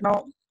platform. Right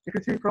now, if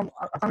you see from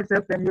Assam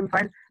itself, then you will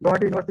find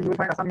Guwahati University, you will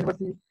find Assam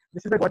University.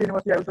 This is the Guwahati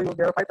University. I will show you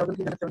there are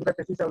 5,375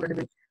 theses already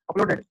been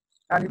uploaded,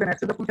 and you can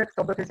access the full text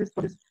of the thesis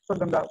for this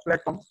Ganga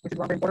platform, which is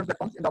one of the important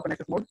platforms in the open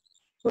access mode.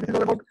 So this is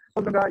all about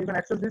Ganga. You can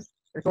access these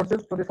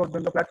resources to the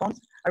Ganga platforms.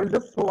 I will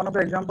just show one of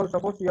the examples.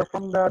 Suppose you are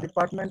from the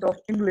Department of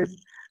English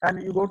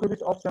and you go to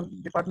this option,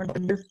 Department of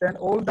English, then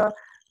all the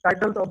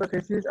titles of the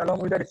thesis along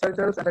with the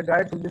researchers and the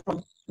guides will be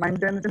from. My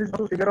intention is not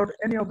to figure out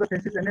any of the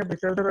thesis, any of the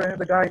researcher or any of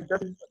the guide.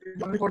 Just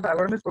only for the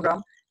awareness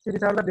program. See,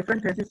 these are the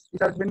different theses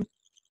which have been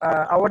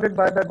awarded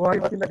by the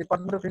Guwahati in the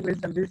Department of English,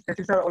 and these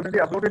theses are already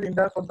uploaded in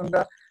the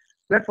Ganga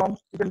platform.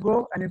 You can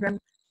go and you can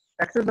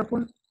access the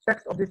full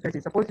text of this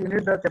thesis. Suppose you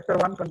need the chapter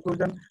 1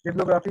 conclusion,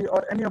 bibliography,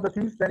 or any of the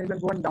things, then you can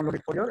go and download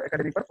it for your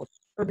academic purpose.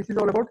 So this is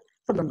all about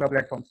Ganga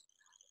platforms.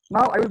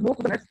 Now I will move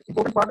to the next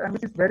important part, and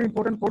which is very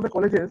important for the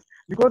colleges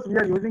because we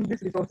are using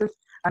these resources,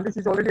 and this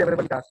is already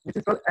available to us, which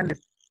is called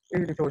Enlist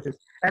resources.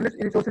 Enlist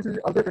resources is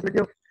also a facility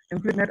of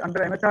Implement under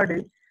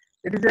MHRD.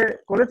 It is a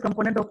college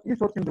component of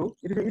eSource Sindhu.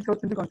 It is a eSource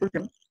Sindhu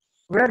consortium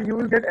where you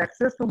will get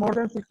access to more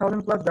than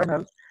 6,000 plus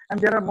journals, and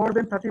there are more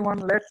than 31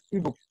 lakhs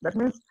ebooks. That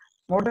means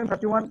more than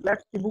 31 lakh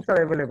ebooks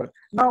are available.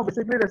 Now,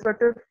 basically,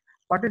 respected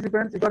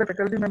participants, if you are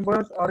faculty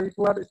members or if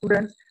you are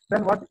students,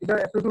 then what they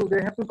have to do,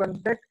 they have to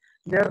contact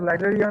their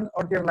librarian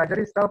or their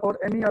library staff or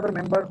any other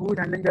member who is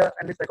handling the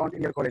Enlist account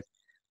in your college.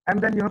 And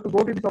then you have to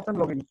go to this option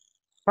login.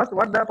 First,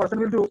 what the person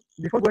will do,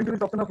 before going to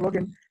this option of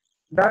login,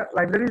 the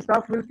library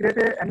staff will create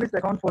an Enlist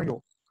account for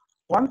you.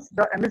 Once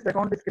the Enlist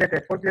account is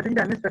created, for creating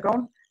the Enlist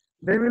account,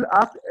 they will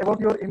ask about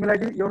your email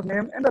ID, your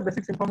name, and the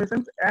basic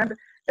information, and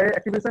a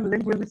activation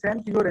link will be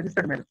sent to your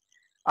registered mail.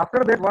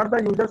 After that, what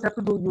the users have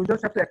to do,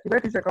 users have to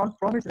activate his account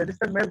from his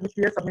registered mail, which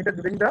he has submitted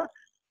during the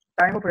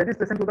time of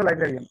registration to the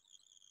librarian.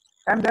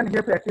 And then he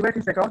has to activate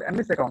his account,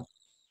 Enlist account.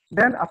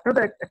 Then after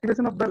the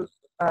activation of the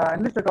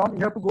Enlist account,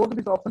 you have to go to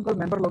this option called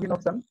member login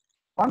option.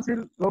 Once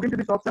you log into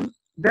this option,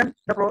 then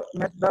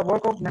the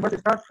work of members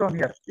starts from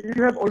here. If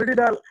you have already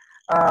the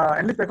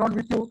Enlist account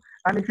with you,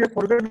 and if you have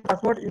forgotten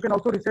password, you can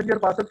also reset your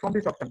password from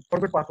this option,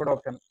 forget password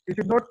option. You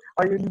should not,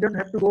 or you don't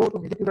have to go to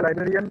visit to the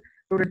librarian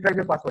to retrieve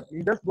your password.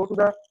 You just go to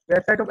the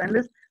website of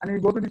Enlist and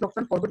you go to this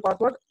option, forget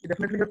password, you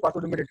definitely your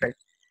password will be retrieved.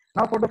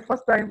 Now for the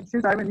first time,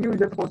 since I am a new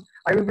user, suppose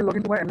I will be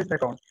logging to my Enlist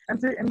account.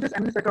 And see, in this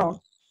Enlist account,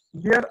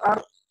 there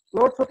are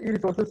lots of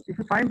e-resources. If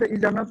you find the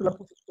e-journals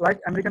like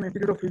American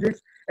Institute of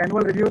Physics,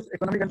 annual reviews,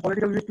 economic and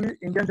political weekly,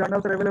 Indian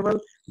journals are available,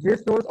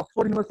 JSTORs,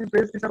 Oxford University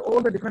Press, these are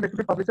all the different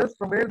reputed publishers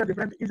from where the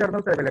different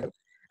e-journals are available.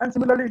 And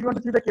similarly, if you want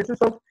to see the cases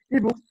of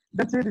e-books,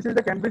 then see this is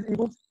the Cambridge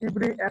e-books,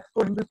 eBree,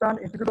 Expo, Hindustan,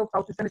 Institute of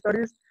South Asian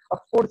Studies,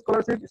 Oxford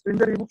Scholarship,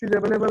 Springer e-books is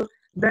available.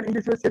 Then in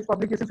this way, six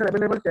publications are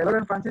available, Taylor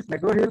and Francis,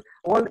 McGraw-Hill,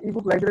 all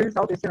e-book libraries,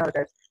 South Asian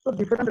archives. So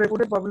different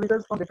reputed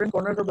publishers from different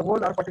corners of the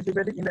world are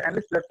participating in the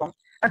Enlist platform.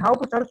 And how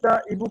to search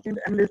the e-book in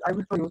Enlist, I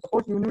will show you.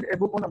 Suppose you need a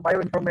book on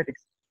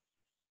bioinformatics.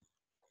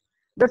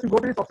 Just you go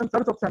to this option,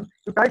 search option,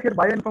 you type here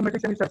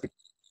bioinformatics and you search it.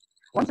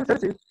 Once you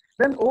search it,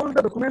 then all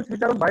the documents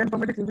which are on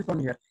bioinformatics will be shown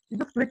here. You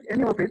just click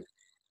any of it,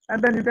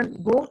 and then you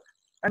can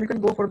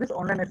go for this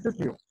online access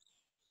view.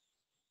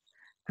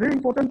 Three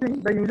important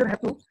things the user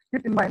have to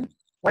keep in mind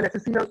while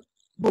accessing a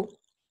book,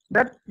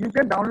 that you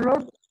can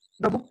download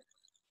the book,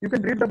 you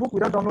can read the book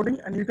without downloading,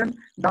 and you can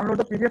download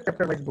the PDF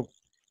chapter-wise book.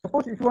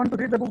 Suppose if you want to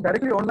read the book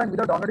directly online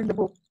without downloading the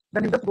book,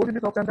 then you just go to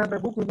this option and the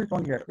book will be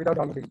shown here without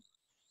downloading.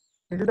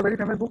 This is the very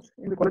famous books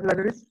in the college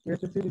libraries. You have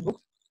to see these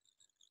books.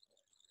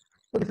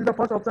 So this is the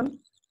first option.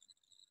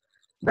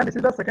 Then this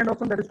is the second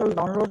option, that is called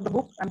download the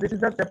book, and this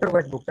is the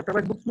chapter-wise book.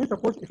 Chapter-wise books means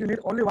suppose if you need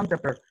only one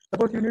chapter,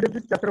 suppose you need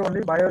this chapter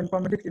only,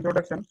 bioinformatics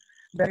introduction,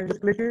 then you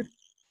just click it,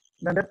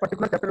 then that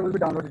particular chapter will be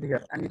downloaded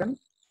here, and you can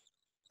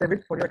save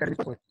it for your academic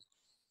purpose.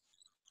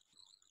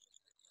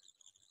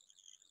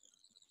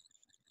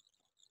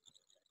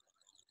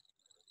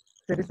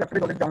 So this chapter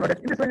is already downloaded.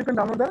 In this way, you can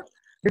download the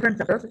different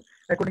chapters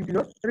according to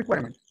your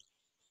requirement.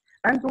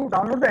 And to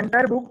download the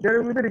entire book,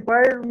 there will be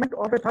requirement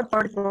of a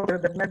third-party software,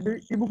 that might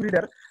be ebook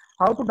reader.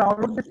 How to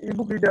download this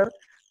ebook reader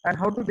and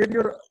how to get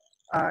your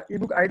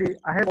ebook ID,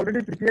 I have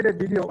already prepared a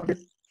video on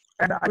this,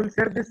 and I will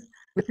share this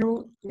with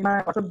you in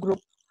my WhatsApp group.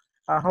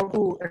 How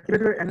to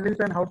activate your Enlist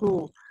and how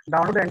to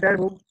download the entire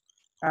book.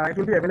 It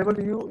will be available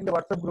to you in the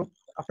WhatsApp group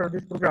after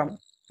this program.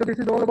 So this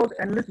is all about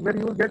Enlist, where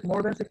you will get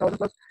more than 6,000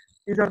 plus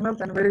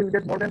e-journals, and where you will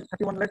get more than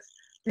 31 lakhs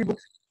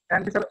ebooks.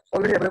 And these are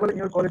already available in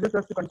your colleges.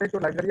 Just to contact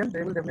your librarian,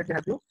 they will definitely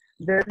help you.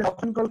 There is an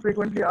option called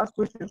frequently asked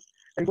questions.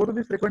 I go to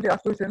this frequently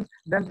asked questions,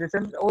 then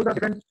present all the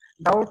different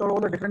doubts or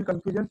all the different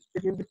confusions.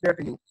 It will be clear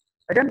to you.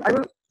 Again, I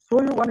will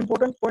show you one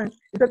important point,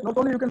 is that not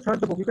only you can search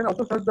the book, you can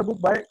also search the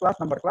book by class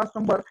number. Class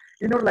number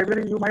in your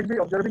library, you might be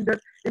observing that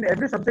in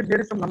every subject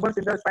there is some numbers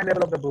in the spine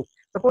level of the book.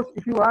 Suppose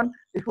if you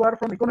are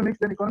from economics,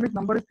 then economics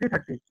number is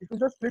 330. If you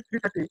just click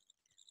 330,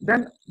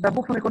 then the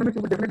book from economics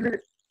will be definitely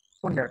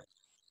shown here.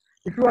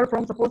 If you are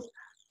from, suppose,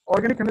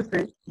 organic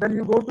chemistry, then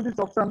you go to this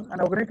option,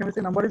 and organic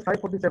chemistry number is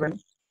 547.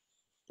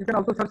 You can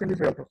also search in this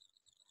way also.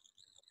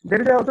 There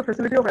is also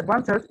facility of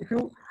advanced search. If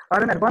you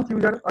are an advanced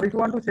user, or if you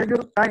want to save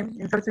your time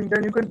in searching,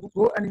 then you can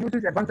go and use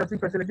this advanced searching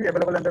facility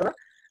available under the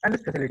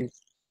Enlist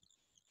facilities.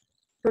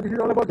 So this is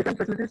all about different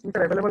facilities which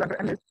are available under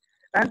Enlist.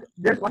 And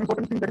there's one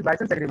important thing, that is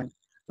license agreement.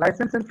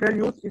 License and fair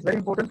use is very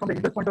important from the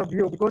user point of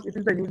view, because it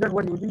is the user who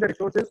are using the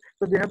resources,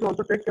 so they have to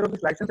also take care of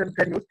this license and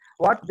fair use.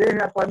 What they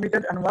are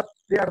permitted and what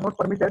they are not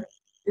permitted,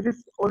 it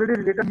is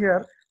already written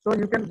here. So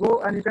you can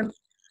go and you can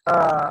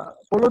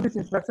follow these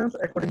instructions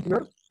according to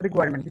your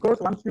requirement, because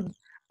once you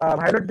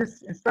violate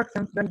these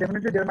instructions, then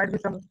definitely there might be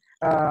some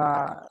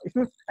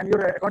issues and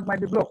your account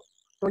might be blocked.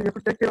 So you have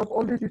to take care of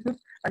all these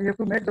issues, and you have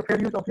to make the fair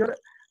use of your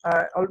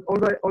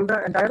all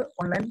the entire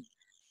online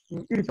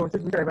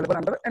e-resources which are available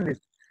under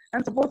Enlist.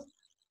 And suppose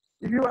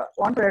if you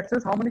want to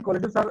access how many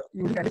colleges are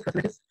using Enlist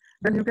facilities,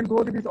 then you can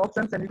go to these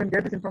options and you can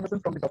get this information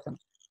from this option.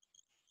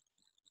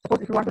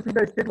 Suppose if you want to see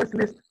the state-wise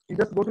list, you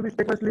just go to the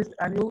state-wise list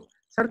and you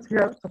search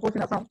here. Suppose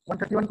in Assam,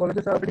 131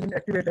 colleges are already been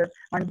activated.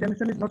 My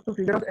intention is not to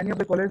figure out any of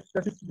the colleges.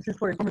 This is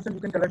for information.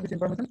 You can collect this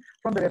information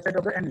from the website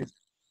of the Enlist.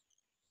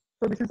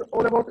 So this is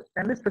all about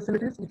Enlist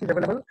facilities which is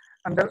available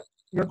under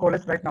your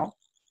college right now.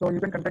 So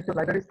you can contact your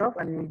library staff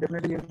and you will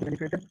definitely be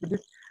benefited with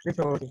this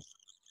resources.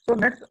 So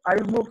next, I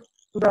will move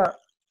to the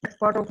next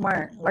part of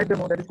my live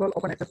demo, that is called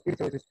open access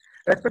e-resources.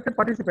 Respected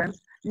participants,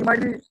 you might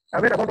be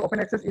aware about open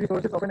access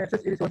e-resources. Open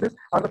access e-resources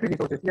are the free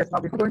resources. Yes, now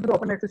before going to the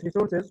open access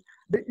resources,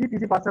 the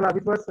EPG Pathshala,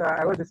 which was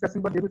I was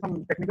discussing, but due to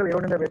some technical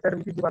error in the website of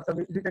EPG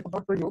Pathshala, which I could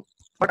not show you,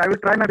 but I will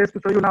try my best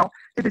to show you now.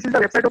 See, this is the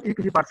website of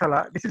EPG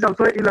Pathshala. This is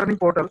also an e-learning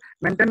portal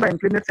maintained by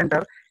Implement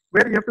Center,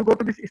 where you have to go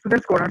to these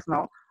students' corners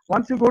now.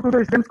 Once you go to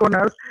the students'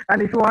 corners,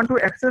 and if you want to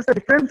access the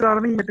different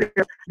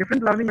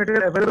learning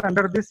material available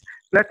under this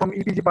platform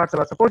EPG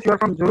Pathshala. Suppose you are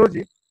from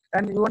zoology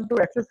and you want to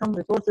access some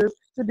resources.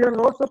 So there are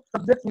lots of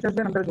subjects which have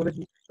been under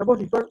zoology. Suppose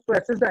you want to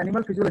access the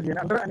animal physiology, and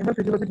under animal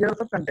physiology there are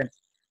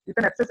sub-contents. You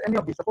can access any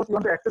of these. Suppose you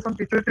want to access on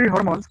pituitary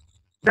hormones,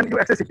 then you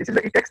access it. This is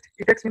the e-text.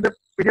 E-text means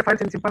the PDF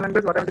files in simple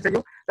language. What I want to tell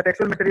you, the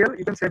textual material,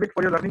 you can save it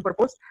for your learning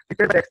purpose,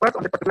 prepared by experts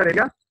on the particular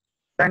area.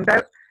 The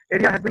entire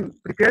area has been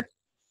prepared.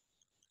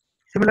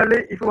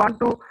 Similarly, if you want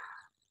to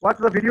watch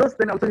the videos,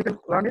 then also you can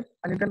learn it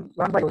and you can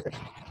learn by yourself.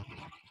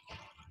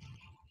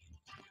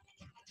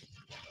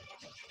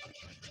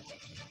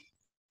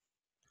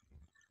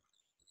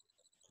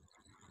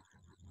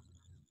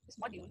 This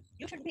module,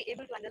 you should be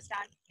able to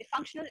understand the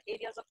functional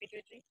areas of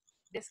pituitary,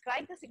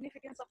 describe the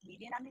significance of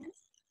median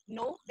eminence,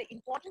 know the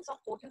importance of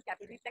portal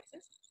capillary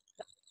plexus.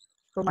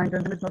 So my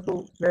intention is not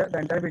to play the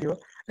entire video.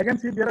 I can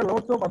see there are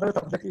lots of other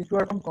subjects. If you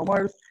are from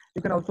commerce,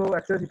 you can also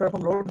access. If you are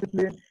from law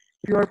discipline,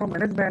 if you are from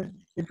management,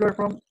 if you are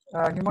from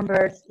human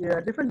rights,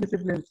 different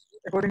disciplines,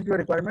 according to your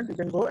requirement, you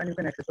can go and you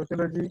can access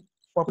sociology,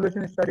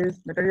 population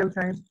studies, material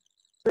science.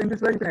 So in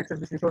this way, you can access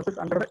these resources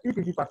under the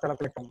EPG Pathshala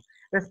platform.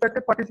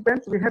 Respected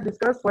participants, we have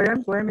discussed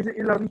SWAYAM. SWAYAM is an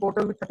e-learning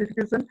portal with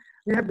certification.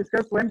 We have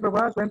discussed SWAYAM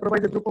Prabha. SWAYAM Prabha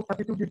is a group of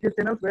 32 DTH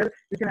channels where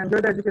you can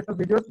enjoy the educational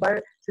videos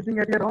by sitting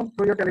at your home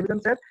through your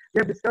television set. We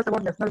have discussed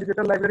about National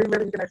Digital Library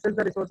where you can access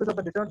the resources of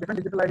the different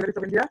digital libraries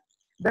of India.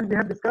 Then we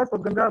have discussed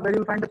Udganga where you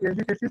will find the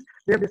PhD thesis.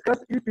 We have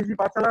discussed EPG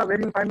Pathshala where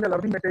you will find the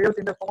learning materials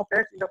in the form of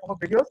text, in the form of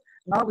videos.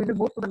 Now we will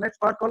move to the next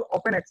part called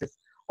Open Access.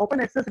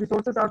 Open Access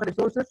resources are the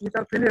resources which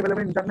are freely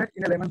available in internet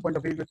in a layman point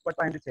of view, what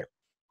I am here.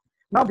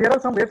 Now there are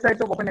some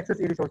websites of open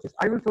access e-resources.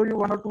 I will show you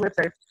one or two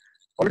websites.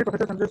 Already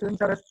Professor Sanjay Singh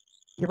sir has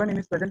given in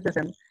his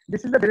presentation.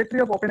 This is the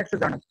directory of open access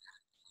journals.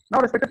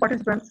 Now respected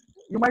participants,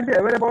 you might be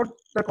aware about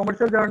the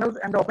commercial journals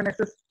and the open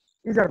access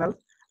e-journals.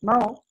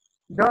 Now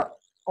the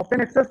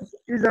open access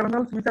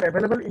e-journals which are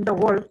available in the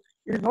world,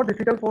 it is not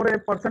difficult for a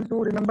person to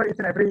remember each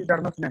and every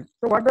journal's name.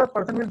 So what the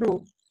person will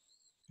do,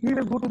 he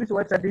will go to this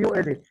website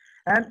DOAJ,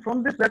 and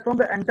from this platform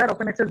the entire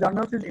open access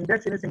journals is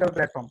indexed in a single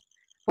platform.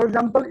 For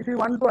example, if you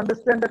want to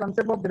understand the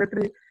concept of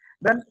directory,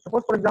 then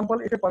suppose, for example,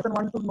 if a person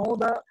wants to know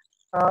the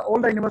all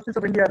the universities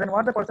of India, then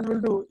what the person will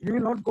do, he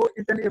will not go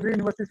each and every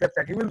university's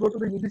website. He will go to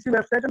the UGC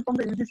website, and from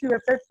the UGC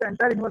website, the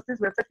entire university's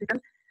website,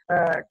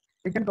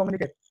 he can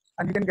communicate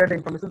and he can get the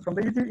information from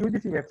the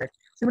UGC website.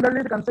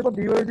 Similarly, the concept of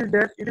DOAJ is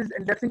that it is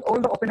indexing all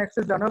the open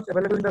access journals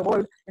available in the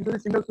world into the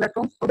single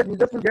platform, so that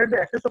users will get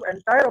the access of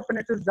entire open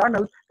access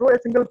journals through a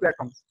single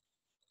platform.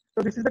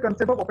 So this is the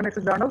concept of open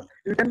access journals.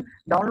 You can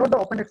download the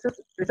open access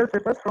research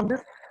papers from these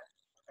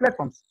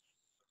platforms.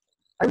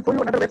 I will show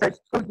you another website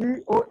called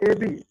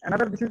GOAB.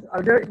 Another, this is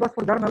earlier it was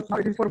for journals, now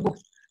it is for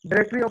books.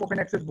 Directory of open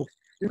access books.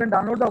 You can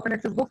download the open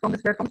access books from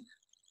this platform.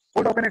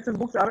 All the open access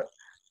books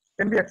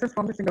can be accessed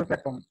from the single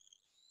platform.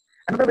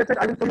 Another website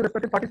I will show you,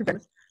 respected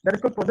participants, that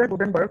is called Project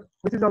Gutenberg,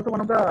 which is also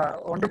one of the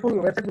wonderful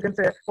websites we can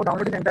say for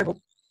downloading the entire book.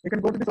 You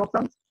can go to these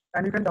options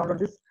and you can download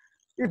this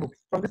e-books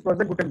from this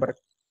Project Gutenberg.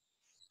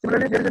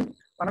 Similarly, there is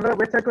another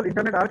website called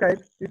Internet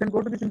Archive. You can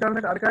go to this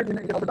Internet Archive and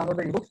you can also download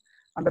the ebooks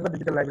under the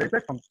digital library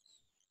platform.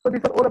 So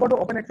these are all about the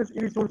open access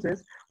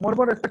e-resources.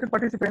 Moreover, respected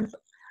participants,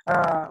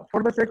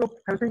 for the sake of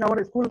helping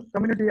our school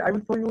community, I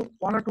will show you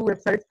one or two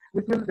websites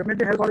which will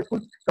definitely help our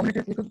school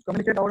communities. We should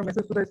communicate our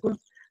message to the school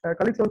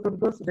colleagues also,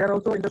 because they are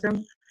also in the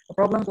same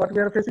problems what we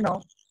are facing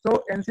now.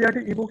 So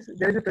NCERT ebooks,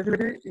 there is a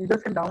facility,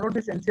 users can download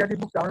this NCERT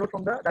book directly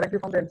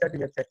from the NCERT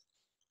website.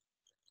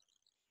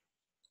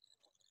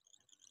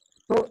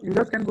 So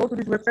users can go to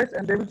these websites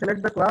and they will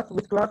select the class,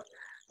 which class,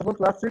 suppose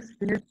class 6,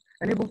 he needs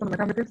any books on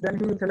mathematics, then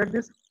he will select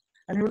this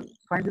and he will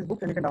find this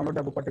book and he can download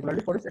the book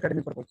particularly for his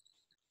academic purpose.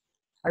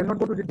 I will not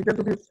go to the details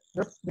of this,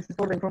 just this is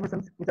for the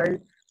information which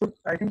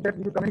I think that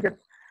we will communicate.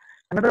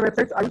 Another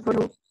website I will show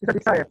you is a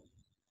Diksha app.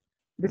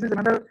 This is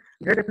another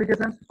great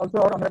application. Also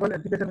our Honorable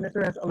Education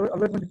Minister has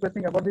always been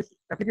requesting about this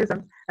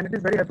application, and it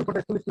is very helpful for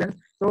the school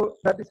students, so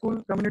that the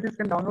school communities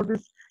can download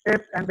this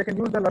app and they can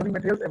use the learning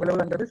materials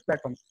available under this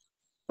platform.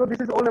 So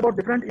this is all about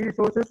different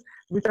e-resources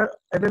which are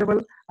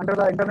available under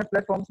the internet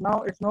platforms.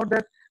 Now it's not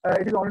that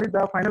it is only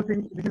the final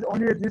thing. This is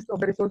only a gist of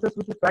the resources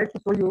which we try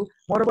to show you.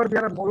 Moreover,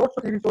 there are lots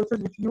of e-resources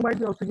which you might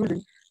be also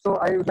using. So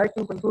I would like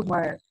to conclude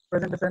my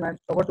presentation and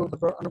over to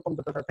Dr. Anupam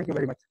Datta. Thank you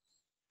very much.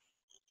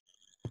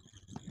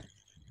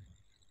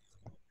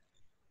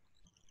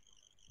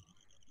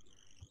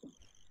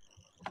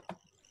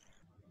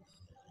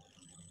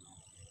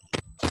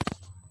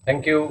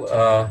 Thank you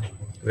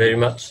very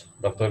much,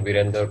 Dr.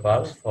 Virender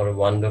Pal, for a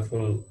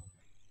wonderful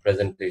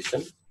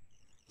presentation.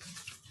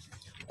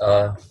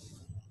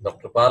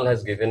 Dr. Pal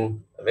has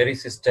given a very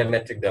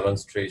systematic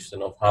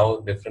demonstration of how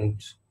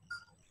different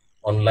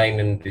online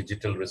and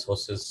digital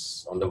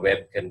resources on the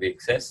web can be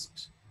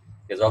accessed.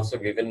 He has also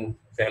given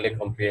fairly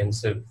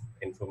comprehensive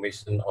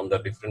information on the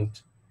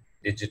different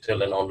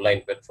digital and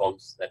online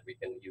platforms that we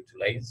can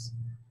utilize.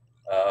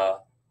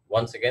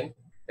 Once again,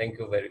 thank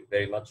you very,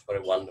 very much for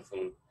a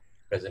wonderful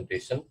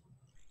presentation.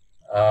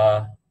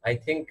 I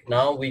think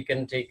now we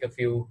can take a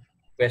few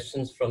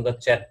questions from the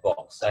chat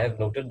box. I have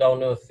noted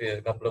down a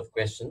couple of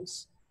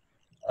questions.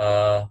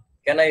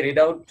 Can I read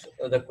out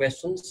the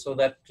questions so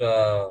that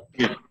the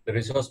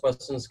resource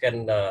persons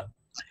can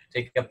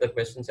take up the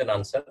questions and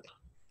answer?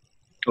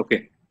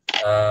 Okay.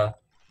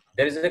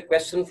 There is a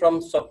question from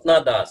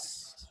Swapna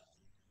Das,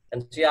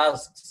 and she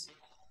asks,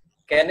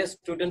 can a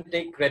student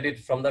take credit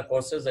from the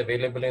courses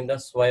available in the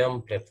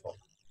SWAYAM platform?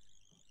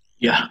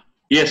 Yeah.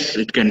 Yes,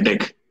 it can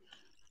take.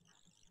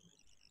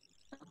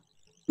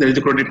 There is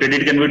a credit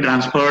can be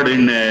transferred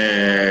in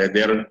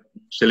their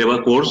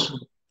syllabus course.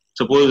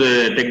 Suppose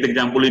take the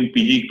example in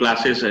PG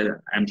classes,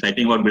 I'm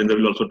citing what Brenda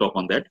will also talk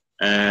on that.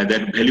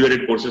 That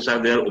value-added courses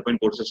are there, open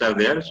courses are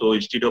there. So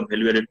instead of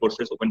value-added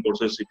courses, open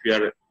courses, if you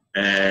are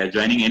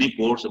joining any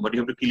course, but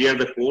you have to clear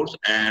the course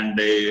and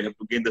you have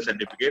to gain the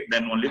certificate,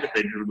 then only the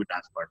credit will be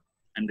transferred.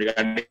 And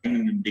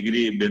regarding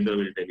degree, Brenda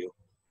will tell you.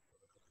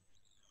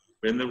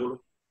 Brenda,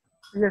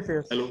 yes,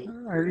 yes. Hello.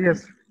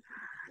 Yes.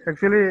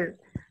 Actually,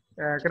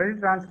 credit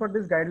transfer,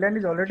 this guideline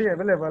is already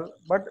available,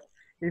 but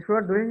if you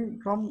are doing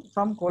from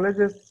some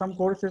colleges, some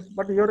courses,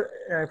 but your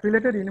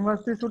affiliated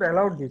university should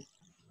allow this.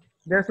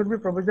 There should be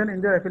provision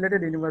in the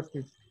affiliated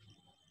universities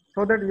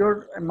so that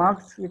your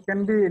marks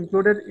can be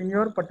included in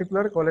your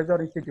particular college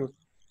or institute.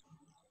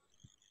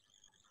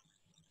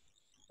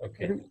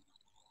 Okay.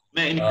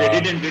 In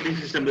credit and grading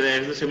system,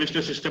 as the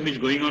semester system is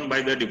going on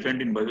by the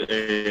different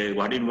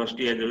Guwahati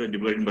University as well as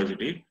Dibrugarh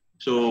University.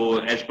 So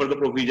as per the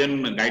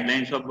provision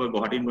guidelines of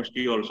Guwahati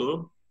University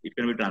also, it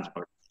can be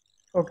transferred.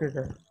 Okay,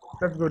 sir.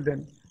 That's good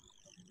then.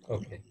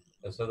 Okay.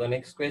 So the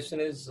next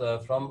question is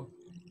from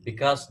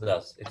Vikas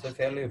Das. It's a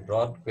fairly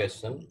broad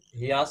question.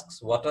 He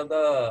asks, what are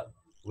the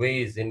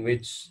ways in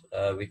which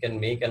we can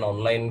make an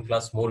online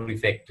class more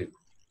effective?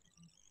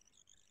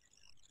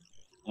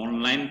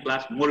 Online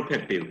class more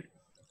effective?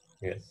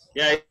 Yes.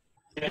 Yeah,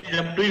 it's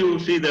up to you.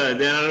 See,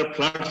 there are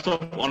floods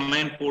of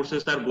online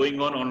courses are going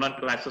on, online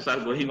classes are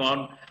going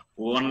on,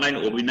 online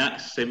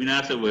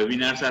seminars or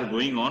webinars are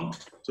going on.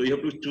 So you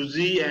have to choose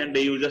and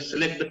you just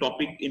select the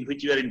topic in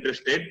which you are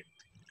interested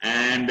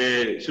and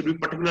should be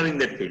particular in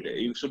that field.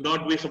 You should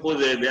not be, suppose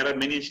there are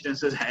many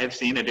instances I have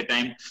seen at a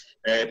time,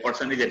 a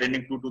person is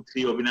attending 2 to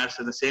 3 webinars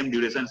at the same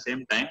duration,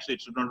 same time. So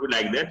it should not be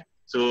like that.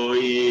 So we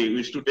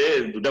used to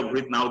say,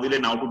 now to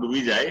do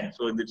vijay.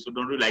 So it should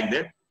not be like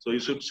that. So you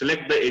should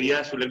select the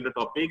area, select the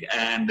topic,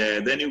 and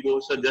then you go.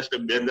 So just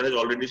Brenda has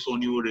already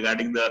shown you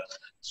regarding the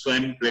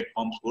SWAYAM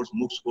platforms course,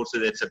 MOOCs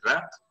courses,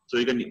 etc. So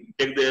you can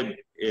take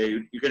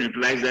you can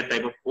utilize that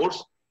type of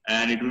course,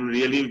 and it will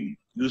really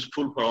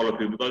useful for all of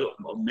you because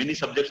many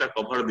subjects are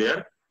covered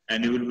there,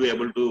 and you will be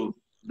able to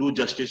do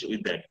justice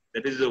with that.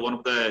 That is one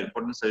of the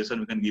important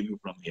suggestions we can give you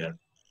from here.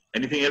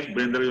 Anything else,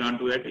 Brenda, you want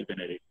to add? You can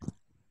add it.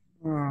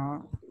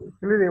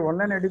 Actually, the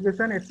online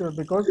education is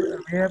because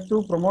we have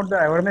to promote the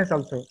awareness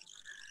also.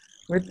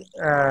 With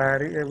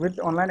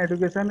online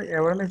education,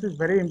 awareness is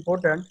very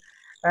important,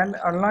 and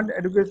online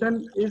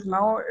education is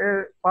now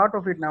a part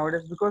of it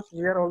nowadays because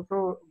we are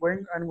also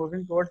going and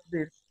moving towards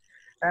this,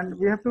 and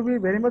we have to be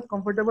very much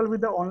comfortable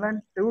with the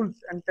online tools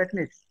and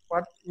techniques.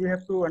 What we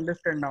have to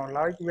understand now,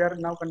 like we are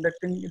now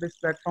conducting this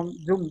platform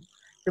Zoom.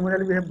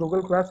 Similarly, we have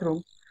Google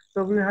Classroom.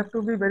 So we have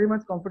to be very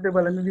much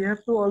comfortable, and we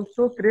have to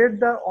also create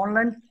the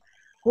online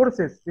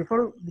courses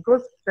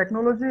because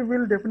technology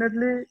will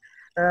definitely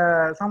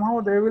somehow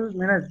they will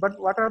manage. But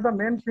what are the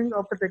main thing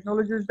of the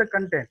technology is the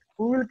content.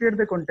 Who will create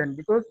the content?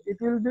 Because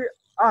it will be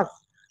us,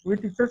 we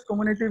teachers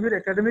community, with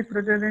academic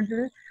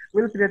fraternity,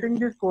 will creating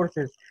these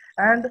courses.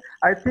 And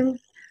I think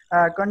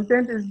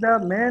content is the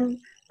main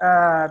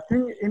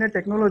thing in a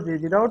technology.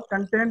 Without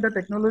content, the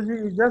technology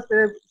is just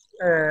a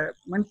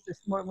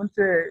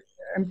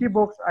empty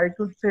box, I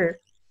could say.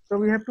 So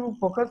we have to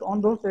focus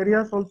on those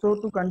areas also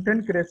to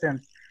content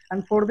creation.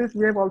 And for this,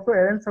 we have also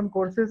arranged some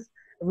courses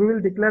we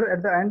will declare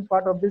at the end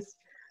part of this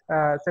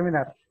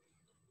seminar.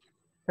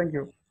 Thank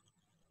you.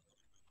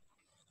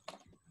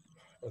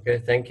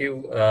 Okay, thank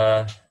you.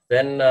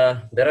 Then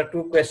there are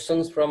 2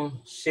 questions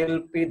from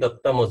Shilpi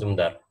Datta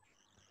Mazumdar.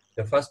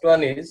 The first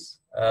one is,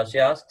 she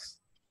asks,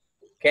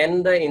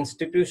 can the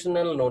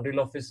institutional nodal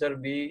officer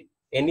be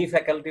any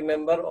faculty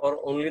member or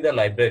only the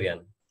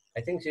librarian?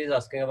 I think she is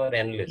asking about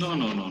analyst. No.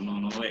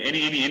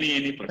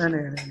 Any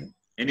person.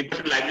 Any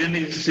person. Librarian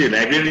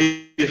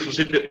is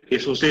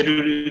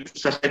associated with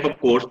such type of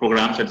course,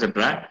 programs,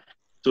 etc.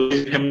 So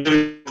it's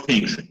familiar with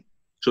things.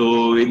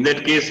 So in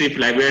that case, if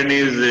librarian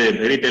is a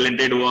very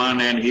talented one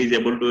and he is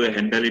able to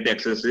handle it,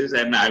 accesses,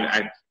 and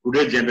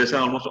today's generation,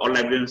 almost all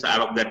librarians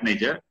are of that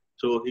nature.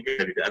 So he can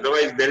get it.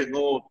 Otherwise, there is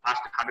no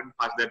hard and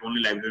fast that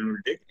only librarian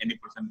will take. Any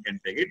person can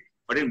take it.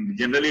 But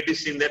generally, it is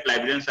seen that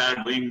librarians are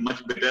doing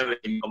much better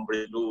in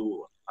comparison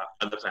to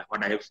others.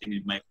 What I have seen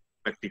in my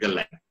practical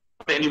life.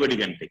 But anybody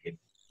can take it.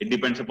 It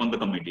depends upon the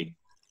committee.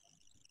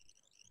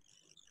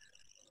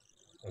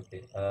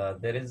 Okay.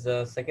 There is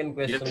a second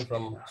question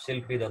from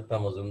Shilpi Datta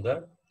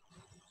Mazumdar.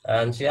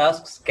 And she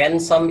asks, can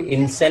some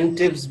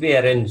incentives be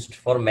arranged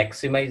for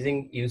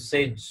maximizing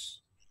usage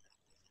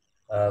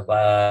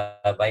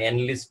by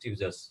analyst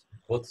users,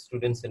 both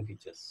students and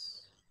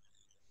teachers?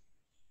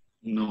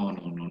 No.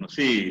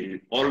 See,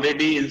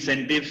 already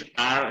incentives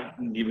are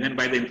given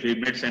by the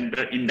Implement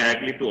Center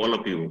indirectly to all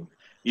of you.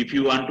 If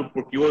you want to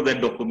procure that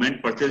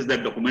document, purchase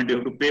that document, you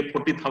have to pay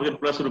 40,000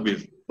 plus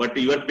rupees. But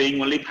you are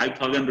paying only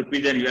 5,000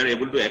 rupees and you are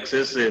able to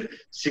access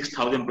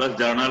 6,000 plus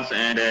journals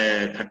and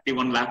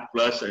 31 lakh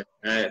plus,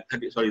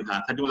 31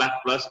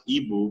 lakh plus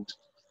e-books.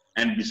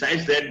 And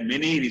besides that,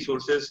 many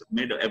resources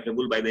made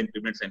available by the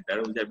Implement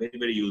Center, which are very,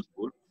 very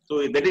useful.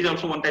 So that is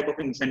also one type of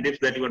incentives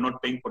that you are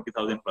not paying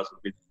 40,000 plus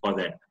rupees for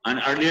that.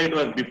 And earlier it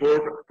was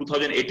before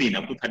 2018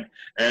 up to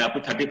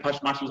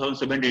 31st March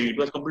 2017, it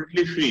was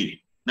completely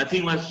free.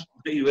 Nothing was,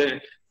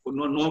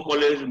 no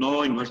college,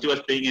 no university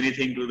was paying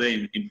anything to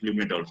the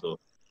implement also.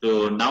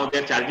 So now they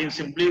are charging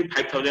simply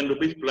 5,000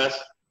 rupees plus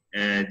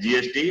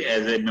GST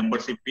as a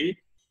membership fee,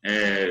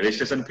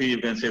 registration fee, you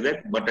can say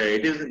that, but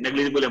it is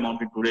negligible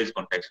amount in today's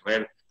context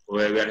where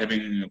we are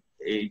having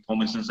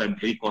informations are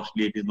very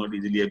costly, it is not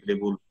easily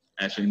available.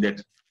 So in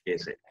that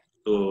case,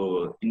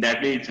 so in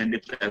that way,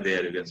 incentives are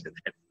there, you can say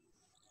that.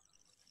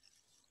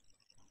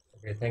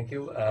 Okay, thank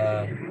you.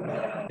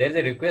 There's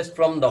a request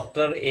from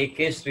Dr.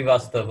 A.K.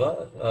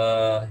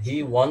 Srivastava.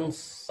 He wants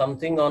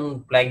something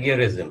on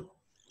plagiarism.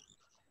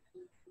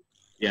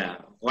 Yeah,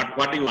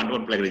 what do you want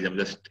on plagiarism?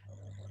 Just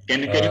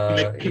can you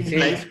make he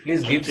says,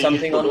 please give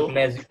something on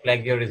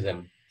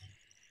plagiarism.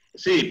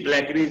 See,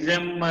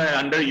 plagiarism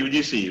under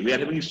UGC, we are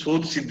having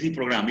Sodh Siddhi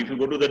program. If you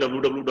go to the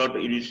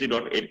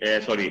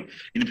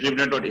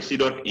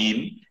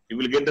influencement.ac.in, you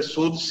will get the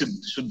Sodh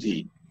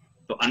Siddhi.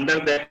 So under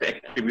that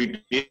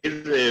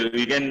activities,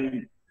 we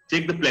can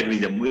check the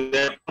plagiarism. We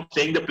are not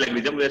saying the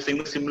plagiarism, we are saying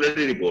the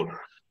similarity report.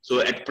 So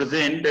at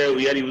present,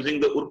 we are using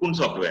the Urkun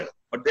software.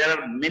 But there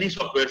are many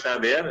softwares are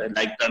there,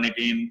 like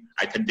Turnitin,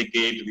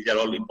 Authenticate, these are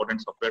all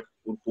important software,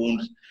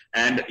 Urkuns.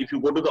 And if you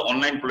go to the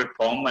online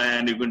platform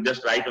and you can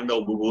just write on the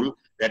Google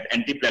that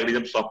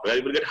anti-plagiarism software,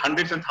 you will get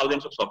hundreds and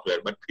thousands of software,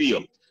 but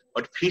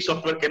free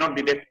software cannot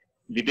detect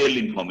detailed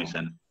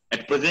information.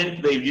 At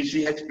present, the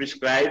UGC has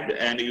prescribed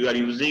and you are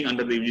using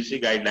under the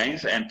UGC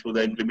guidelines and through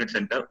the Implement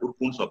Center,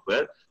 Urkun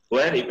software,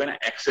 where you can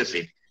access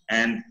it.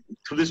 And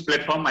through this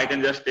platform, I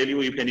can just tell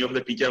you if any of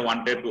the teacher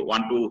want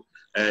to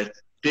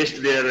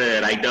test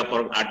their write-up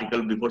or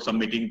article before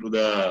submitting to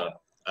the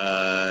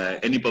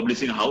any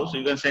publishing house,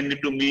 you can send it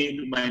to me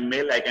to my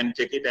mail. I can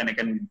check it and I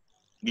can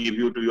give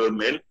you to your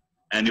mail,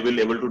 and you will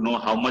be able to know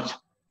how much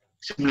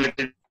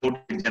simulated code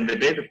is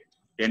generated,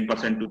 10%,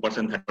 2%,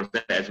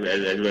 3% as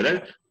well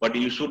as. But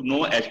you should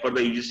know, as per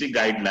the UGC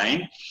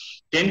guideline,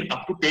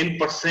 up to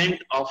 10%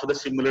 of the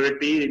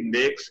similarity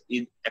index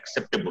is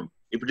acceptable.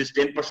 If it is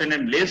 10%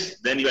 and less,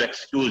 then you are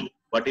excused.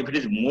 But if it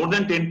is more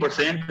than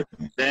 10%,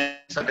 then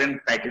certain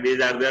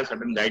criteria are there,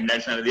 certain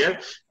guidelines are there.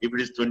 If it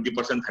is 20%,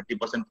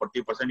 30%,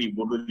 40%, you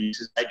go to the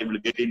site, you will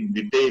get in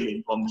detail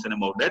information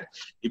about that.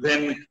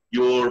 Even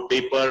your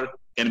paper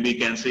can be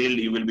cancelled,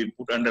 you will be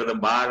put under the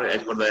bar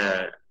as per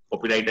the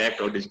Copyright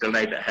Act or Digital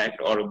Rights Act,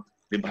 or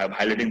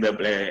violating the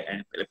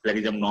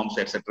plagiarism norms,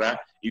 etc.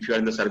 If you are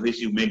in the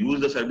service, you may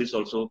lose the service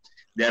also.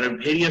 There are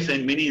various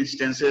and many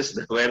instances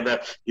where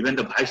even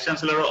the Vice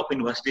Chancellor of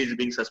university is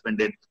being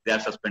suspended. They are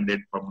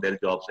suspended from their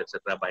jobs,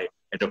 etc. by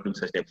adopting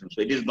such actions.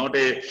 So it is not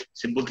a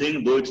simple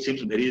thing, though it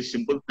seems very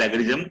simple,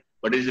 plagiarism,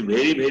 but it is a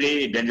very,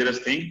 very dangerous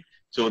thing.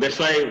 So that's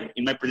why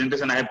in my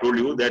presentation I have told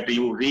you that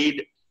you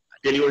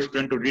tell your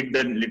student to read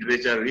the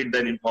literature, read the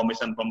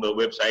information from the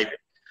website,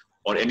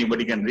 or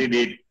anybody can read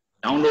it,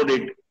 download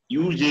it,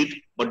 use it,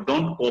 but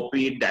don't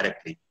copy it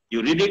directly.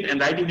 You read it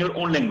and write in your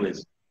own language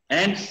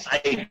and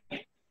cite,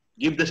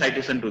 give the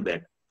citation to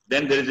that.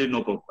 Then there is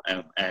no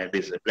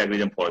this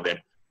plagiarism for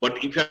that. But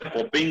if you are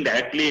copying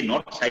directly,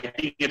 not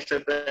citing,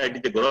 etc., it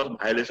is a gross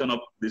violation of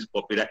this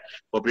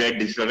copyright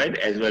digital right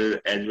as well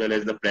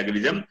as the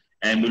plagiarism,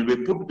 and will be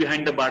put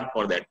behind the bar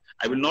for that.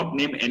 I will not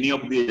name any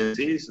of the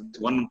agencies.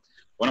 One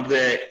of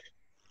the,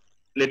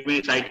 let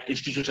me cite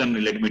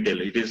institution, let me tell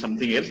you. It is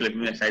something else. Let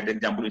me cite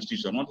example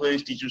institution. One of the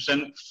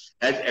institution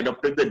has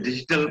adopted the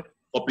digital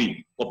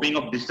copying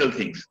of digital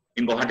things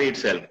in Guwahati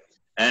itself.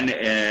 And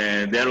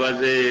there was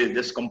a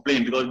just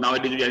complaint because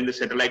nowadays we are in the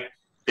satellite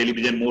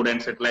television mode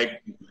and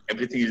satellite,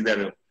 everything is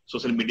there,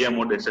 social media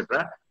mode,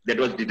 etc. That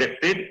was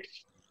detected,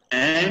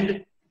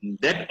 and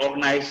that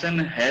organization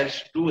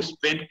has to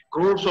spend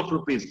crores of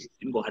rupees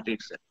in Guwahati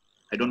itself.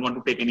 I don't want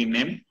to take any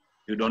name.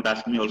 You don't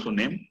ask me also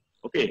name.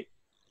 Okay.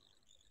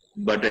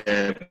 But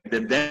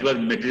that was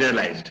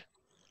materialized.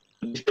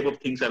 This type of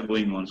things are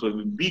going on.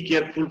 So be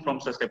careful from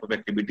such type of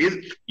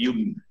activities.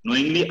 You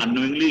knowingly,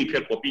 unknowingly, if you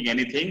are copying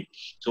anything,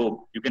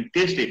 so you can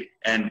test it.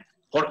 And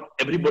for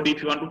everybody,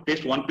 if you want to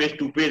test 1 page,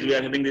 2 page, we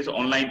are having this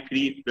online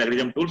free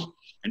plagiarism tools,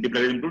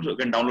 anti-plagiarism tools. You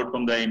can download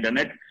from the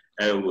internet,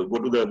 go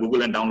to the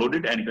Google and download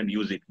it, and you can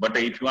use it. But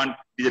if you want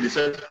the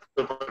research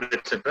paper,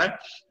 etc.,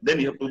 then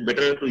you have to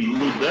better to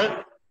use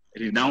the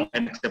renowned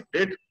and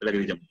accepted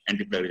plagiarism,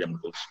 anti-plagiarism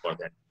tools for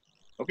that.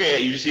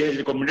 Okay, UGC has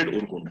recommended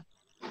Urkun.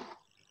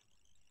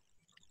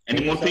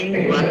 Any more thing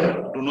you want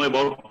to know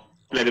about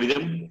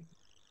plagiarism?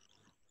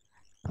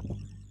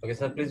 Okay,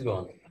 sir, please go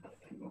on.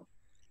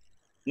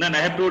 No, I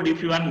have told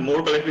if you want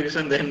more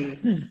clarification,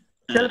 then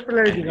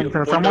self-plagiarism,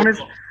 sir.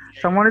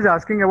 Someone is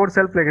asking about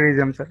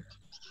self-plagiarism, sir.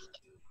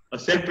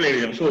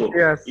 Self-plagiarism. So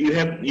yes, you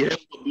have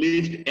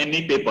published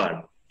any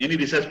paper, any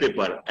research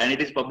paper, and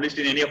it is published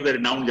in any of the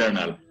renowned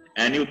journal,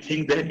 and you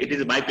think that it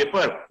is my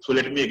paper, so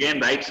let me again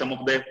write some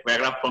of the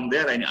paragraph from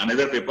there and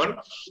another paper.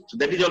 So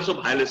that is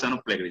also violation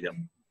of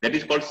plagiarism. That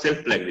is called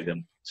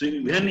self-plagiarism. So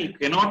when you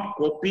cannot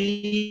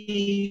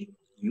copy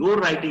your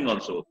writing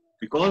also,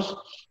 Because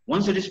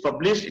once it is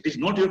published, it is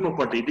not your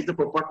property, it is the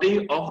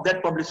property of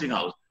that publishing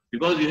house.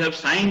 Because you have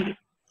signed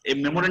a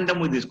memorandum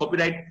with this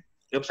copyright,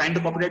 you have signed the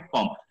copyright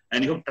form,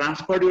 and you have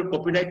transferred your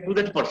copyright to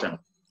that person,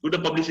 to the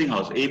publishing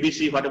house,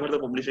 ABC, whatever the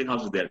publishing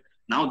house is there.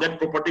 Now that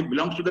property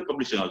belongs to the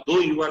publishing house. Though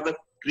you are the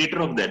creator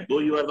of that, though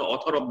you are the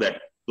author of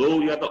that, though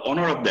you are the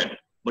owner of that,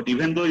 but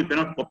even though you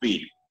cannot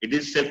copy, it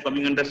is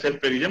coming under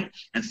self-plagiarism,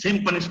 and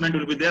same punishment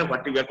will be there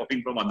what you are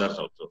copying from others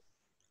also.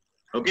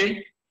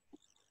 Okay?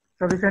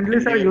 So recently,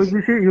 sir,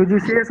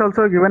 UGC has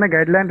also given a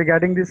guideline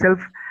regarding the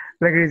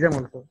self-plagiarism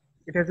also.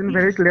 It has been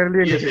very clearly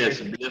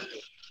indicated. Yes.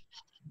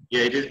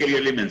 Yeah, it is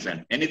clearly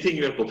mentioned. Anything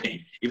you are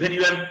copying, even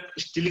you are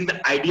stealing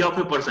the idea of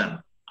a person,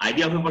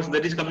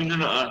 that is coming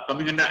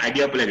under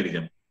idea of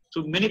plagiarism.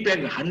 So many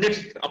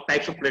hundreds of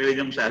types of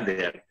plagiarisms are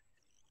there.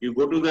 You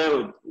go to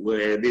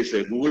the this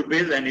Google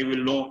page and you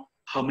will know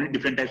how many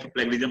different types of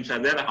plagiarisms are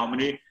there, how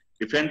many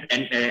different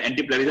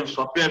anti-plagiarism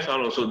softwares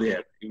are also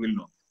there. You will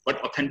know.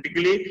 But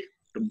authentically,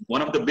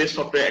 one of the best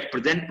software at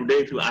present today,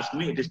 if you ask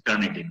me, it is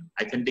Turnitin.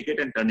 Authenticate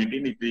and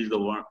Turnitin, it is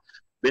the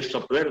best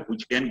software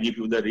which can give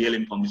you the real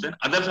information.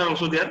 Others are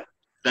also there.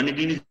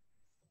 Turnitin is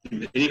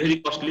very, very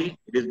costly.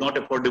 It is not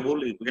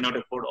affordable. You cannot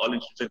afford, all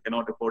institutions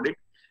cannot afford it.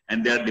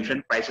 And there are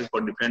different prices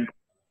for different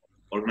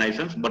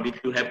organizations. But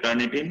if you have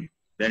Turnitin,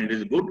 then it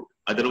is good.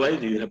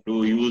 Otherwise, you have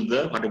to use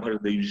the whatever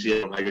the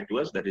UGC provided to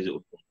us, that is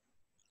okay.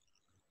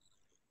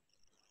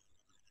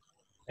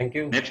 Thank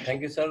you. Next.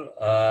 Thank you,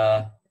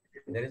 sir.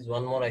 There is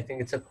one more, I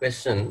think it's a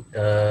question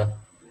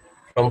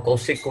from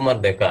Kaushik Kumar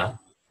Deka.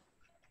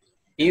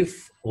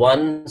 If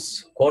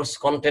one's course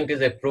content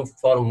is approved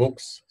for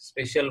MOOCs,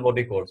 special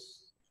body course,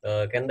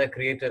 will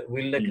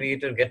the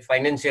creator get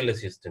financial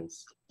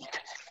assistance?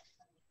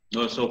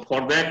 No, so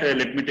for that,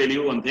 let me tell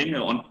you one thing.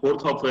 On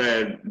 4th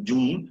of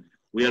June,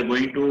 we are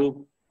going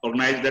to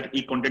organize that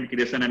e-content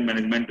creation and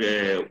management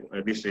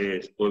this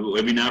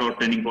webinar or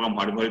training program,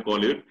 whatever you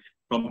call it,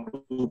 from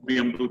 2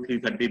 p.m. to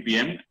 3:30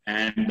 p.m.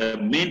 And the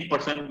main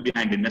person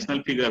behind the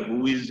national figure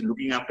who is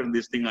looking after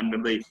this thing under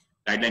the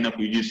guideline of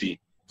UGC,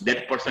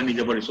 that person is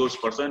our resource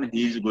person.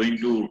 He is going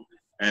to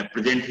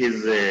present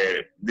his,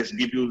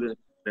 give you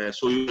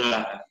show you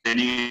the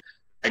training,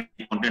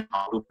 content,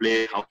 how to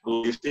play, how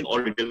to this thing,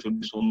 all details will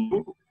be shown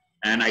to.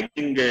 And I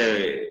think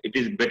it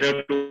is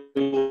better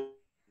to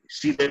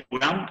see that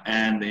program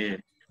and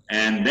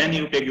then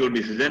you take your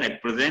decision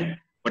at present.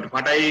 But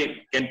what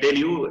I can tell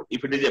you,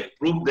 if it is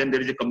approved, then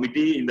there is a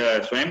committee in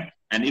the SWAM,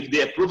 and if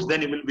they approve,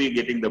 then you will be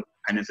getting the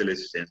financial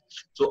assistance.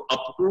 So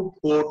up to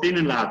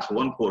 14 lakhs,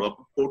 up to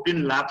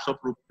 14 lakhs of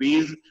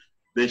rupees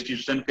the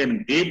institution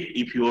can get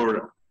if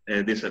your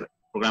this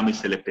program is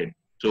selected.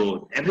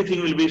 So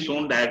everything will be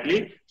shown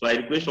directly. So I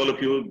request all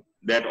of you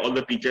that all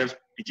the teachers,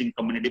 teaching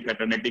community,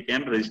 fraternity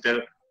can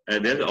register.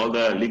 There, all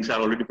the links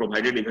are already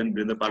provided. Even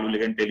Brinda Parvil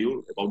can tell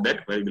you about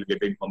that, where you will get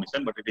the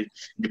information. But it is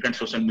different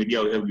social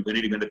media. We have given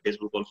it, even the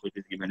Facebook also it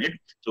is given it.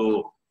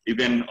 So you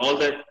can, all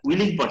the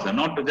willing person,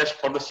 not just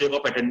for the sake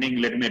of attending,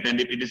 let me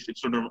attend it. It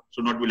should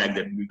not be like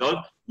that, because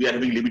we are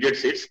having limited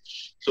seats.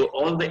 So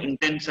all the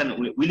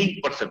intention, willing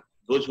person,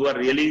 those who are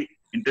really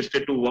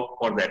interested to work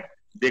for that,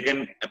 they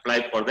can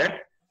apply for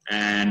that,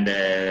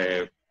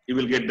 and you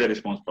will get the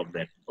response from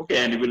that. Okay,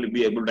 and you will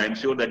be able to, I'm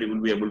sure that you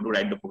will be able to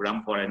write the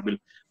program for, and will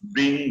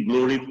bring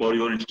glory for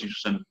your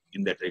institution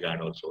in that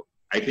regard also.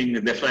 I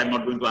think that's why I'm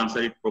not going to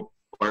answer it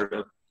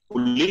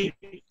fully,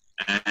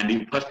 and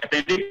you first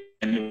attend it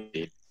and you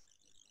say.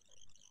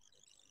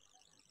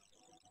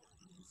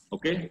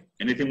 Okay,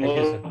 anything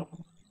more?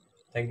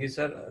 Thank you,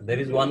 sir. There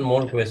is one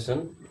more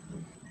question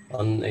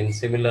in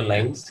similar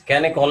lines.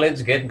 Can a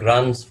college get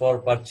grants for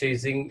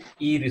purchasing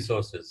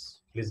e-resources?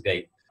 Please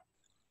guide.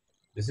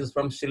 This is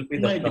from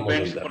Shilpi Datta. It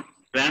depends on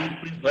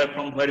grant,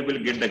 from where you will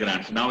get the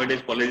grants.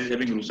 Nowadays, college is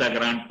having RUSA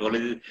grant,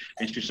 college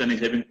institution is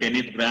having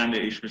TENIT grant,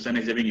 institution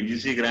is having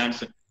UGC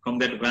grants. From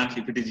that grants,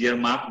 if it is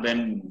earmarked,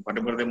 then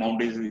whatever the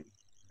amount is,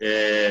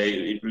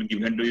 it will be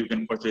given to you,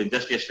 can purchase.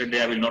 Just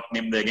yesterday, I will not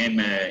name the again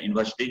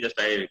university, just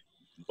I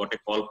got a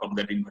call from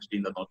that university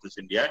in the Northeast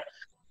India.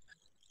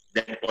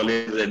 That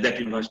college, that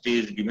university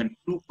is given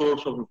 2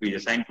 crores of rupees,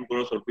 assigned 2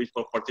 crores of rupees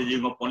for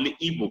purchasing of only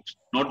e-books,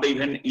 not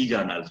even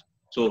e-journals.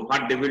 So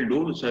what they will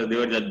do, so they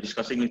were just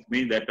discussing with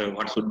me that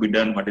what should be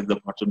done, what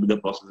should be the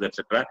process,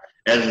 etc.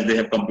 As they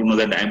have come to know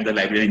that I am the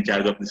librarian in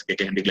charge of this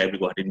KK Handy Library,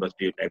 Guwahati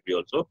University Library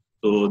also.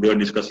 So they were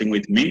discussing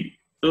with me.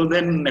 So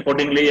then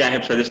accordingly, I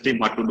have suggested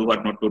what to do,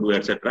 what not to do,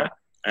 etc.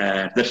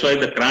 That's why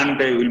the grant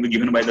will be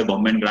given by the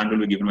government, grant will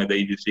be given by the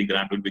EGC,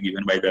 grant will be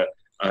given by the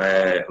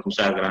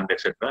RUSA grant,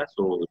 etc.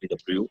 So it is up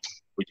to you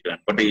which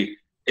grant. But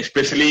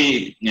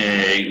especially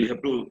you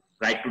have to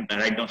write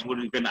down.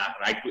 Suppose you can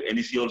write to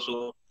NEC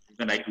also. You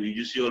can write to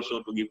UGC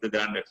also to give the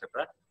grant,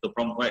 etc. So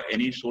from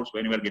any source,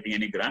 when you are getting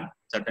any grant,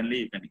 certainly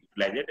you can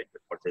utilize it and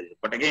purchase it.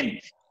 But again,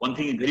 one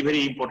thing is very,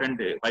 very important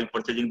while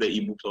purchasing the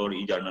e-books or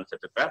e-journals,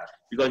 etc.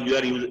 Because you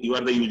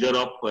are the user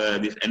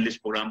of this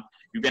Enlist program,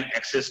 you can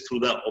access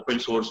through the open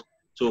source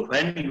So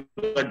when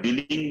you are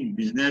dealing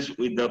business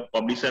with the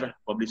publisher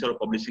or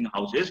publishing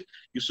houses,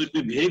 you should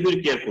be very,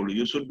 very careful.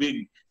 You should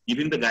be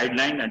giving the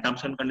guideline and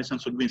terms and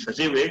conditions should be in such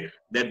a way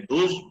that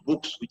those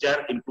books which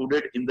are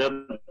included in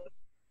the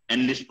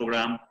enlist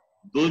program,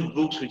 those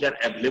books which are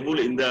available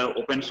in the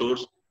open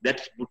source,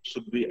 that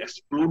should be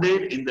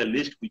excluded in the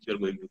list which you are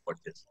going to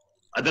purchase.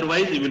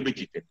 Otherwise, you will be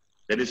cheated.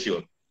 That is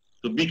sure.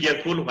 So be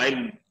careful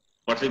while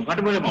purchasing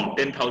whatever amount,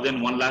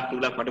 10,000, 1 lakh, 2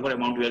 lakh, whatever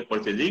amount you are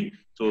purchasing.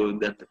 So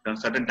that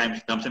certain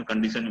terms and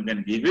conditions you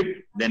can give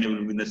it, then you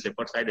will be in the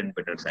safer side and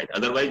better side.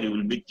 Otherwise, you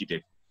will be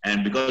cheated.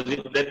 And because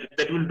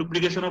that will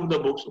duplication of the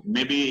books,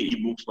 maybe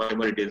e-books,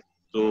 whatever it is.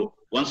 So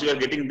once you are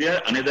getting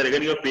there, another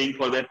again you are paying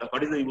for that.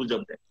 What is the use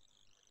of that?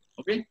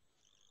 Okay.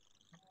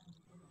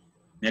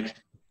 Next.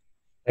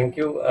 Thank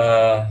you.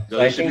 So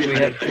I think we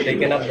have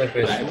taken up the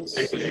questions.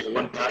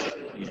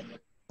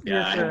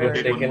 Yeah, we have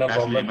taken up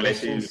all the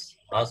questions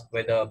asked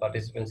by the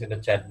participants in the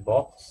chat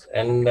box.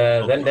 And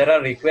then there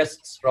are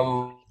requests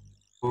from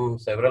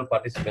several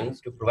participants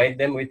to provide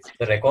them with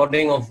the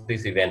recording of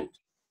this event.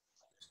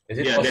 Is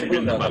it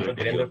possible, Dr.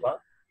 Dhirendra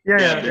Pal?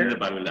 Yeah,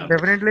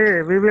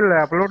 definitely. We will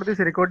upload this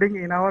recording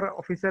in our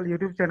official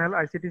YouTube channel,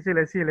 ICT Cell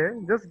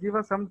ACLA. Just give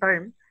us some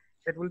time.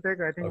 It will take,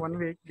 I think, 1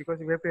 week because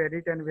we have to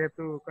edit and we have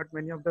to cut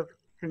many of the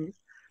things.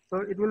 So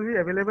it will be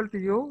available to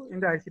you in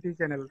the ICT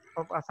channel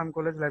of Assam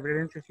College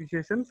Librarians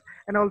Associations.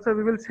 And also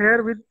we will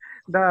share with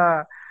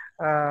the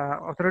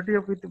authority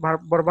of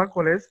Barbhag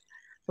College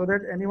so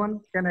that anyone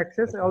can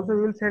access. Also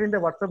we will share in the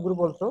WhatsApp group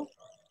also.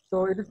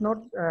 So it is not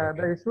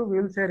the issue,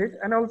 we will share it.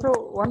 And also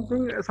one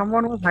thing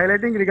someone was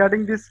highlighting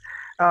regarding this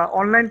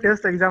online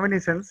test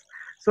examinations.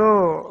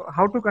 So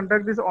how to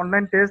conduct this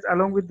online test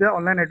along with the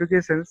online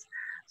educations.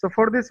 So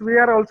for this, we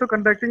are also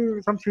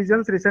conducting some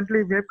sessions.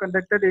 Recently, we have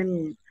conducted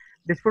in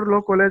Dispur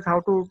Law College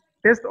how to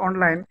test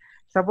online.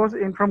 Suppose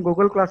from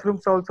Google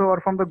Classrooms also or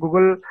from the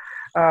Google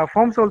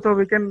Forms also,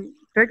 we can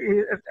take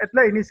at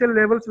the initial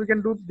levels, we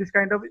can do this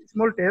kind of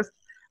small test.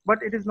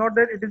 But it is not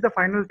that it is the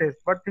final test.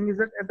 But thing is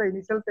that at the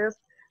initial test,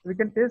 we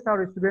can test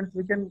our students.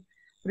 We can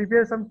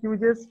prepare some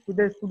quizzes with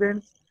the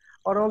students.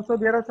 Or also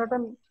there are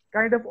certain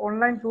kind of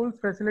online tools,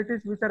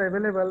 facilities which are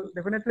available.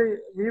 Definitely,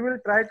 we will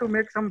try to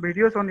make some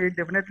videos on it.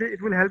 Definitely,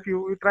 it will help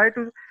you. We try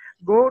to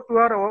go to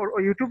our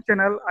YouTube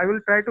channel. I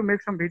will try to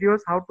make some videos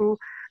how to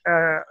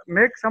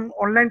make some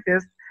online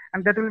tests,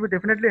 and that will be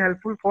definitely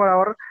helpful for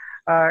our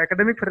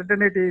academic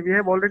fraternity. We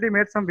have already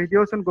made some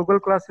videos on Google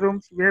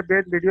Classrooms. We have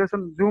made videos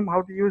on Zoom,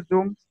 how to use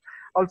Zoom.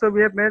 Also,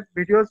 we have made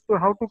videos to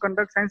how to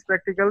conduct science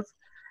practicals.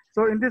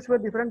 So in this way,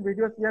 different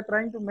videos we are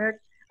trying to make.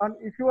 And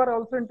if you are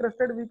also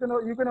interested, you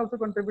can also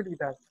contribute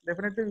with us.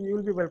 Definitely, you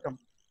will be welcome.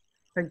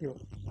 Thank you.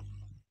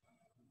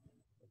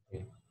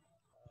 Okay.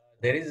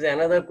 There is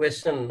another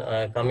question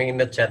coming in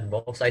the chat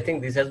box. I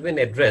think this has been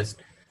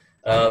addressed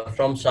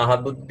from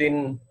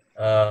Shahabuddin.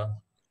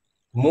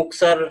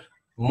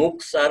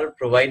 MOOCs are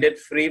provided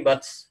free,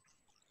 but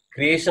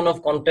creation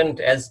of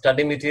content as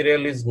study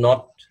material is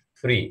not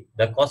free.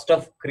 The cost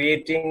of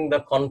creating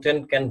the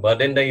content can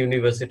burden the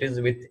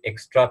universities with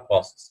extra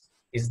costs.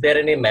 Is there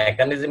any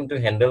mechanism to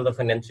handle the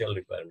financial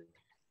requirement?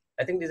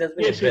 I think this has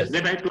been addressed. Yes,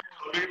 that I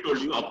already told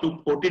you, up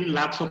to 14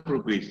 lakhs of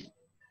rupees.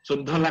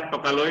 So 10 lakh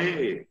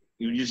tokaloi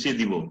you see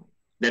divo.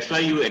 That's why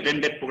you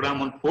attend that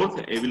program on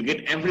 4th. You will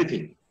get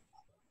everything,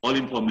 all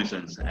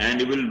informations, and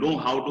you will know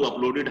how to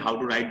upload it, how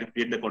to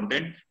create the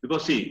content.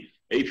 Because see,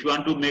 if you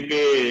want to make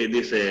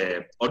this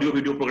audio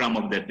video program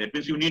of that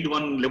means you need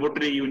one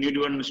laboratory, you need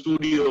one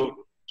studio.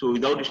 So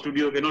without a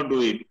studio, you cannot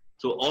do it.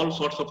 So all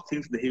sorts of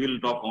things that he will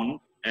talk on,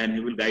 and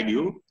he will guide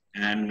you.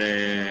 And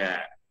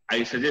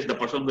I suggest the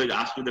person who has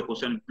asked you the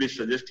question, please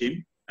suggest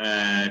him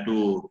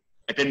to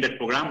attend that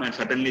program, and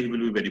certainly he will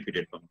be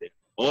benefited from there.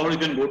 Or you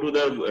can go to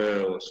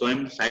the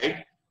SWAYAM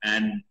site,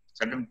 and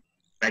certain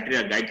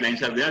criteria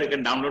guidelines are there. You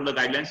can download the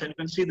guidelines and you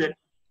can see that.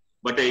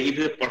 But if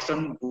a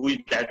person who is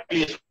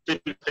directly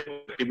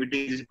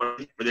activities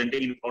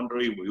presenting in front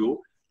of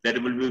you,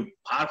 that will be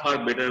far,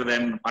 far better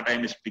than what I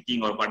am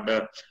speaking or what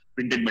the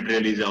printed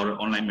material is or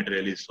online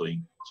material is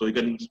showing. So you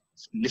can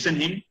listen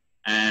him,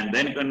 and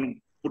then you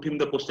can put him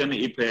the question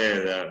if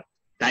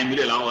time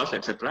will allow us,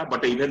 etc.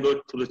 But even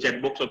though through the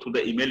chat box or through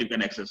the email, you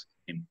can access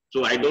him.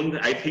 So I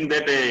think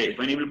that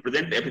when he will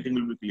present, everything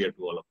will be clear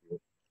to all of you.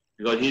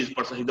 Because he's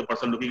the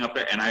person looking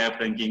after NIF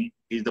ranking.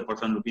 He's the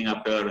person looking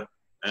after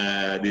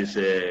this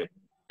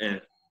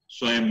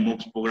SWAYAM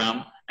MOOCs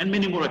program and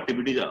many more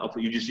activities of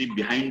UGC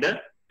behind the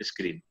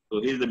screen.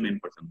 So he's the main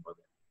person for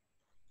that.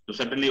 So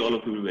certainly all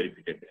of you will be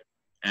benefited there.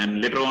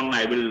 And later on,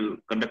 I will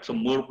conduct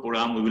some more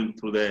program. We will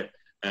through the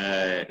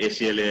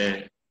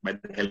ACLA by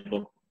the help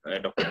of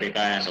Dr. Teka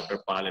and Dr.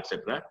 Pal,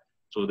 etc.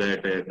 So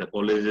that the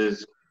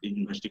colleges,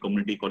 university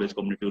community, college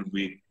community will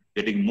be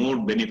getting more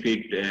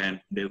benefit, and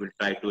they will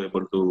try to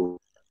able to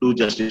do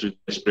justice to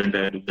the student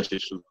and do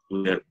justice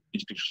to their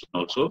institution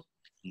also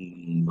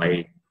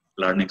by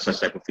learning such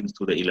type of things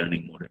through the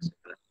e-learning mode, etc.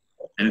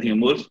 Anything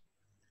more?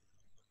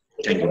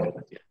 Thank you very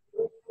much. Yeah.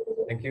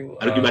 Thank you.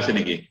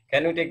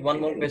 Can we take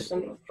one more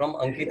question from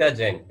Ankita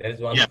Jain? There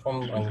is one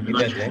from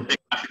Ankita Jain.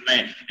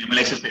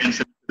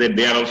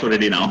 They are also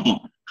ready now.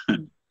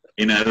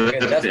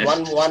 Just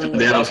one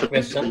last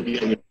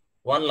question.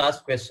 One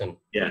last question.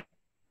 Yeah.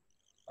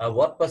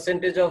 What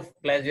percentage of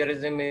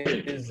plagiarism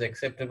is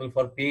acceptable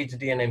for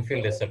PhD and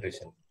MPhil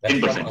dissertation? That's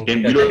 10%,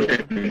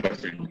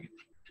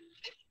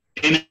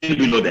 10%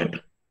 below that.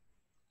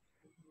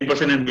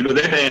 10% and below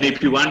that, and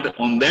if you want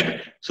on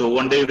that, so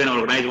one day you can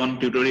organize one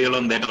tutorial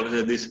on that,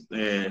 also this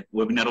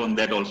webinar on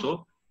that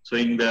also,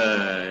 showing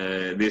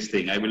the this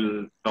thing. I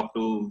will talk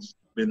to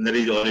Binder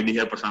is already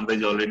here, Prasanta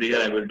is already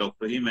here. I will talk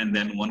to him, and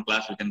then one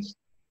class we can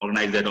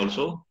organize that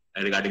also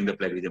regarding the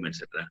plagiarism,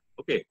 etc.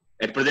 Okay.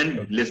 At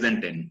present, less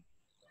than 10.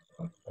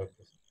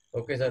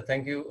 Okay, sir.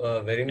 Thank you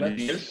very much.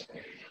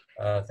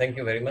 Thank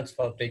you very much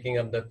for taking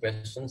up the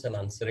questions and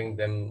answering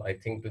them, I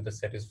think, to the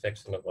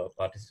satisfaction of our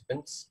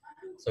participants.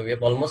 So we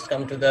have almost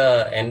come to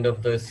the end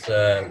of this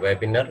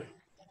webinar.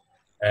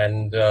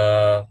 And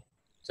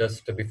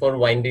just before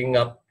winding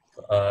up,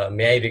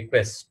 may I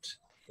request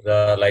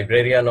the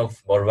librarian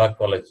of Barbhag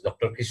College,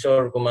 Dr.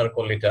 Kishore Kumar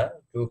Kolita,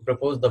 to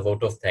propose the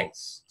vote of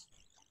thanks.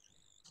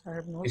 I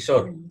have not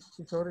Kishore. seen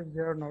Kishore is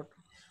there or not.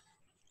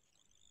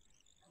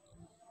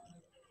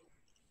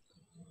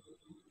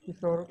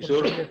 Kishore.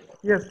 Kishore.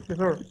 Yes,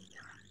 Kishore.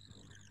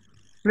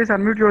 Please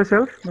unmute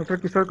yourself, Dr.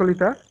 Kishore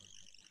Kolita.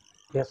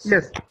 Yes.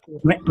 Yes.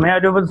 May I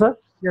do it, sir?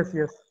 Yes,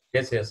 yes.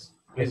 Yes, yes.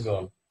 Please go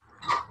on.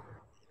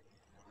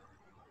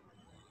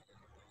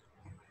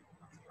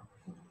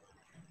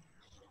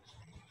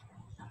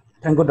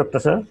 Thank you, Dr.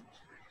 Sir.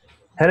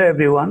 Hello,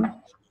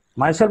 everyone.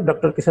 Myself,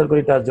 Dr. Kishore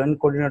Kolita, Joint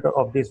Coordinator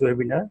of this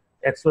webinar,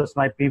 express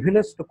my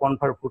privilege to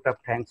confer vote of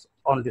thanks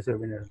on this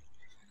webinar.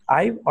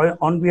 I,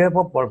 on behalf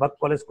of Barbhag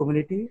College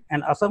community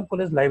and Assam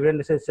College Library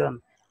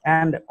Association,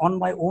 and on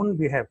my own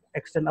behalf,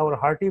 extend our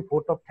hearty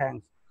vote of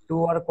thanks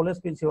to our college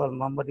principal,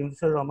 Muhammad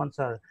Yunusur Rahman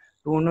sir,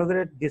 to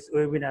inaugurate this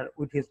webinar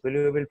with his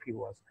valuable few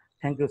words.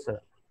 Thank you, sir.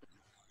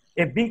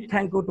 A big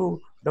thank you to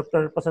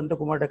Dr. Prasanta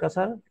Kumar Deka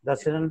sir, the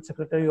General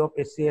Secretary of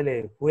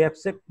ACLA, who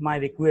accepted my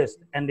request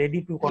and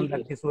ready to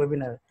conduct this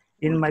webinar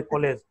in my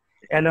college,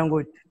 along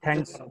with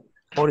thanks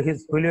for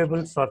his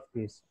valuable short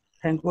piece.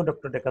 Thank you,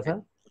 Dr. Deka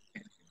sir.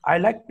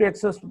 I'd like to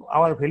express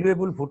our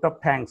valuable vote of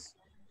thanks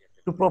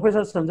to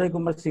Professor Sanjay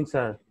Kumar Singh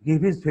sir,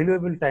 give his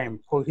valuable time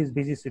for his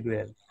busy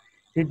schedule.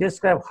 He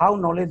described how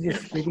knowledge is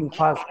spreading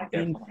fast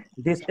in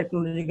this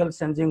technological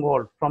changing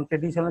world, from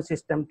traditional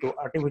system to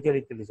artificial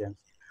intelligence,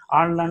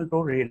 unlearn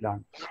to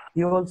relearn.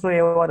 He also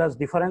awarded us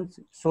different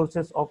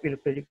sources of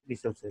electronic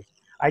resources.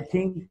 I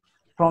think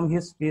from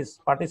his speech,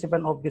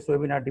 participants of this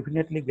webinar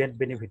definitely get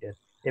benefited.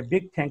 A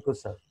big thank you,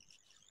 sir.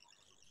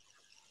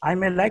 I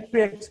may like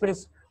to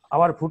express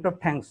our vote of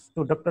thanks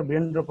to Dr.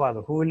 Virendra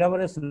Pal, who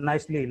elaborates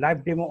nicely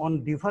live demo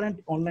on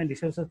different online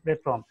resources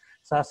platforms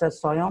such as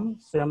Swayam,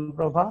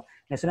 Swayamprabha,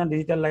 National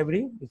Digital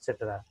Library,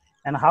 etc.,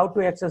 and how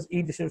to access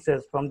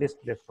e-resources from this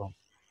platform.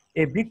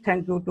 A big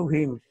thank you to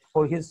him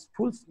for his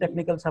full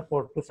technical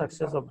support to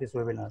success of this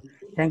webinar.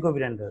 Thank you,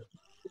 Virendra.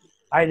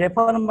 I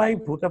refer my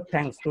vote of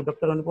thanks to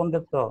Dr. Anupam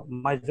Datta,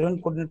 my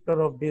joint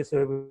coordinator of this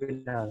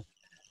webinar,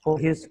 for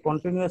his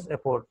continuous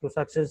effort to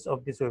success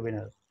of this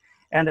webinar.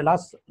 And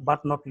last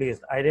but not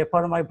least, I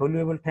refer my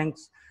valuable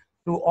thanks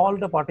to all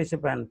the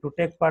participants to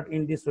take part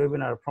in this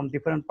webinar from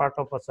different parts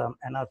of Assam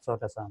and outside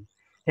Assam.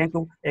 Thank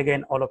you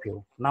again, all of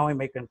you. Now I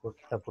may conclude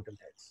the vote of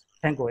thanks.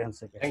 Thank you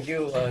once again. Thank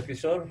you,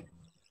 Kishore.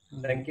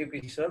 Thank you,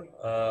 Kishore.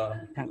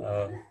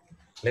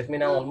 Let me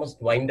now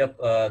almost wind up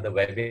the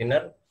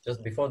webinar.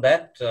 Just before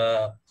that,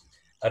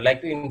 I'd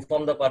like to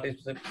inform the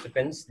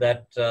participants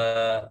that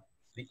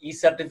the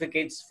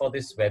e-certificates for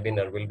this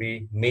webinar will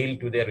be mailed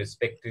to their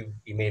respective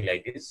email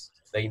IDs,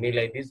 the email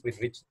IDs with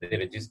which they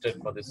registered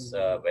for this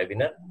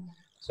webinar.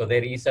 So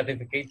their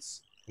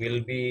e-certificates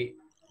will be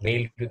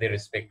mailed to their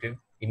respective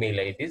email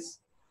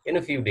IDs in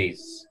a few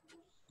days.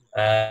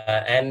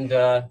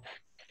 The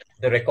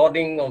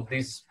recording of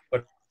this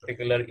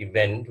particular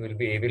event will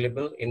be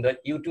available in the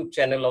YouTube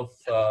channel of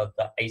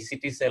the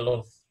ICT cell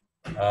of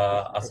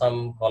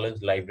Assam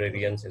College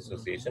Librarians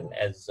Association,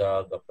 as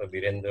Dr.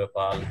 Virendra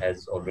Pal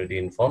has already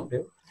informed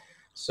you.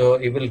 So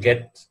you will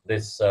get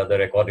this the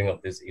recording of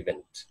this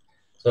event.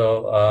 So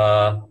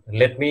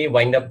let me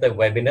wind up the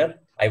webinar.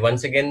 I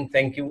once again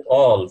thank you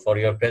all for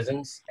your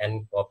presence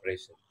and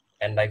cooperation,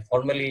 and I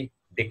formally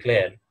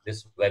declare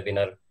this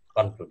webinar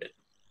concluded.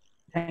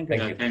 Thank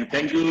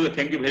you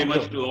very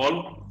much to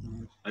all.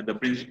 The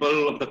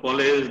principal of the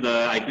college,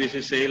 the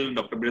IQAC cell,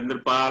 Dr.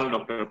 Virendra Pal,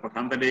 Dr.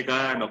 Prasanta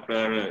Deka,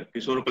 Dr.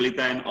 Kishore Kolita,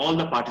 and all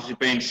the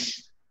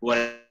participants who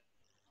are.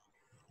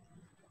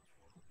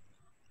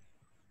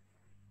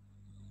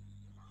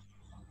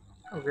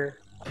 Okay.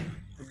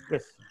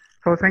 Yes.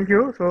 So thank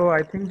you. So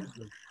I think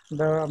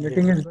the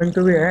meeting is going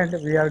to be end.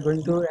 We are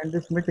going to end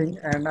this meeting,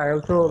 and I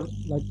also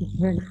like to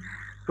thank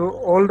to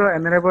all the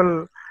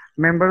honorable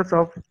members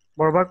of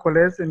Barbhag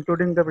College,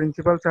 including the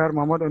principal sir,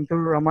 Muhammad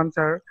Yunusur Rahman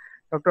sir,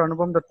 Dr.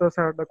 Anupam Datta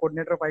sir, the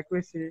coordinator of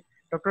IQAC,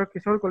 Dr.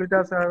 Kishore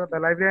Kolita sir, the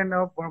librarian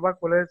of Barbhag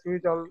College, who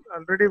is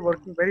already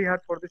working very hard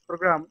for this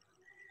program,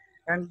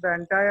 and the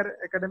entire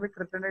academic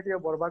fraternity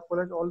of Barbhag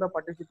College, all the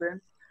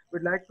participants.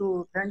 We'd like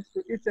to thanks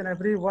to each and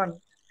every one.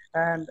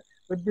 And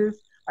with this,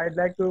 I'd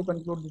like to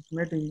conclude this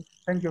meeting.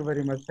 Thank you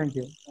very much. Thank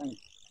you.